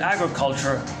farming and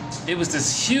agriculture, it was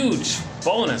this huge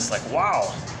bonus, like,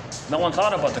 wow. No one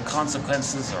thought about the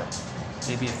consequences, or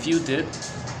maybe a few did.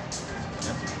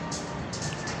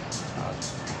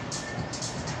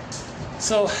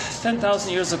 So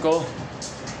 10,000 years ago,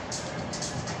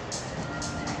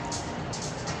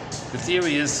 the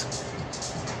theory is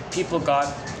people got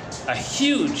a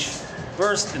huge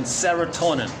burst in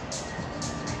serotonin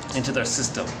into their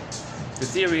system. The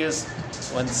theory is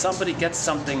when somebody gets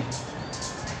something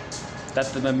that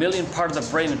the mammalian part of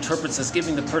the brain interprets as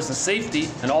giving the person safety,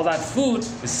 and all that food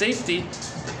is safety,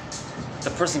 the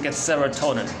person gets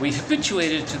serotonin. We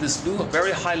habituated to this new,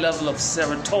 very high level of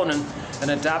serotonin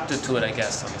and adapted to it, I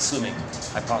guess, I'm assuming,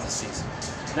 hypotheses.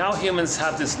 Now humans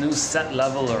have this new set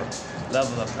level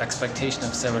of expectation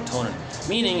of serotonin.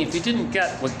 Meaning, if you didn't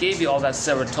get what gave you all that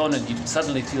serotonin, you'd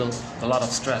suddenly feel a lot of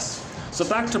stress. So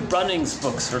back to Brunning's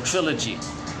books, her trilogy,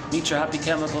 Meet Your Happy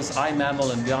Chemicals, I,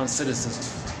 Mammal, and Beyond Cynicism.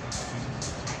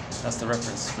 That's the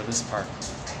reference for this part.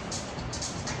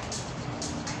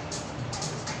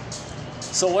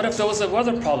 So what if there was a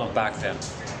weather problem back then?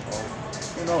 Or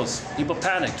who knows? People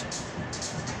panicked.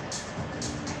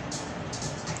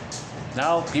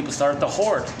 Now people started to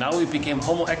hoard. Now we became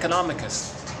Homo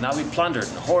economicus. Now we plundered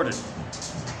and hoarded.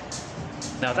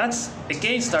 Now that's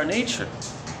against our nature.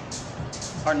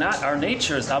 Our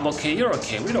nature is I'm okay, you're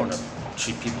okay. We don't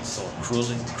treat people so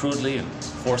crudely and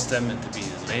force them into being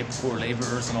poor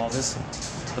laborers and all this.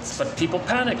 But people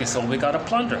panic, so we got to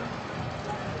plunder.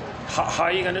 How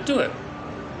are you going to do it?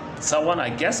 Someone, I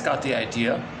guess, got the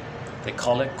idea. They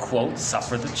call it, quote,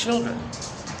 suffer the children.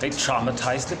 They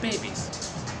traumatize the babies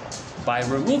by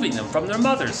removing them from their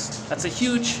mothers. That's a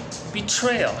huge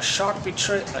betrayal,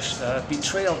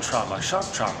 betrayal trauma,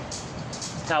 shock trauma.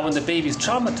 Now, when the baby's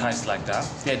traumatized like that,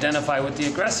 they identify with the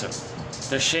aggressor.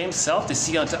 Their shame self, they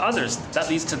see onto others. That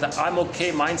leads to the I'm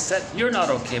okay mindset, you're not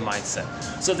okay mindset.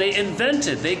 So they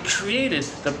created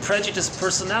the prejudiced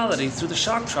personality through the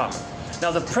shock trauma. Now,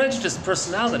 the prejudiced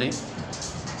personality,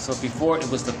 so before it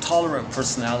was the tolerant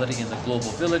personality in the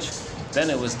global village, then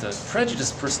it was the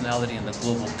prejudiced personality in the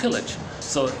global pillage.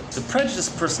 So the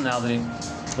prejudiced personality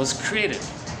was created.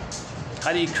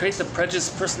 How do you create the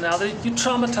prejudiced personality? You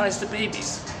traumatize the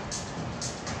babies.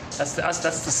 That's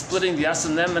the splitting the us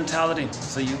and them mentality.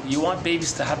 So you want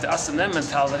babies to have the us and them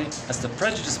mentality. That's the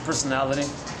prejudiced personality.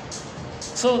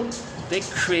 So they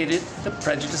created the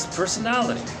prejudiced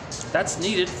personality. That's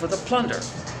needed for the plunder.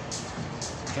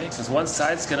 Okay, because one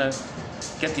side's gonna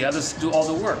get the others to do all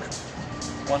the work.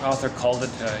 One author called it,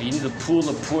 you need a pool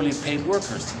of poorly paid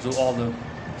workers to do all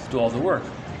the work.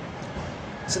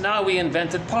 So now we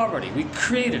invented poverty. We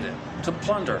created it to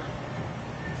plunder.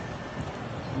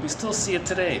 And we still see it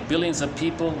today. Billions of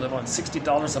people live on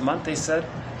 $60 a month, they said.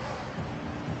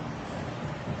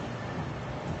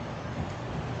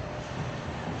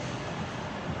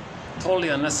 Totally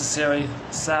unnecessary,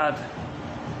 sad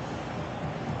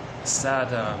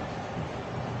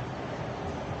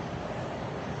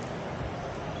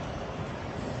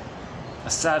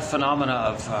phenomena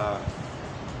of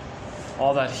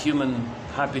all that human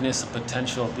happiness and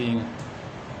potential being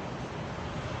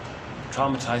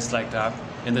traumatized like that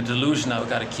in the delusion that we've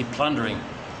got to keep plundering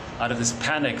out of this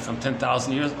panic from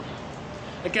 10,000 years.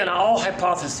 Again, all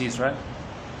hypotheses, right?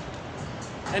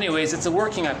 Anyways, it's a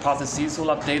working hypothesis.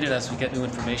 We'll update it as we get new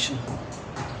information.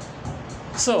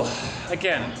 So,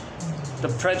 again, the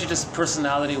prejudiced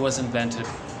personality was invented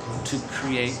to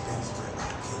create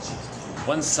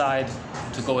one side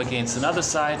to go against another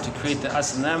side, to create the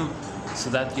us and them, so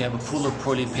that you have a pool of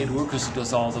poorly paid workers who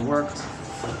does all the work.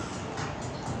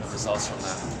 The results from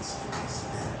that.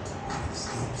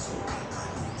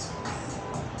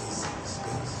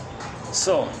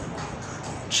 So,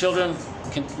 children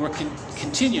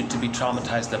continued to be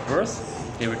traumatized at birth.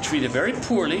 They were treated very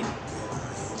poorly.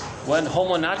 When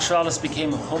Homo naturalis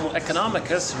became Homo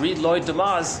economicus, read Lloyd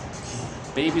Demas,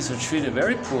 babies were treated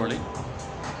very poorly.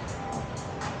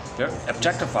 They're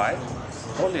objectified,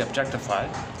 totally objectified,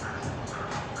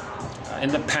 in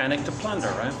the panic to plunder,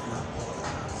 right?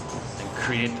 And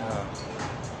create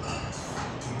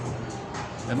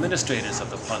administrators of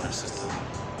the plunder system.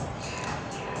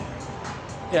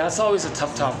 Yeah, it's always a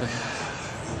tough topic.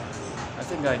 I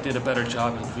think I did a better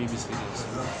job in previous videos.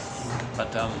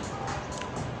 But,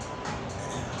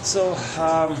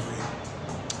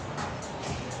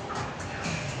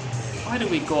 Why did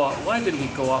we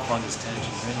go off on this tangent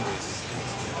anyways?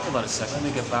 Hold on a second, let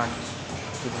me get back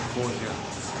to the quote here.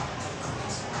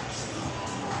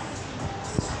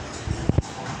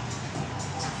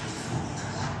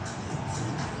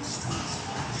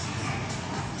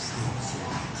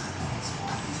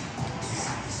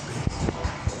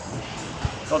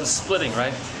 Oh, the splitting,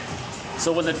 right?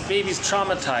 So when the baby's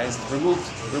traumatized,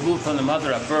 removed from the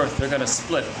mother at birth, they're going to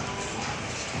split.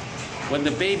 When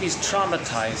the baby's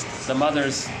traumatized, the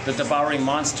mother's the devouring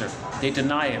monster. They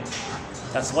deny him.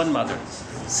 That's one mother.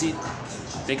 See,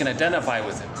 they can identify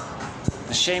with him.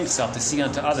 The shame self, they see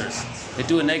unto others. They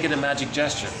do a negative magic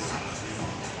gesture.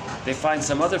 They find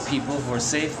some other people who are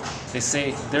safe. They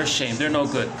say they're shame, they're no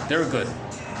good, they're good.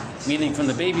 Meaning from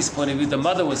the baby's point of view, the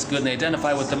mother was good and they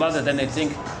identify with the mother, then they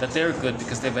think that they're good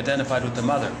because they've identified with the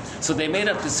mother. So they made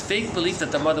up this fake belief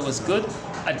that the mother was good,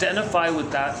 identify with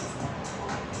that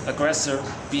aggressor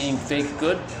being fake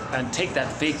good, and take that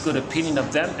fake good opinion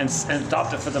of them and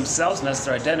adopt it for themselves, and that's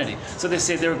their identity. So they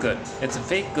say they're good. It's a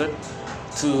fake good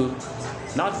to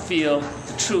not feel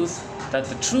the truth, that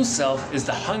the true self is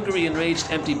the hungry, enraged,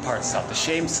 empty part self, the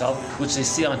shame self, which they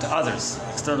see onto others,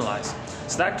 externalized.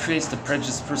 So that creates the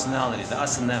prejudiced personality, the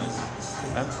us and them.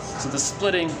 Right? So the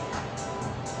splitting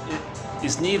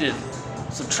is needed.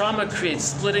 So trauma creates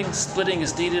splitting. Splitting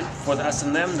is needed for the us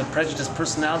and them, the prejudiced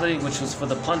personality, which was for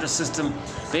the plunder system,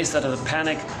 based out of the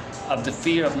panic of the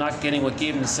fear of not getting what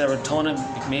gave them the serotonin,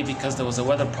 maybe because there was a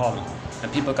weather problem.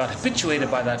 And people got habituated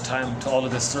by that time to all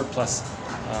of this surplus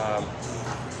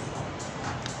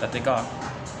that they got.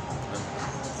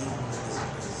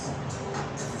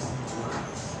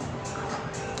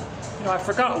 You know, I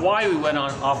forgot why we went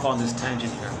off on this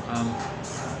tangent here.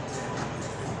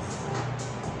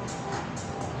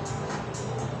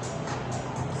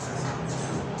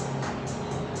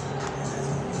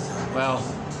 Well,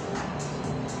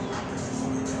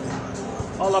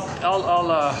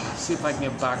 I'll see if I can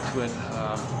get back to it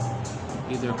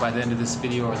either by the end of this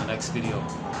video or the next video.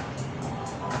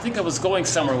 I think I was going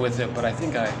somewhere with it, but I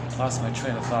think I lost my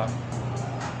train of thought.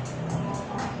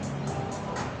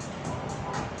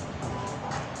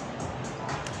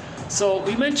 So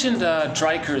we mentioned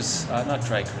Dreiker's, not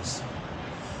Dreiker's.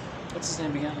 What's his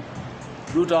name again?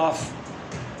 Rudolf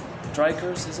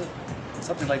Dreiker's, is it?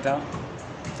 Something like that.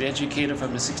 The educator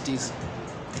from the 60s.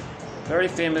 Very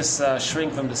famous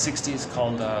shrink from the 60s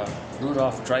called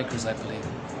Rudolf Dreiker's, I believe.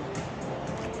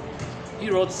 He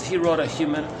wrote a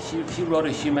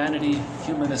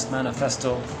humanist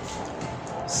manifesto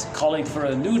calling for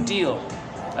a new deal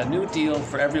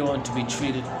for everyone to be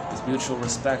treated with mutual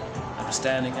respect,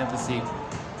 understanding, empathy.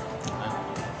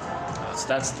 So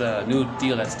that's the new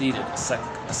deal that's needed, a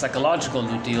psychological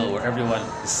new deal where everyone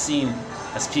is seen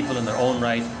as people in their own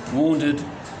right, wounded,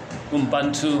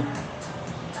 Ubuntu.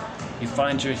 You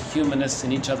find your humanness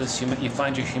in each other's you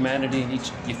find your humanity in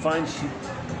each. You find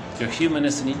your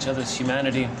humanness in each other's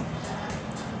humanity.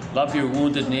 Love your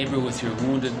wounded neighbor with your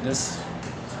woundedness.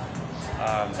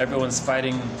 Everyone's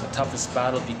fighting the toughest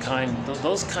battle. Be kind.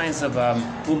 Those kinds of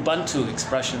Ubuntu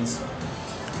expressions.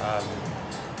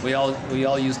 We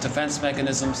all use defense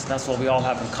mechanisms. That's what we all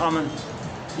have in common.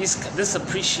 This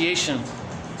appreciation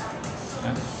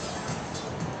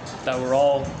that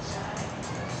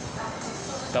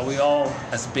we all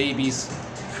as babies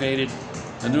created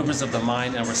maneuvers of the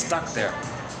mind and we're stuck there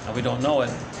and we don't know it.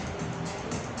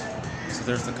 So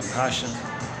there's the compassion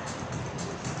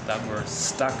that we're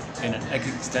stuck in an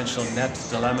existential net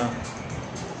dilemma,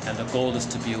 and the goal is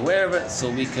to be aware of it so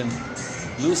we can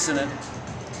loosen it,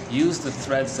 use the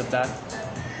threads of that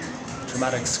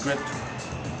traumatic script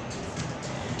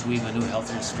to weave a new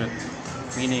healthier script,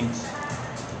 meaning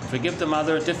forgive the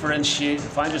mother, differentiate,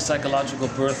 find your psychological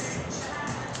birth,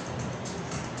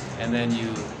 and then you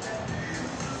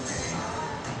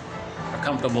are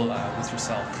comfortable with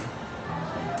yourself.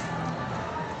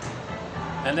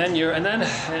 And then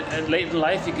late in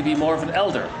life you can be more of an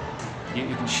elder.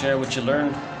 You can share what you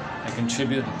learned and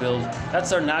contribute and build.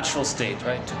 That's our natural state,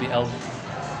 right? To be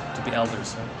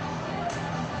elders.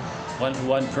 Right?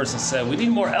 One person said, we need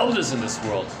more elders in this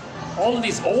world. All of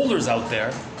these olders out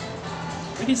there,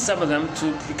 we need some of them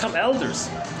to become elders.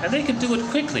 And they can do it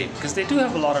quickly because they do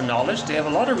have a lot of knowledge, they have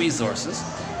a lot of resources.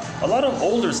 A lot of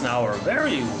olders now are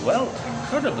very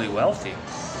incredibly wealthy.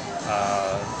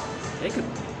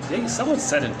 Someone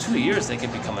said in 2 years they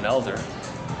could become an elder.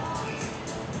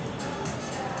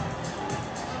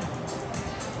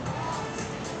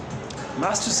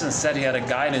 Masterson said he had a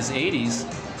guy in his 80s,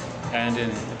 and in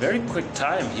a very quick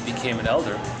time he became an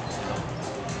elder.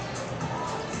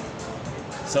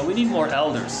 So we need more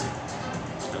elders.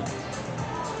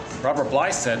 Robert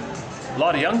Bly said, A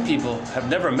lot of young people have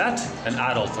never met an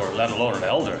adult or let alone an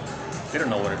elder. They don't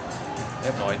know what it, they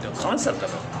have no idea, no concept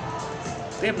of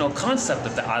it. They have no concept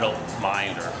of the adult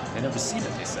mind, or they never seen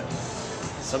it, they said.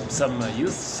 Some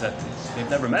youth said they've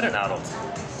never met an adult.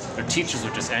 Their teachers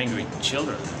were just angry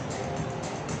children,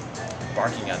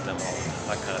 barking at them, all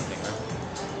that kind of thing,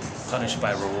 right? Punished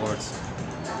by rewards,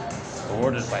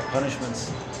 rewarded by punishments.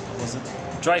 What was it?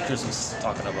 Dreikers was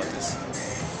talking about this.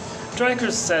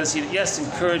 Dreikers says, yes,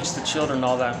 encourage the children and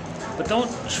all that, but don't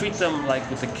treat them like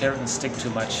with the carrot and stick too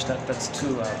much. That's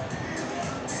too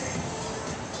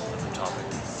different topic.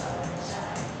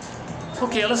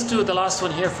 Okay, let's do the last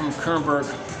one here from Kernberg.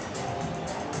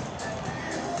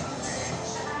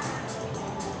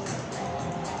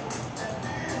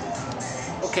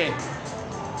 Okay,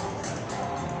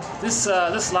 this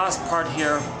last part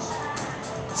here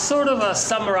sort of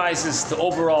summarizes the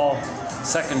overall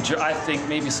second journey. I think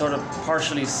maybe sort of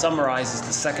partially summarizes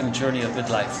the second journey of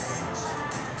midlife.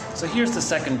 So here's the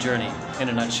second journey in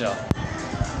a nutshell.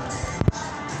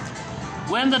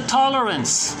 When the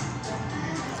tolerance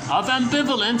of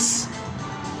ambivalence,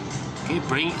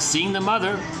 okay, seeing the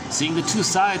mother, seeing the two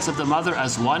sides of the mother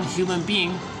as one human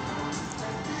being,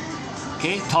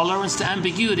 okay, tolerance to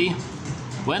ambiguity.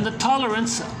 When the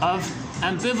tolerance of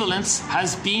ambivalence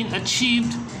has been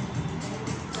achieved,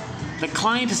 the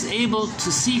client is able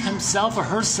to see himself or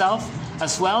herself,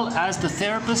 as well as the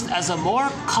therapist, as a more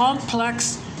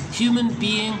complex human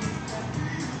being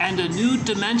and a new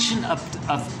dimension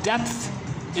of depth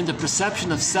in the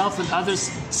perception of self and others,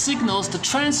 signals the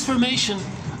transformation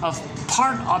of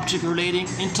part object relating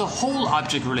into whole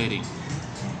object relating.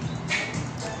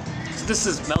 So this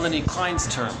is Melanie Klein's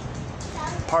term,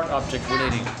 part object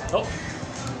relating. Oh,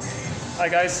 hi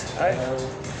guys. Hi.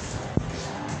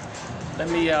 Let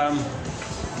me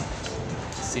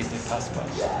see if they pass by.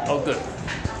 Oh, good.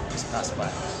 Just pass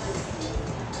by.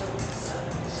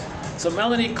 So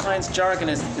Melanie Klein's jargon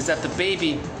is that the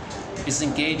baby is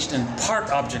engaged in part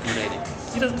object relating.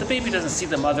 The baby doesn't see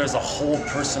the mother as a whole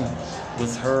person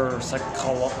with her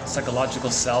psychological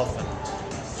self, and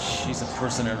she's a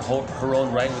person in her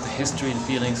own right with a history and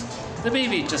feelings. The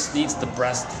baby just needs the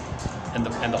breast and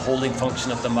the holding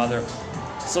function of the mother.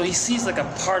 So he sees like a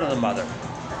part of the mother.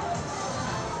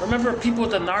 Remember, people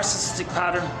with a narcissistic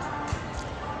pattern,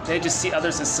 they just see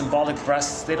others as symbolic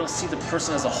breasts. They don't see the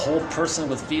person as a whole person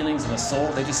with feelings and a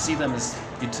soul. They just see them as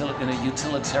in a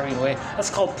utilitarian way.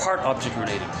 That's called part object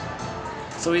relating.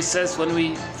 So he says, when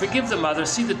we forgive the mother,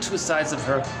 see the two sides of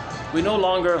her, we no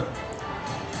longer,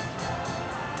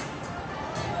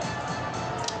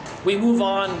 we move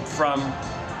on from,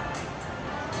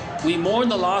 we mourn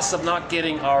the loss of not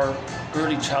getting our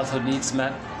early childhood needs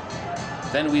met.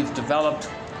 Then we've developed,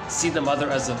 see the mother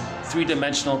as a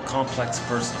three-dimensional complex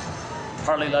person.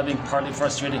 Partly loving, partly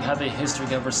frustrating, having a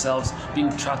history of herself,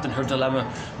 being trapped in her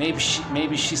dilemma. Maybe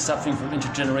she's suffering from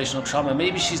intergenerational trauma.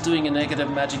 Maybe she's doing a negative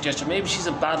magic gesture. Maybe she's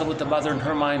in battle with the mother in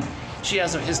her mind. She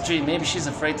has her history. Maybe she's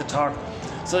afraid to talk.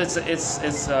 So it's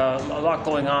a lot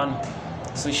going on.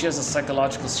 So she has a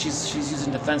psychological. She's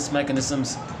using defense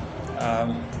mechanisms,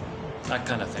 that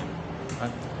kind of thing.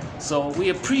 Right? So we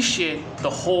appreciate the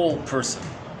whole person.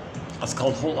 That's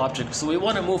called whole object. So we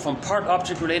want to move from part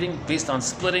object relating based on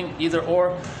splitting, either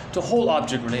or, to whole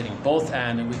object relating, both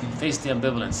and we can face the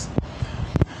ambivalence.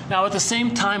 Now at the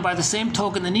same time, by the same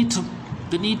token, the need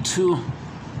to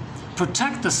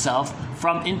protect the self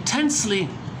from intensely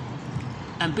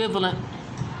ambivalent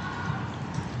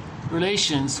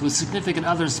relations with significant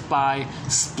others by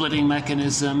splitting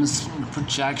mechanisms,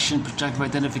 projection, projective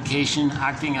identification,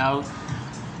 acting out,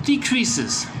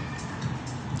 decreases.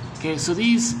 Okay, so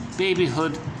these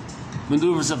babyhood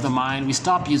maneuvers of the mind, we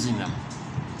stop using them.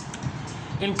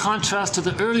 In contrast to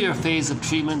the earlier phase of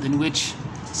treatment in which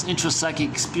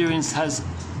intrapsychic experience has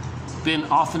been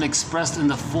often expressed in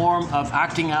the form of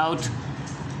acting out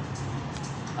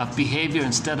of behavior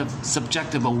instead of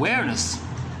subjective awareness.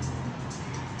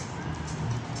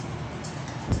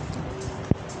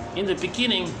 In the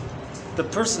beginning, the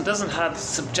person doesn't have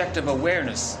subjective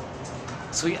awareness.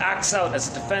 So he acts out as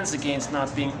a defense against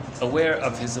not being aware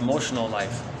of his emotional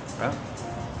life. Right?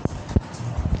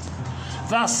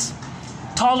 Thus,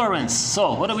 tolerance.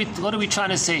 So what are we trying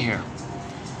to say here?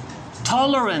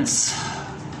 Tolerance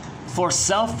for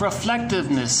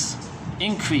self-reflectiveness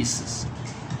increases.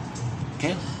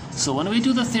 Okay? So when we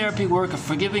do the therapy work of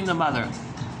forgiving the mother,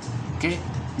 okay,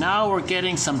 now we're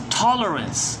getting some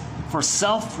tolerance for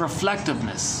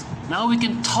self-reflectiveness. Now we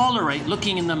can tolerate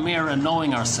looking in the mirror and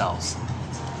knowing ourselves.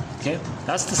 Okay,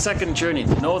 that's the second journey,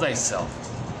 to know thyself.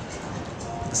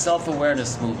 The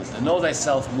self-awareness movement, the know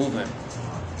thyself movement.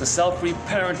 the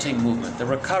self-reparenting movement, the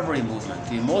recovery movement,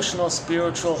 the emotional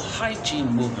spiritual hygiene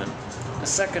movement, the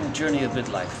second journey of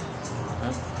midlife.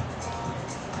 Right?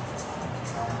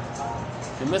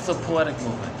 The mythopoetic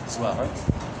movement as well, right?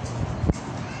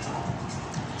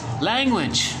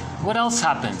 Language. What else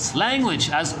happens? Language,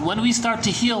 as when we start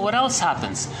to heal, what else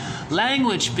happens?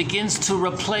 Language begins to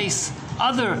replace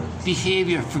other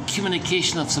behavior for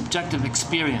communication of subjective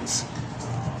experience.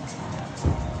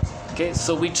 Okay,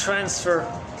 so we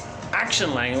transfer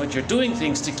action language. You're doing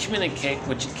things to communicate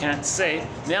what you can't say.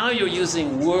 Now you're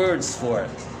using words for it.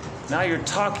 Now you're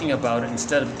talking about it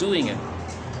instead of doing it.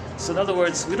 So in other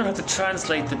words, we don't have to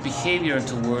translate the behavior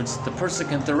into words. The person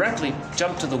can directly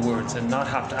jump to the words and not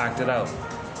have to act it out.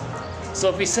 So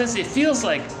if he says he feels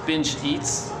like binge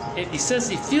eats, if he says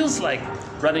he feels like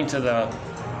running to the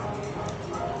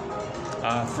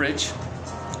fridge,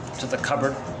 to the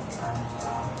cupboard,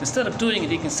 instead of doing it,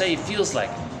 he can say he feels like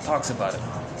it, talks about it.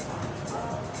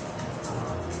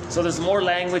 So there's more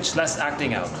language, less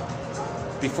acting out.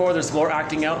 Before there's more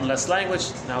acting out and less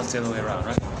language, now it's the other way around,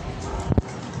 right?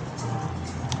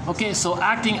 Okay, so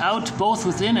acting out both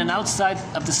within and outside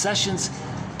of the sessions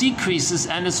decreases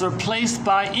and is replaced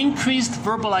by increased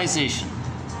verbalization.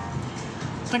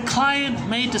 The client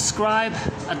may describe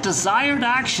a desired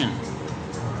action.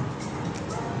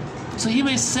 So he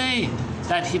may say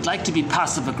that he'd like to be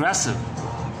passive-aggressive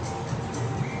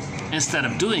instead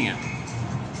of doing it.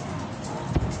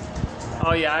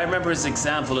 Oh yeah, I remember his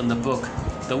example in the book.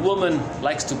 The woman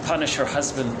likes to punish her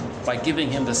husband by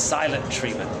giving him the silent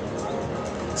treatment.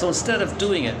 So instead of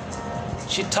doing it,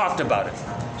 she talked about it.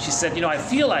 She said, you know, I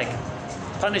feel like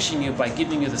punishing you by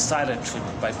giving you the silent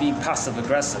treatment, by being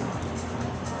passive-aggressive,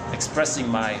 expressing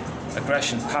my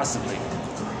aggression passively.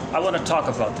 I want to talk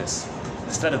about this.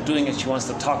 Instead of doing it, she wants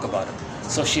to talk about it.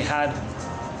 So she had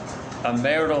a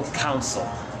marital council,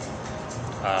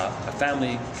 a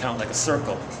family count, like a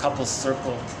circle, couples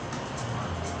circle.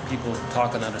 People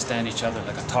talk and understand each other,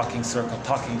 like a talking circle,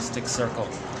 talking stick circle.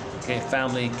 Okay,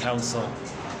 family council,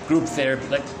 group therapy.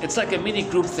 It's like a mini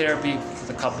group therapy for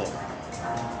the couple,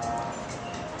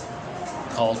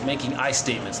 called making I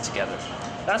statements together.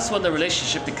 That's when the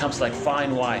relationship becomes like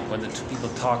fine wine, when the two people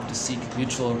talk to seek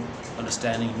mutual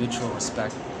understanding, mutual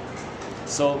respect.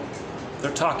 So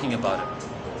they're talking about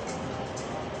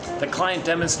it. The client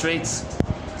demonstrates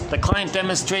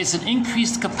an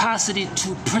increased capacity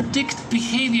to predict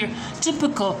behavior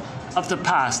typical of the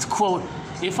past. Quote,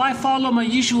 if I follow my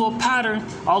usual pattern,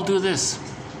 I'll do this.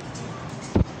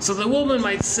 So the woman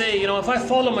might say, you know, if I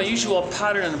follow my usual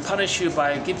pattern and punish you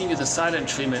by giving you the silent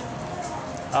treatment,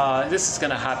 this is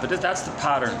going to happen. That's the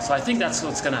pattern. So I think that's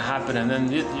what's going to happen. And then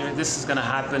this is going to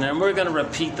happen. And we're going to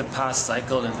repeat the past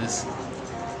cycle and this.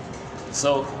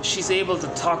 So she's able to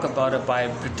talk about it by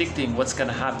predicting what's going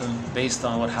to happen based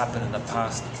on what happened in the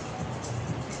past.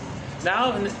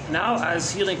 Now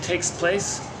as healing takes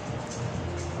place,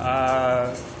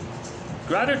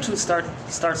 gratitude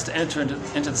starts to enter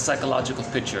into the psychological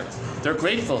picture. They're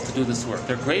grateful to do this work.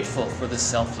 They're grateful for this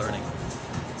self-learning.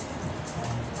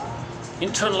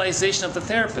 Internalization of the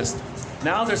therapist.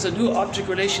 Now there's a new object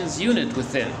relations unit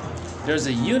within. There's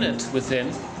a unit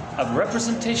within of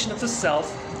representation of the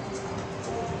self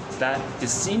that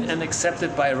is seen and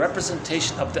accepted by a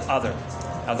representation of the other.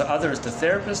 Now the other is the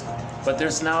therapist, but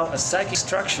there's now a psychic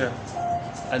structure,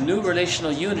 a new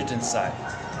relational unit inside.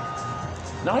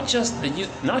 Not just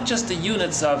the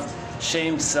units of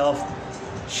shamed self,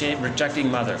 shame,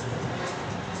 rejecting mother,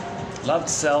 loved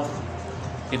self,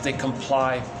 if they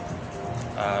comply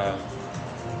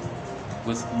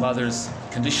with mother's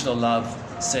conditional love,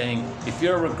 saying, if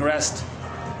you're regressed,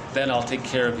 then I'll take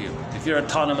care of you. If you're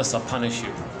autonomous, I'll punish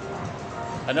you.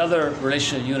 Another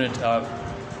relational unit of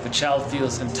the child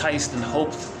feels enticed and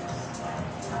hoped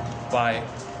by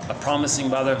a promising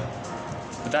mother,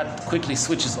 but that quickly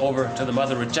switches over to the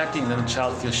mother rejecting, then the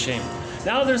child feels shame.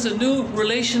 Now there's a new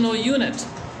relational unit.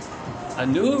 A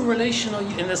new relational,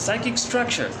 in the psychic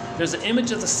structure, there's an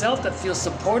image of the self that feels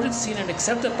supported, seen, and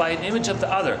accepted by an image of the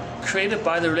other, created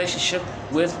by the relationship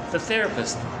with the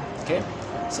therapist. Okay?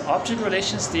 So object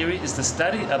relations theory is the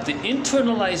study of the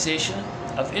internalization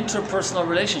of interpersonal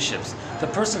relationships. The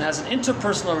person has an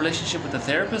interpersonal relationship with the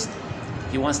therapist.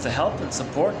 He wants to help and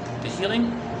support the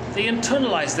healing. They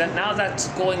internalize that. Now that's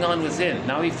going on within.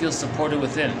 Now he feels supported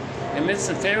within. In myths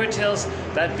and fairy tales,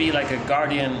 that'd be like a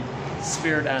guardian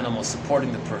spirit animal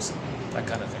supporting the person, that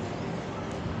kind of thing.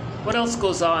 What else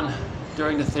goes on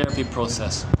during the therapy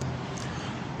process?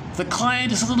 The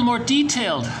client is a little more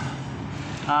detailed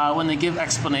when they give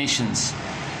explanations,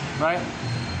 right?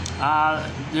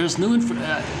 There's new,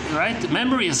 right? The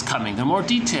memory is coming. They're more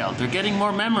detailed. They're getting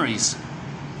more memories.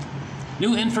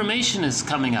 New information is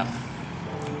coming up.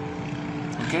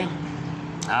 Okay?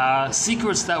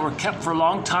 Secrets that were kept for a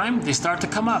long time, they start to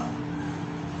come up.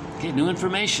 Okay, new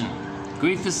information.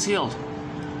 Grief is healed.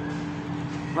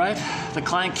 Right? The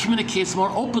client communicates more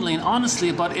openly and honestly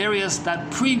about areas that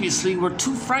previously were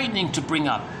too frightening to bring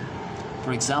up.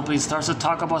 For example, he starts to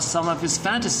talk about some of his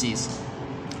fantasies.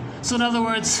 So in other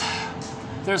words,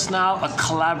 there's now a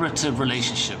collaborative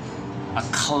relationship. A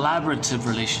collaborative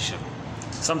relationship.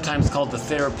 Sometimes called the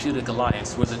therapeutic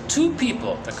alliance, where the two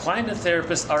people, the client and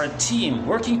therapist, are a team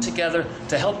working together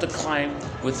to help the client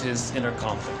with his inner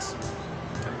conflicts.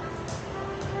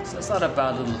 So it's not a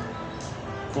bad little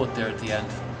quote there at the end.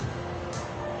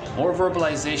 More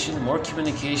verbalization, more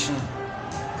communication,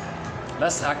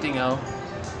 less acting out,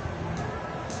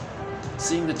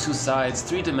 seeing the two sides,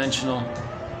 three-dimensional.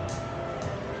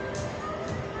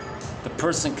 The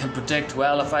person can predict,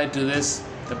 well, if I do this,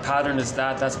 the pattern is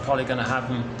that, that's probably going to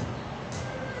happen.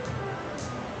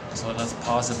 So let's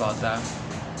pause about that.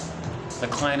 The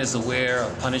client is aware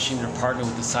of punishing their partner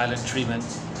with the silent treatment,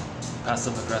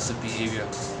 passive-aggressive behavior.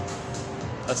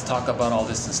 Let's talk about all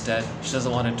this instead. She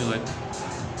doesn't want to do it.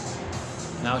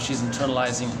 Now she's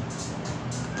internalizing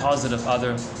positive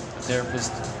other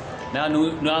therapist. Now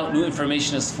new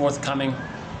information is forthcoming.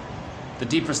 The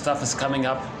deeper stuff is coming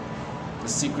up. The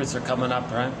secrets are coming up,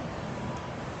 right?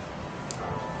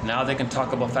 Now they can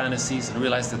talk about fantasies and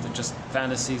realize that they're just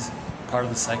fantasies, part of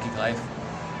the psychic life.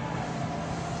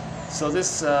 So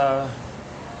this, now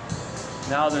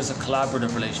there's a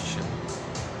collaborative relationship.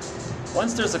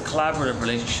 Once there's a collaborative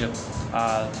relationship,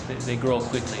 they grow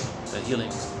quickly. The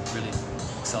healing really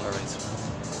accelerates.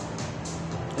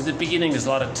 In the beginning, there's a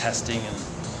lot of testing and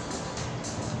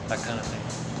that kind of thing.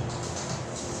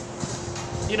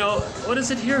 You know, what is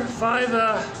it here?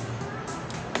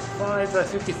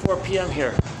 5:54 p.m.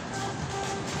 here.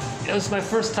 It was my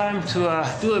first time to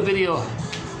do a video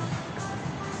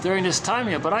during this time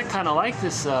here, but I kind of like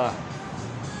this. Yeah,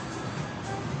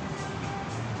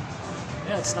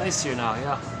 it's nice here now,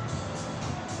 yeah.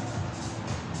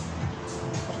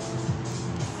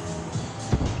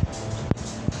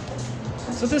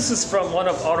 So this is from one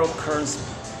of Otto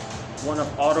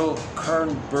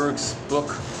Kernberg's book,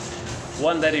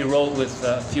 one that he wrote with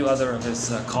a few other of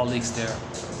his colleagues there.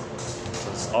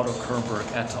 So it's Otto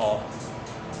Kernberg et al.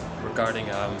 Regarding,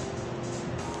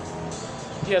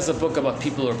 he has a book about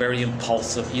people who are very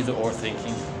impulsive, either or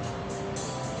thinking.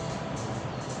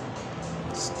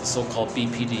 It's the so-called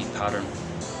BPD pattern.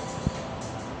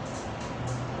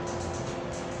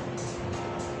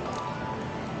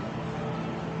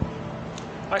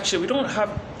 Actually, we don't have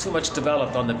too much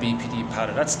developed on the BPD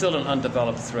pattern. That's still an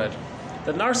undeveloped thread.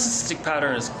 The narcissistic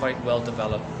pattern is quite well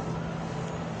developed.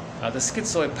 The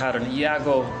schizoid pattern,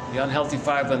 Iago, the unhealthy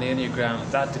five on the Enneagram,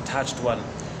 that detached one,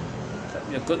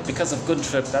 because of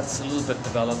Guntrip, that's a little bit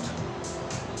developed.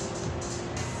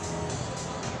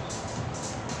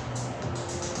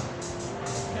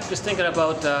 I'm just thinking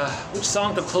about which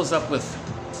song to close up with.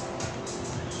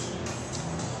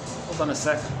 Hold on a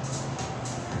sec.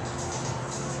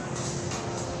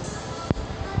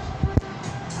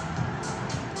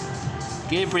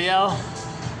 Gabrielle,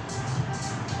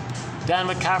 Dan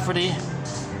McCafferty,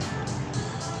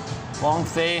 Wong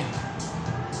Fei,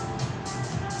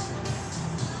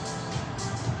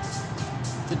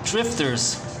 The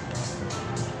Drifters.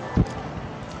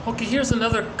 Okay, here's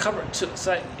another cover.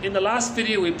 So in the last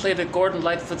video we played a Gordon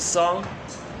Lightfoot song.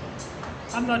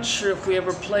 I'm not sure if we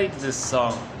ever played this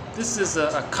song. This is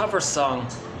a cover song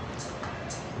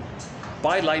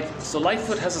by Lightfoot. So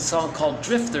Lightfoot has a song called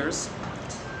Drifters.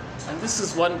 And this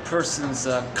is one person's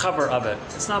cover of it.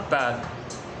 It's not bad.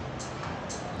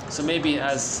 So maybe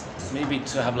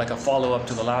to have like a follow-up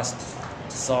to the last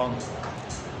song.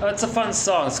 It's a fun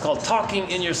song. It's called Talking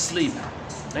in Your Sleep,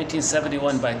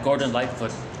 1971 by Gordon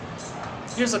Lightfoot.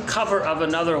 Here's a cover of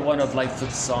another one of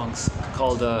Lightfoot's songs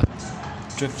called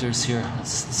Drifters here.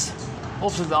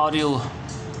 Hopefully the audio.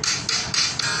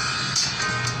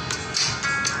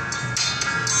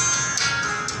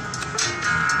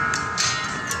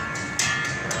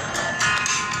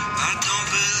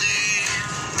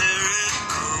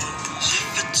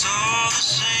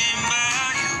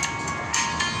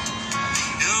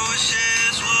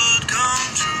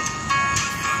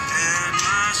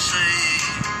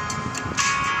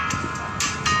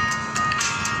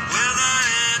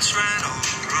 Right or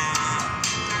wrong,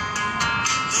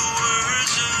 the word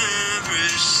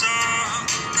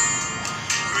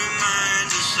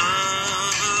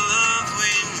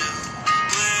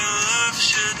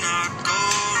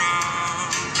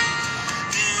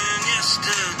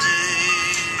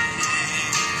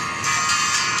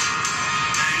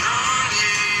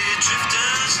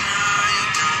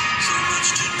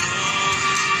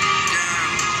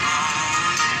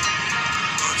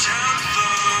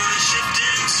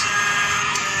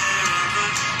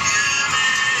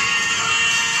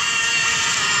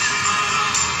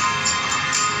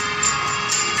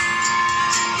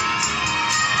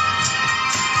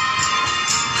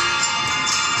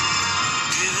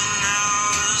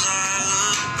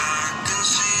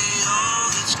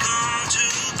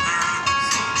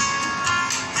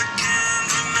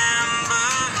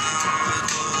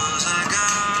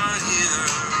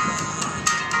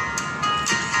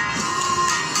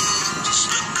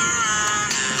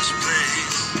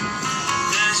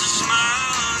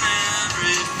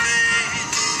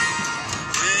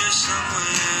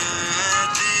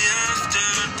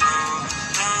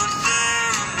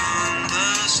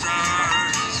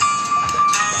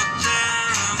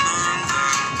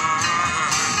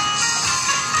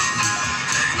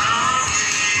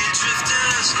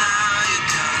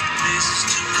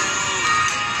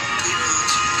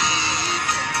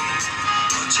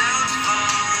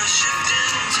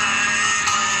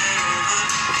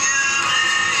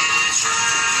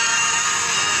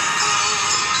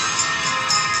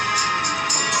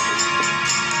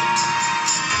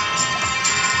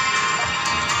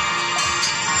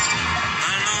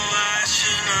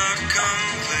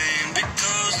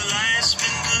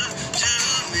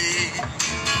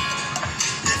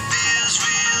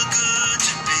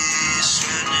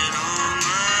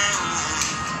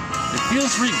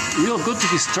feels real good to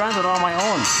be stranded on my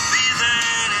own.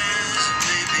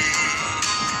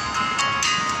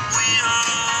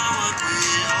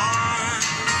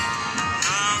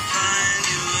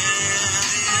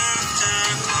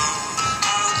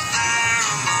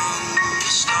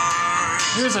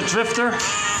 Here's a drifter.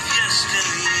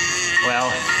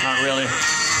 Well, not really.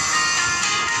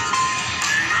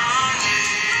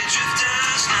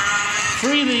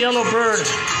 Free the yellow bird.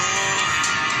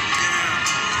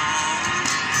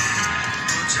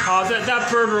 That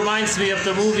bird reminds me of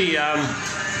the movie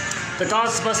The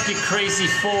Gods Must Be Crazy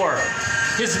 4.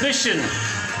 His mission,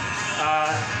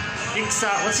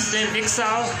 Ixal, what's his name?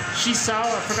 Ixal? Shisal?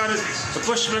 I forgot the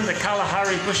bushman, the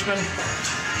Kalahari bushman.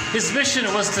 His mission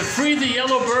was to free the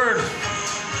yellow bird.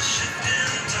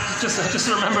 I just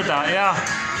remembered that, yeah.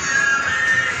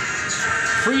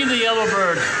 Free the yellow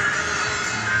bird.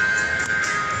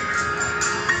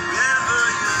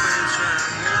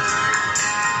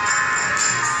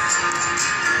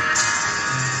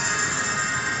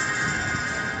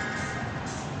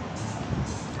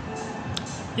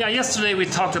 Yeah, yesterday we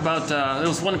talked about, there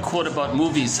was one quote about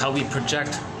movies, how we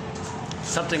project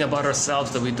something about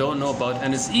ourselves that we don't know about,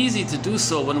 and it's easy to do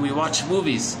so when we watch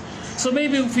movies. So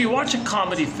maybe if we watch a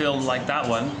comedy film like that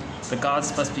one, The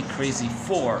Gods Must Be Crazy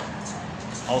 4,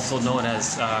 also known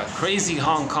as Crazy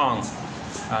Hong Kong.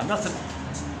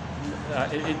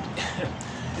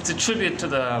 It's a tribute to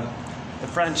the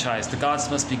franchise, The Gods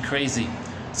Must Be Crazy.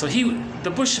 So the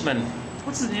bushman,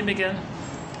 what's his name again?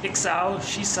 Ixal,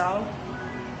 Shisao?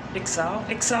 Ixal?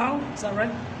 Is that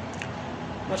right?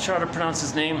 I'm not sure how to pronounce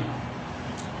his name.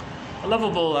 A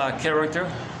lovable character,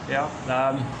 yeah.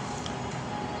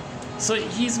 So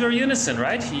he's very innocent,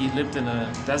 right? He lived in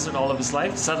a desert all of his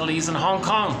life. Suddenly he's in Hong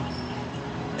Kong.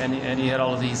 And he had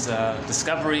all of these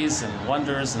discoveries and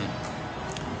wonders. And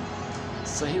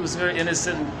so he was very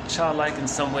innocent and childlike in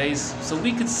some ways. So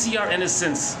we could see our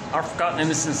innocence, our forgotten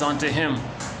innocence onto him.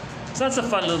 So that's a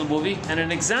fun little movie and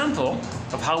an example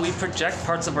of how we project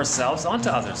parts of ourselves onto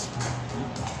others.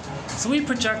 So we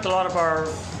project a lot of our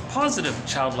positive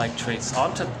childlike traits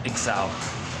onto Ixal.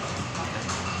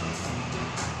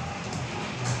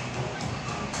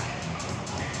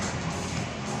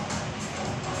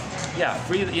 Yeah,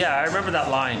 I remember that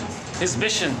line. His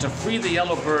mission to free the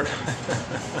yellow bird.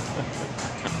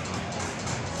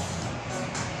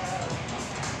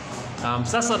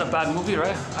 So that's not a bad movie,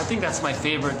 right? I think that's my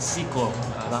favorite sequel.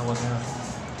 That one there,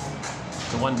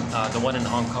 the one in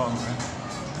Hong Kong, right?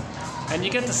 And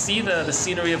you get to see the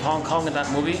scenery of Hong Kong in that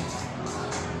movie.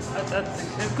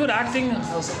 Good acting.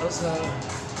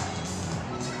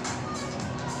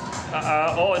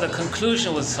 The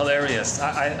conclusion was hilarious.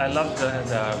 I loved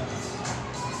the.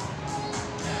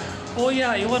 Oh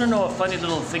yeah, you want to know a funny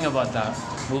little thing about that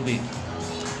movie?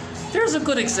 There's a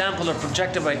good example of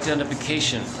projective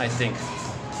identification, I think.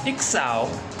 Ixal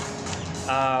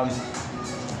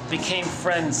became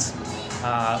friends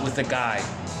with the guy,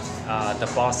 the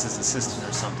boss's assistant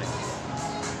or something.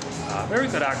 Very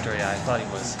good actor, yeah, I thought he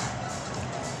was.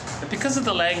 But because of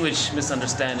the language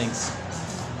misunderstandings,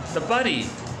 the buddy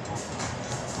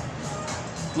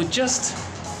would just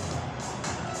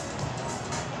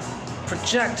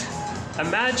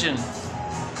imagine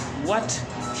what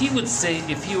he would say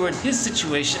if he were in his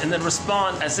situation and then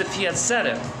respond as if he had said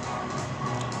it.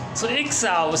 So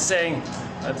Ixal was saying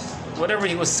whatever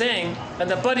he was saying, and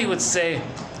the buddy would say,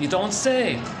 "You don't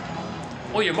say.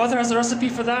 Oh, your mother has a recipe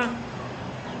for that?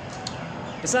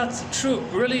 Is that true?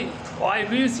 Really? Oh, I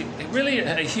agree with you. Really?"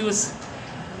 He was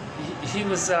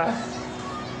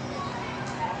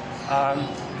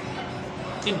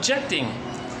injecting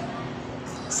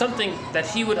something that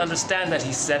he would understand that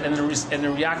he said and then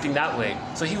reacting that way.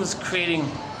 So he was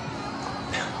creating.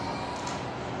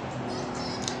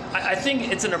 I think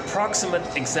it's an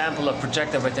approximate example of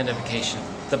projective identification.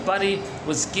 The buddy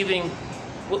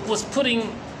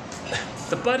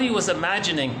was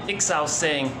imagining Ixal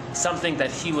saying something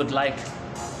that he would like,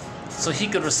 so he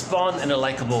could respond in a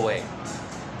likable way,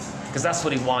 because that's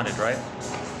what he wanted, right?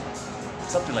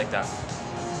 Something like that.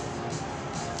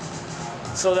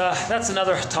 So that's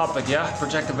another topic, yeah?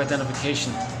 Projective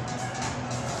identification.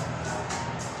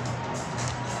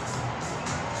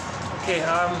 Okay,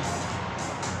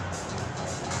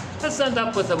 let's end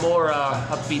up with a more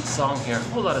upbeat song here.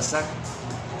 Hold on a sec.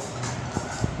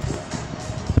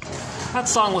 That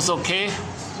song was okay.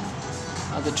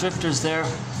 The Drifters there.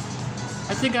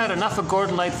 I think I had enough of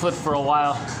Gordon Lightfoot for a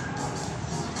while.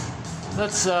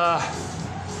 Let's I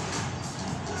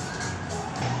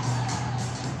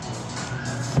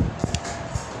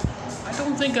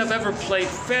don't think I've ever played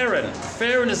Farron.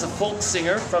 Farron is a folk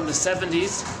singer from the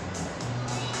 70s.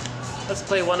 Let's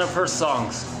play one of her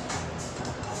songs.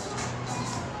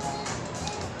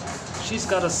 She's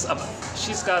got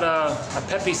a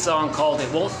peppy song called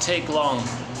 "It Won't Take Long."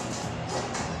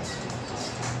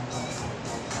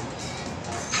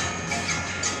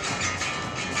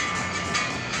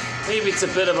 Maybe it's a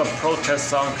bit of a protest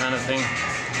song kind of thing.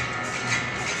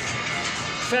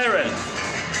 Farron,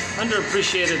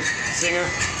 underappreciated singer.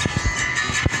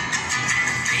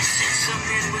 They said some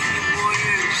men would be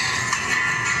warriors,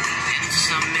 and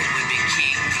some men would be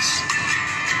kings,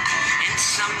 and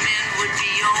some men would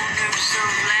be owners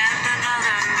of land and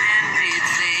other man-made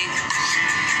things.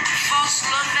 False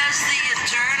love as the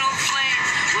eternal flame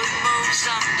would move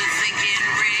some to thinking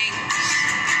rings,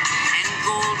 and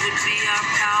gold would be our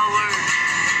power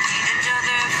and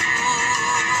other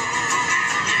foolish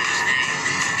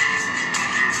things.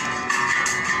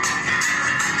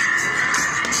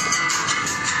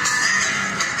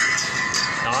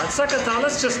 Now, on second thought,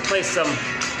 let's just play some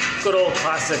good old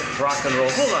classic rock and roll.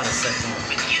 Hold on a second.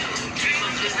 When you dream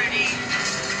of liberty,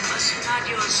 must not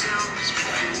yourselves be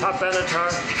Top Benatar.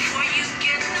 before you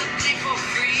get the plea for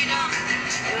freedom,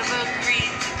 you have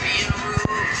agreed to be in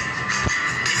rule.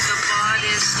 If the body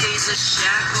stays a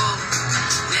shackle,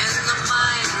 then the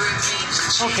mind remains a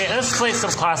chain. Okay, let's play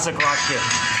some classic rock here.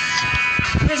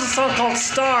 Here's a song called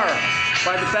 "Star"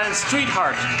 by the band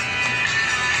Streetheart.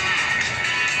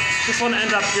 Just want to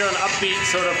end up here on an upbeat,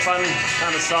 sort of fun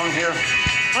kind of song here.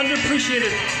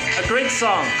 Underappreciated, a great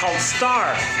song called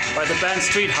 "Star" by the band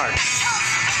Streetheart.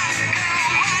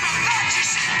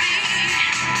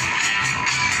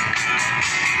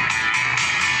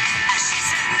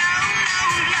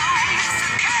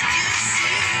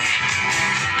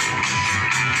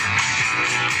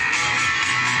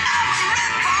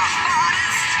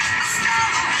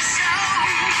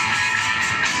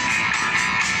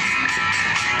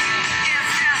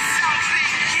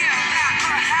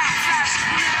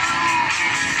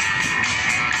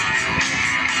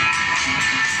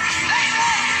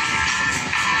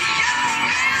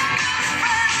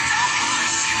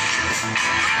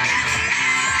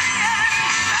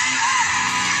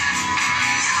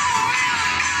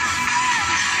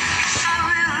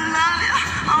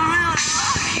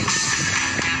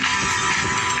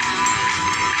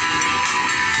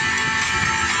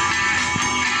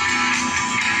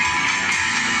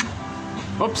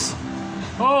 Oops.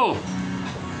 Oh!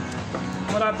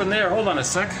 What happened there? Hold on a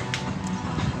sec.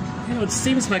 You know, it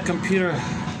seems my computer...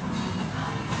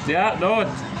 Yeah,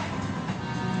 no,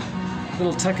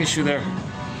 little tech issue there.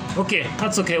 Okay,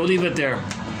 that's okay, we'll leave it there.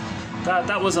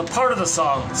 That was a part of the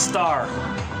song, "Star,"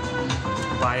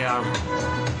 by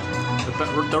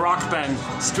the rock band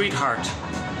Streetheart.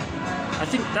 I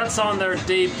think that's on their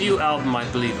debut album, I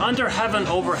believe. Under Heaven,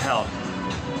 Over Hell.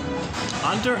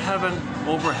 Under Heaven,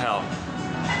 Over Hell.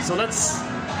 So let's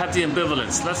have the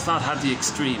ambivalence. Let's not have the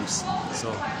extremes.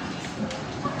 So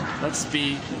let's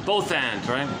be both and,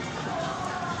 right?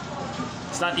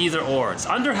 It's not either or. It's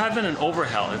under heaven and over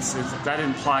hell.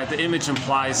 The image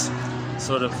implies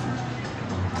sort of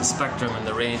the spectrum and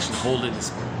the range and holding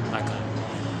this that kind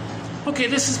of. Okay,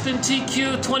 this has been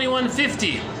TQ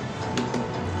 2150,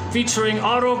 featuring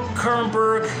Otto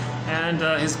Kernberg and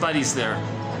his buddies there.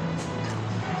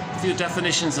 A few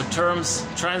definitions of terms,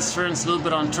 transference, a little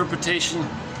bit on interpretation.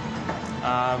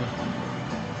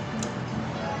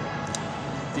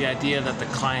 The idea that the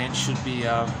client should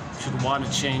want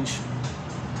to change,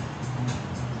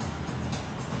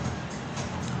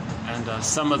 and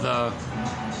some of the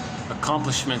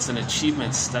accomplishments and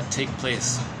achievements that take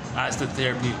place as the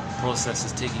therapy process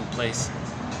is taking place.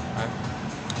 Right?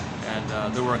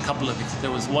 And there were a couple of,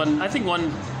 there was one, I think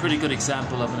one pretty good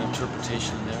example of an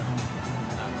interpretation there in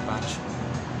that batch.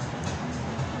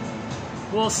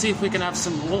 We'll see if we can have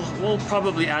some, we'll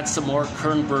probably add some more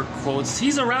Kernberg quotes.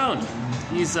 He's around.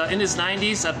 He's in his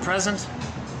 90s at present.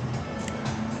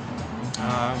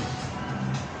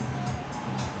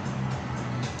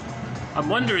 I'm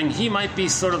wondering, he might be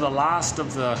sort of the last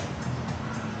of the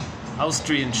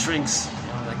Austrian shrinks, you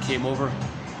know, that came over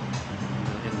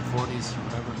in the 40s or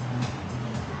whatever.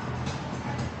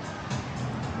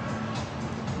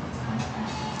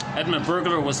 Edmund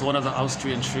Bergler was one of the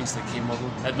Austrian shrinks that came over.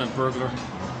 Edmund Bergler.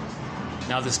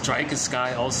 Now this Dreikus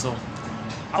guy also.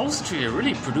 Austria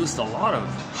really produced a lot of...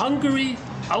 Hungary,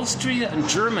 Austria, and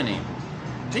Germany.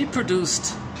 They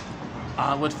produced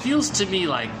what feels to me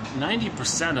like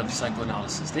 90% of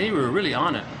psychoanalysis. They were really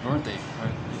on it, weren't they?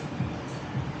 Right?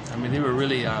 I mean, they were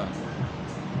really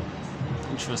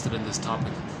interested in this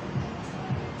topic.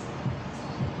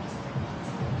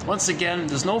 Once again,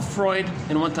 there's no Freud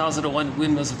in 1001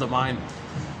 Windmills of the Mind,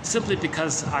 simply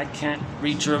because I can't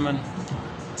read German.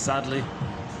 sadly.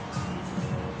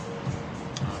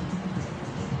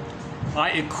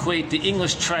 I equate the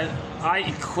English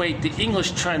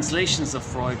translations of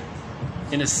Freud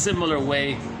in a similar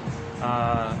way.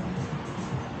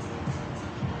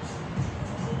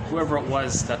 Whoever it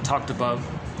was that talked about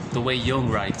the way Jung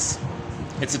writes,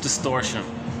 it's a distortion.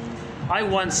 I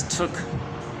once took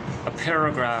a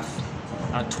paragraph,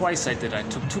 twice I did. I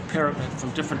took two paragraphs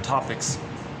from different topics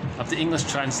of the English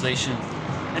translation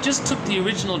and just took the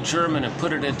original German and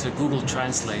put it into Google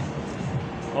Translate.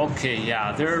 Okay,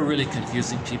 yeah, they're really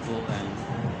confusing people and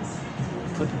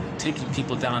taking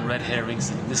people down red herrings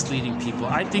and misleading people.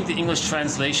 I think the English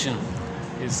translation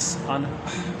is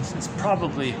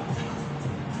probably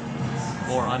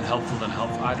more unhelpful than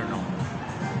helpful. I don't know.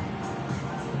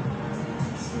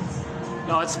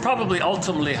 No, it's probably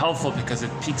ultimately helpful because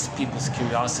it piques people's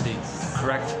curiosity to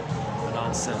correct the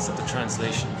nonsense of the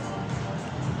translation.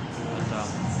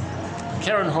 And,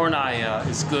 Karen Horney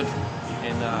is good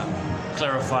in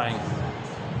clarifying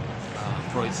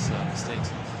Freud's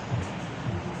mistakes.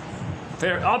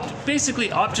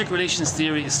 Basically, object relations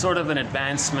theory is sort of an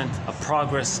advancement, a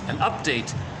progress, an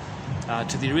update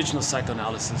to the original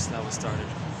psychoanalysis that was started.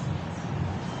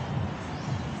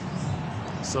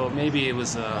 So maybe it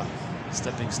was a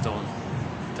stepping stone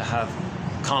to have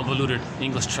convoluted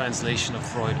English translation of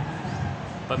Freud,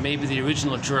 but maybe the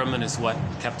original German is what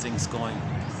kept things going.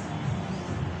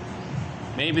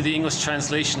 Maybe the English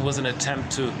translation was an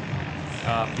attempt to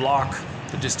block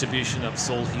the distribution of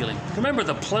soul healing. Remember,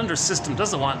 the plunder system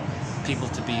doesn't want people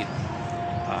to be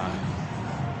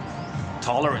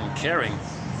tolerant and caring.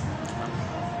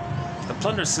 The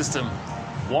plunder system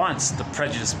wants the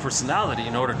prejudiced personality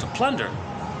in order to plunder.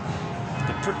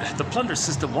 The plunder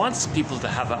system wants people to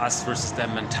have a us versus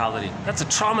them mentality. That's a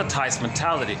traumatized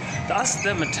mentality. The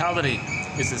us-them mentality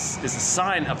is a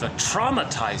sign of the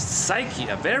traumatized psyche,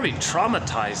 a very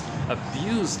traumatized,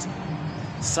 abused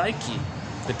psyche.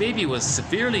 The baby was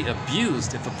severely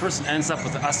abused if a person ends up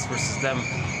with the us versus them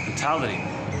mentality.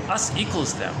 Us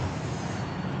equals them.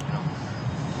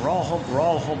 We're all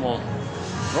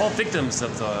victims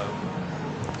of the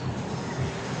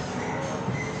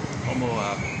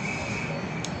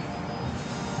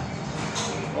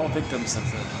we're all victims of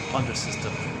the plunder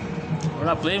system. We're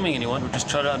not blaming anyone, we're just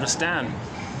trying to understand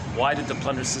why did the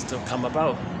plunder system come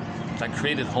about that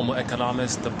created Homo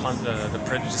economist, the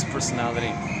prejudiced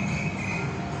personality,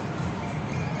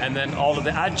 and then all of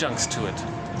the adjuncts to it.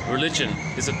 Religion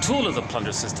is a tool of the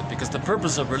plunder system because the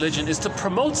purpose of religion is to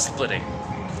promote splitting.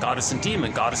 Goddess and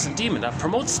demon, that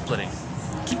promotes splitting.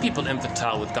 Keep people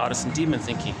infantile with goddess and demon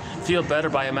thinking. Feel better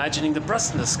by imagining the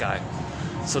breast in the sky.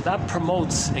 So that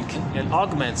promotes and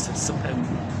augments and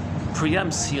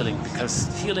preempts healing, because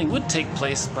healing would take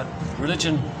place, but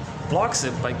religion blocks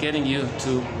it by getting you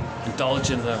to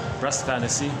indulge in the breast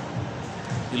fantasy,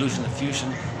 illusion of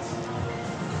fusion.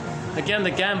 Again,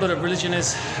 the gambit of religion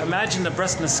is imagine the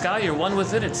breast in the sky, you're one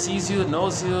with it, it sees you, it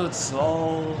knows you, it's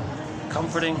all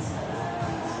comforting.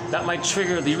 That might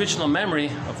trigger the original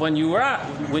memory of when you were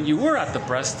at the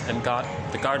breast and got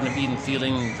the Garden of Eden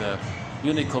feeling, the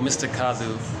Unico Mystica,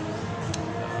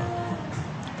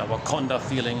 the Wakanda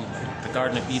feeling, the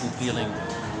Garden of Eden feeling,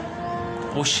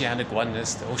 oceanic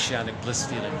oneness, the oceanic bliss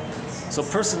feeling. So a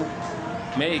person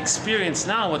may experience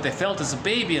now what they felt as a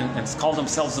baby and call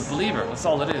themselves a believer. That's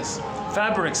all it is.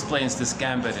 Faber explains this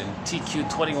gambit in TQ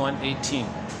 2118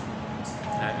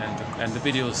 and the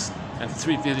videos and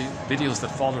 3 videos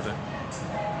that followed it.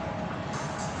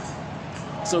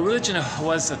 So religion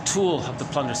was a tool of the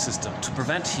plunder system to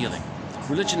prevent healing.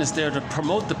 Religion is there to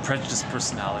promote the prejudiced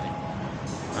personality.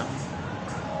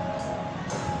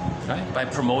 Right? By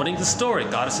promoting the story,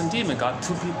 goddess and demon got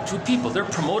two people. They're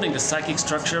promoting the psychic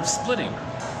structure of splitting.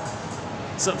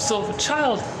 So if a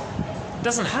child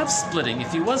doesn't have splitting,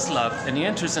 if he was loved and he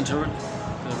enters into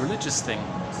the religious thing,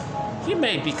 he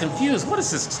may be confused. What is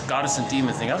this goddess and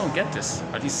demon thing? I don't get this.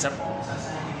 Are these separate?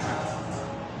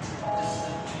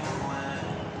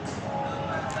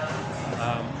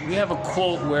 We have a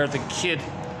quote where the kid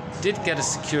did get a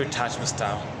secure attachment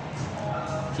style.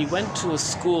 He went to a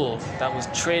school that was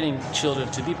training children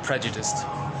to be prejudiced.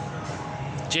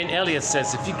 Jane Elliott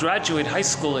says, if you graduate high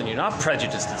school and you're not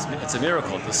prejudiced, it's a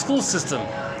miracle. The school system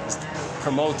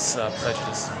promotes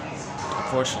prejudice,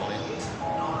 unfortunately.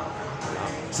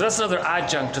 So that's another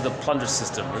adjunct to the plunder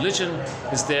system. Religion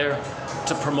is there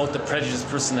to promote the prejudiced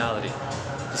personality.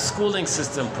 The schooling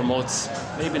system promotes,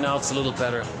 maybe now it's a little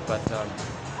better, but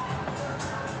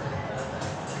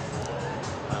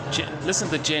listen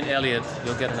to Jane Elliott,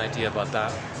 you'll get an idea about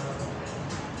that.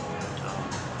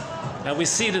 And we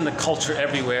see it in the culture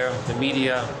everywhere. The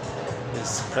media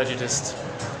is prejudiced.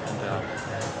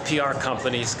 PR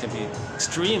companies can be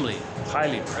extremely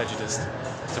highly prejudiced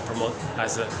to promote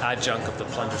as an adjunct of the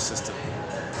plunder system,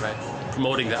 right?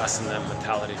 Promoting the us and them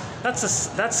mentality.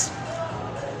 That's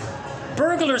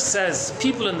Burglar says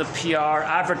people in the PR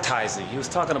advertising. He was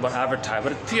talking about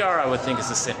advertising, but PR I would think is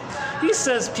the same. He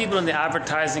says people in the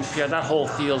advertising PR, that whole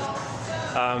field.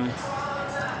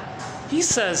 He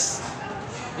says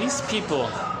these people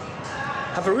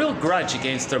have a real grudge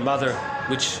against their mother,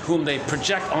 whom they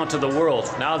project onto the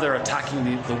world. Now they're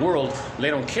attacking the world. They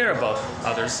don't care about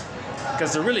others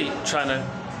because they're really trying to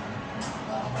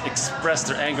express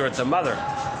their anger at the mother,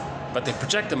 but they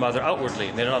project the mother outwardly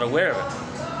and they're not aware of it.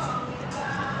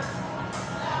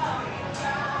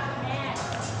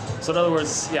 So in other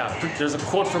words, yeah, there's a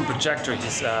quote from Projector,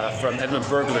 from Edmund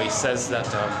Burglar. He says that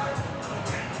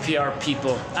PR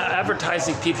people,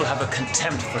 advertising people have a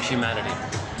contempt for humanity.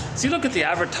 So you look at the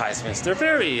advertisements, they're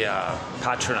very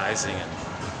patronizing and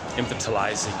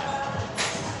infantilizing.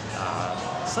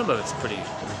 Some of it's pretty...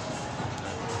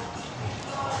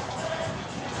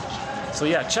 So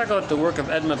yeah, check out the work of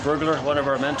Edmund Burglar, one of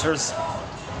our mentors.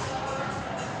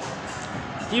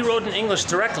 He wrote in English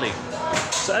directly.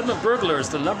 So Edmund Burglar is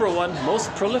the #1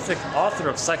 most prolific author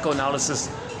of psychoanalysis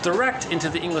direct into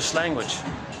the English language.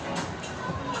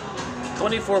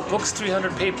 24 books,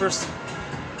 300 papers.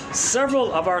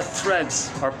 Several of our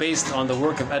threads are based on the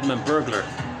work of Edmund Burglar.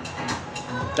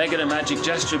 Negative magic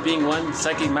gesture being one,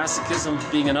 psychic masochism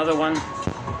being another one,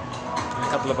 and a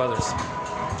couple of others.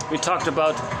 We talked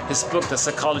about his book, The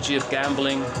Psychology of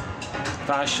Gambling,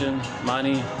 Fashion,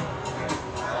 Money.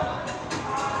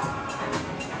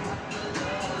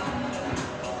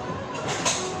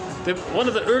 One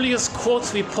of the earliest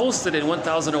quotes we posted in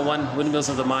 1001 Windmills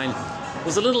of the Mind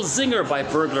was a little zinger by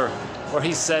Burglar, where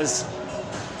he says,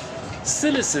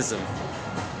 cynicism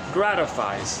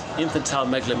gratifies infantile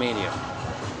megalomania.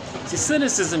 See,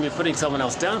 cynicism, you're putting someone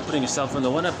else down, putting yourself in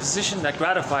the one-up position, that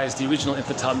gratifies the original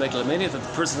infantile megalomania that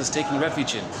the person is taking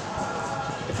refuge in.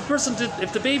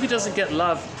 If the baby doesn't get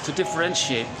love to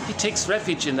differentiate, he takes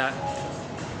refuge in that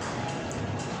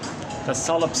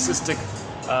solipsistic.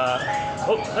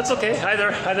 Oh, that's okay. Hi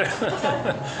there. Hi there.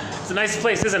 It's a nice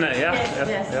place, isn't it? Yeah.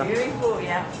 Yes, yeah. beautiful.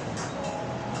 Yeah.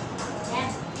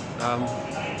 I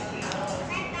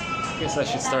guess I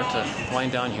should start to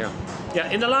wind down here. Yeah,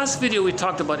 in the last video we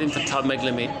talked about infantile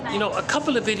megalomania. You know, a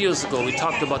couple of videos ago we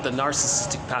talked about the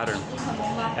narcissistic pattern.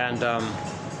 And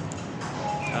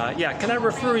yeah, can I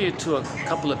refer you to a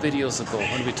couple of videos ago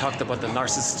when we talked about the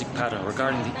narcissistic pattern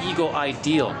regarding the ego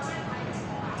ideal?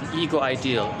 The ego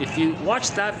ideal. If you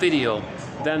watch that video,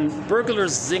 then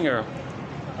Burglar's zinger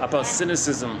about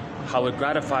cynicism, how it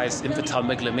gratifies infantile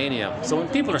megalomania. So when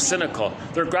people are cynical,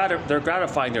 they're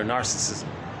gratifying their narcissism.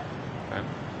 Right?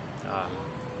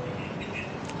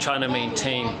 Trying to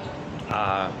maintain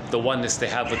the oneness they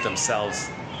have with themselves,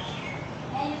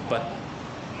 but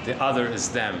the other is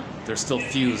them. They're still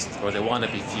fused, or they want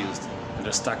to be fused, and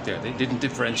they're stuck there. They didn't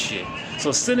differentiate.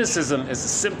 So cynicism is a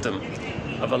symptom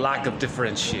of a lack of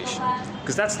differentiation,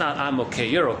 because that's not I'm okay,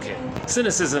 you're okay.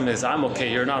 Cynicism is I'm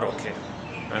okay, you're not okay.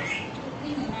 Right?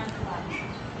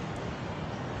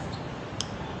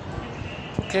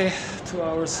 Okay, 2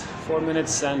 hours, 4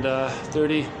 minutes, and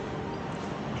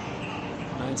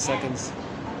 39 seconds.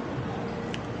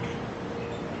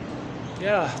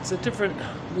 Yeah, it's a different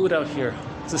mood out here.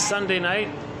 It's a Sunday night.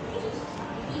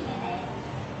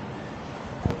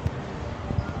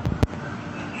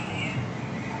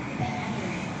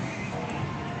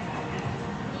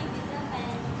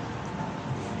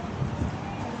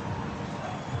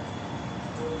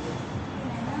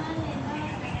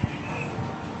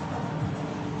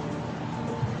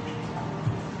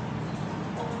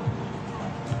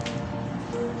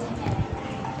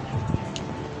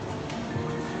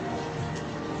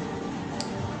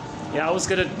 Yeah, I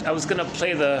was gonna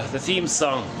play the theme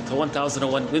song to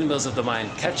 1001 Windmills of the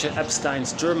Mind, Katja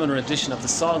Epstein's German rendition of the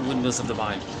song Windmills of the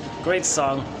Mind. Great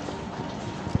song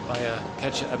by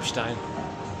Katja Epstein.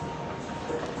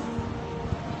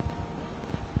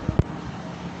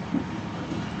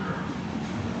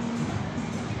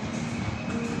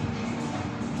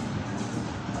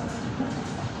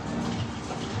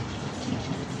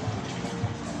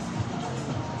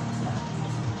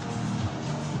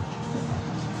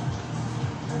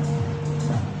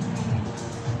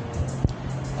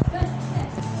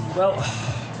 Well,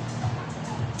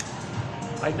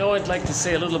 I know I'd like to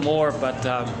say a little more, but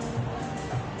I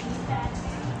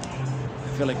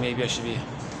feel like maybe I should be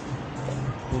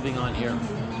moving on here.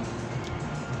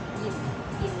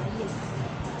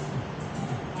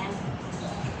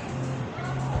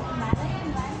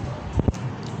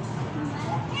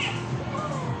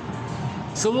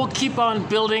 So we'll keep on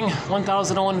building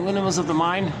 1001 Windmills of the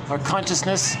Mind, our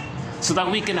consciousness, so that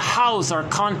we can house our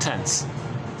contents.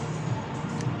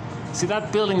 See,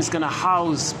 that building is going to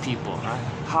house people, right?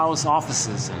 House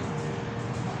offices, and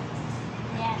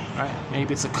right?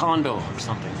 Maybe it's a condo or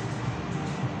something.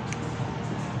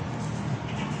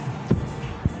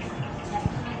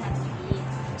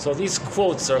 So these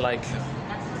quotes are like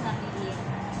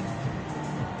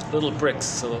little bricks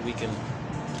so that we can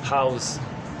house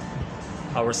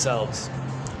ourselves.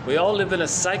 We all live in a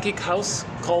psychic house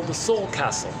called the Soul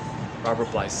Castle, Robert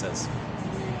Blythe says.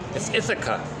 It's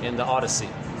Ithaca in the Odyssey.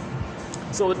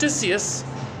 So Odysseus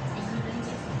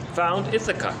found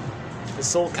Ithaca, his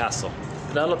soul castle.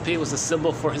 Penelope was a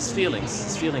symbol for his feelings,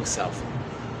 his feeling self.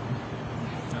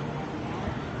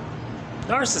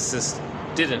 Narcissus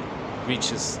didn't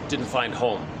find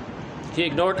home. He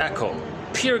ignored Echo.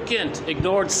 Peer Gynt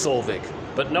ignored Solvig.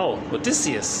 But no,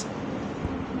 Odysseus,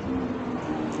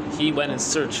 he went in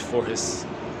search for his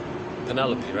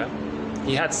Penelope, right?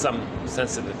 He had some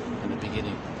sense of it in the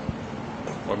beginning.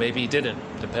 Or maybe he didn't,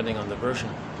 depending on the version.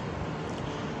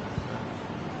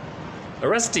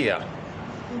 Orestia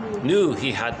knew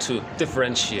he had to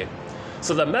differentiate.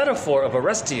 So the metaphor of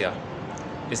Orestia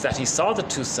is that he saw the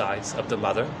two sides of the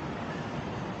mother.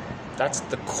 That's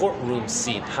the courtroom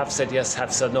scene. Half said yes,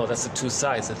 half said no. That's the two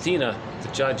sides. Athena, the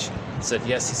judge, said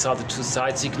yes, he saw the two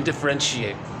sides. He can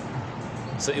differentiate.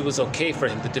 So it was okay for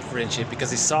him to differentiate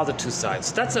because he saw the two sides.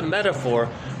 So that's a metaphor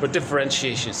for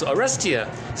differentiation. So Orestia,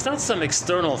 it's not some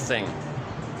external thing.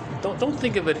 Don't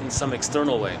think of it in some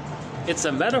external way. It's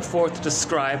a metaphor to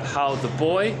describe how the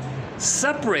boy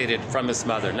separated from his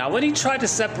mother. Now, when he tried to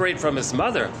separate from his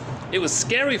mother, it was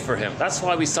scary for him. That's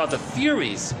why we saw the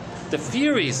Furies. The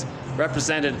Furies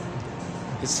represented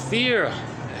his fear,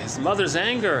 his mother's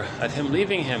anger at him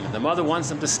leaving him. The mother wants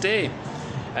him to stay,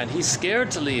 and he's scared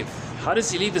to leave. How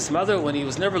does he leave his mother when he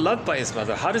was never loved by his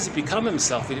mother? How does he become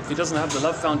himself if he doesn't have the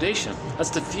love foundation? That's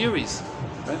the Furies,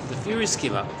 right? The Furies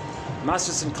came up.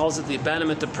 Masterson calls it the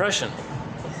abandonment depression.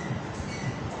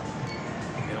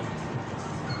 You know?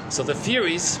 So the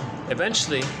Furies,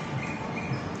 eventually,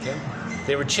 okay,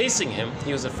 they were chasing him.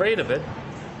 He was afraid of it.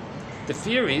 The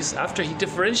Furies, after he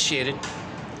differentiated,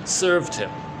 served him.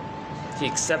 He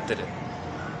accepted it.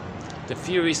 The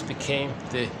Furies became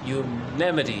the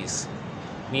Eumenides,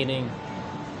 meaning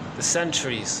the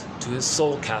sentries to his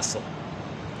soul castle.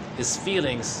 His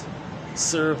feelings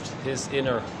served his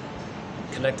inner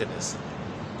connectedness.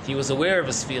 He was aware of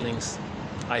his feelings.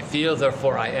 I feel,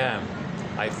 therefore I am.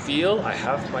 I feel, I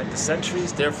have the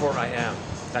sentries, therefore I am.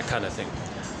 That kind of thing.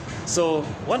 So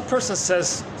one person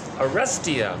says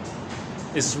Orestia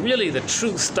is really the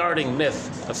true starting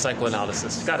myth of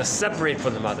psychoanalysis. You've got to separate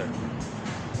from the mother.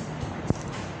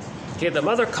 Okay, the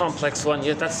mother complex one,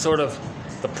 yeah, that's sort of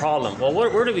the problem. Well,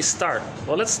 where do we start?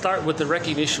 Well, let's start with the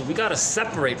recognition. We got to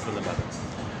separate from the mother.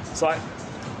 So I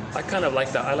kind of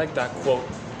like that. I like that quote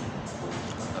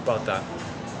about that.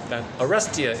 That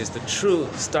Orestia is the true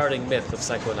starting myth of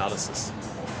psychoanalysis.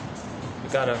 We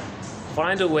got to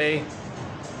find a way.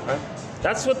 Right?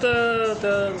 That's what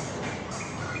the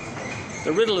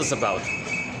riddle is about.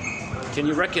 Can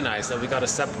you recognize that we got to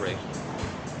separate?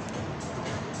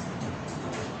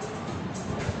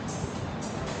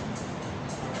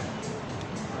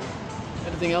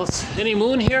 Anything else? Any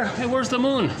moon here? Hey, where's the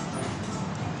moon?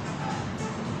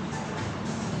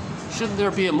 Shouldn't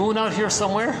there be a moon out here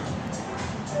somewhere?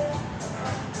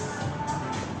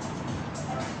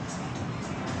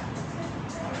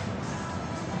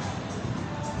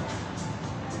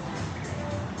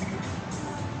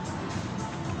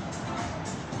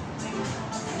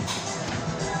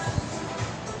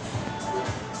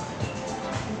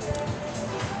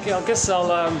 Okay, I guess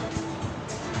I'll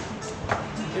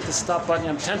hit the stop button.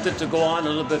 I'm tempted to go on a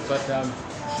little bit, but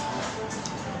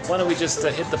why don't we just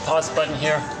hit the pause button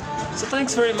here. So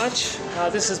thanks very much.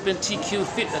 This has been TQ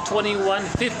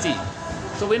 2150.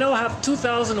 So we now have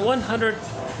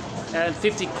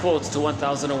 2,150 quotes to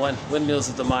 1001 Windmills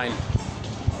of the Mind.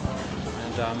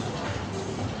 And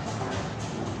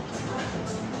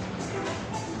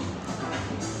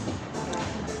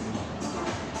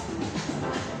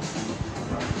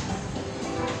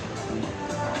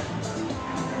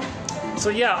so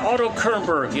yeah, Otto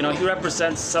Kernberg, you know, he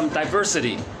represents some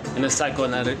diversity in a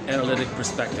psychoanalytic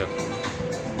perspective.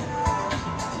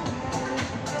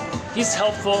 He's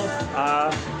helpful.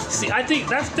 See, I think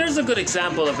there's a good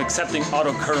example of accepting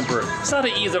Otto Kernberg. It's not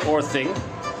an either-or thing.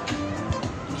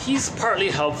 He's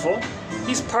partly helpful.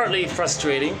 He's partly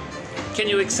frustrating. Can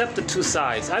you accept the two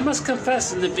sides? I must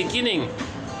confess, in the beginning,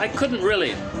 I couldn't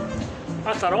really.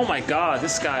 I thought, oh my God,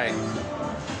 this guy.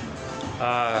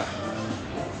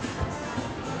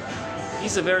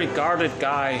 he's a very guarded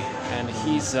guy, and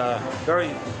he's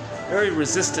very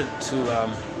resistant to.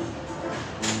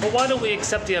 Well, why don't we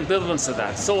accept the ambivalence of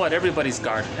that? So what? Everybody's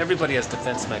guarded. Everybody has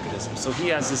defense mechanisms. So he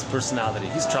has this personality.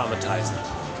 He's traumatized,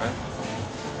 right?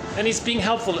 And he's being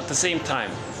helpful at the same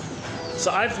time.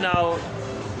 So I've now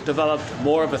developed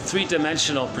more of a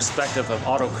three-dimensional perspective of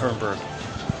Otto Kernberg.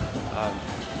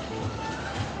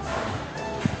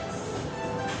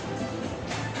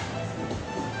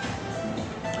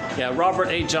 Yeah, Robert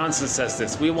A. Johnson says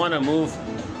this. We want to move.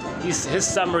 His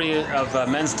summary of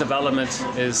men's development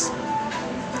is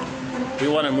we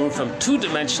want to move from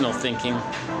two-dimensional thinking.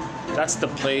 That's the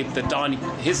play.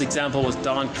 His example was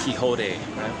Don Quixote,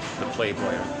 right? The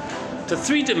playboy. To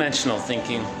three-dimensional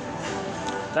thinking.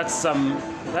 That's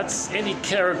any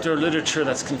character literature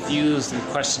that's confused and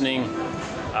questioning.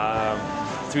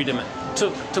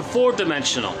 To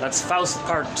four-dimensional. That's Faust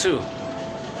Part 2.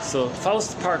 So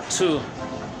Faust Part 2.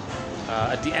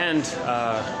 At the end,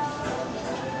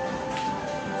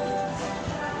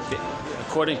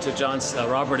 according to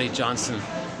Robert A. Johnson,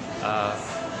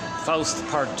 Faust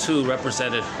Part 2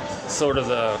 represented sort of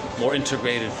the more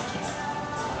integrated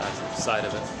side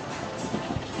of it,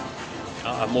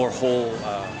 a more whole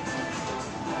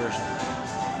version.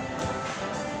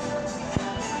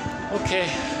 Okay,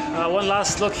 one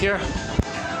last look here.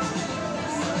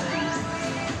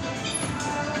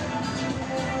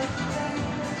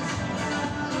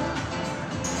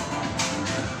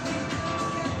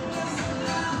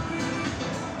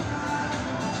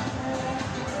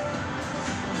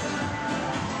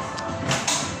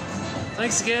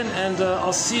 Thanks again, and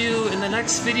I'll see you in the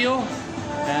next video.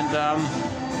 And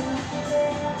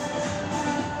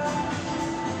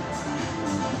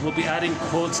we'll be adding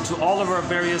quotes to all of our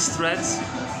various threads.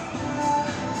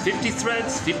 50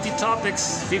 threads, 50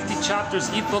 topics, 50 chapters,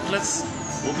 e-booklets.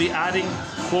 We'll be adding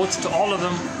quotes to all of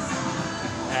them.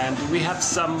 And we have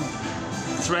some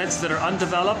threads that are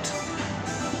undeveloped.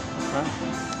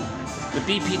 The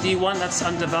BPD one, that's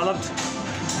undeveloped.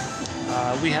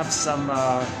 We have some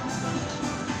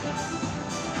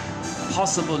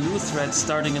possible new threads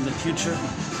starting in the future,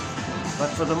 but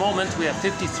for the moment we have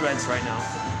 50 threads right now.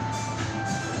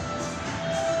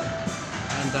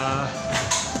 And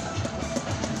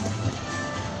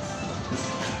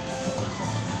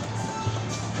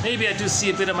maybe I do see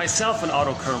a bit of myself in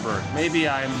Otto Kernberg. Maybe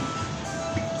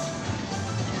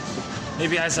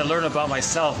as I learn about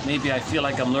myself, maybe I feel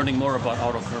like I'm learning more about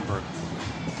Otto Kernberg.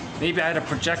 Maybe I had a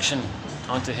projection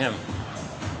onto him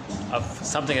of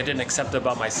something I didn't accept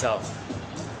about myself.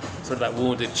 Sort of that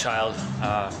wounded child.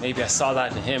 Maybe I saw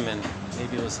that in him, and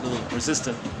maybe I was a little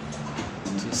resistant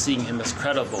to seeing him as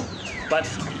credible. But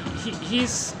he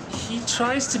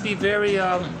tries to be very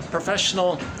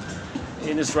professional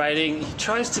in his writing. He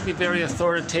tries to be very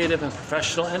authoritative and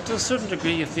professional, and to a certain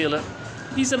degree you feel it.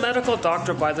 He's a medical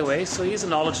doctor, by the way, so he's a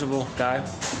knowledgeable guy.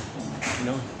 You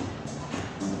know,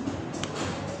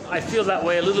 I feel that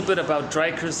way a little bit about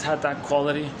Dreikers, had that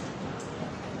quality.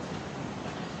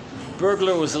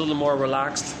 Burglar was a little more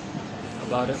relaxed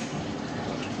about it.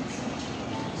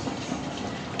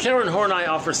 Karen Horney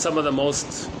offers some of the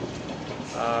most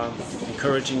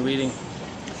encouraging reading.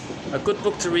 A good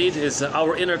book to read is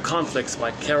Our Inner Conflicts by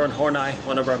Karen Horney,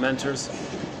 one of our mentors.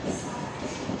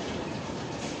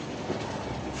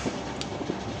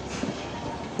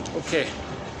 Okay,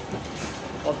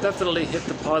 I'll definitely hit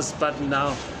the pause button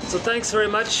now. So thanks very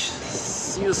much.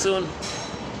 See you soon.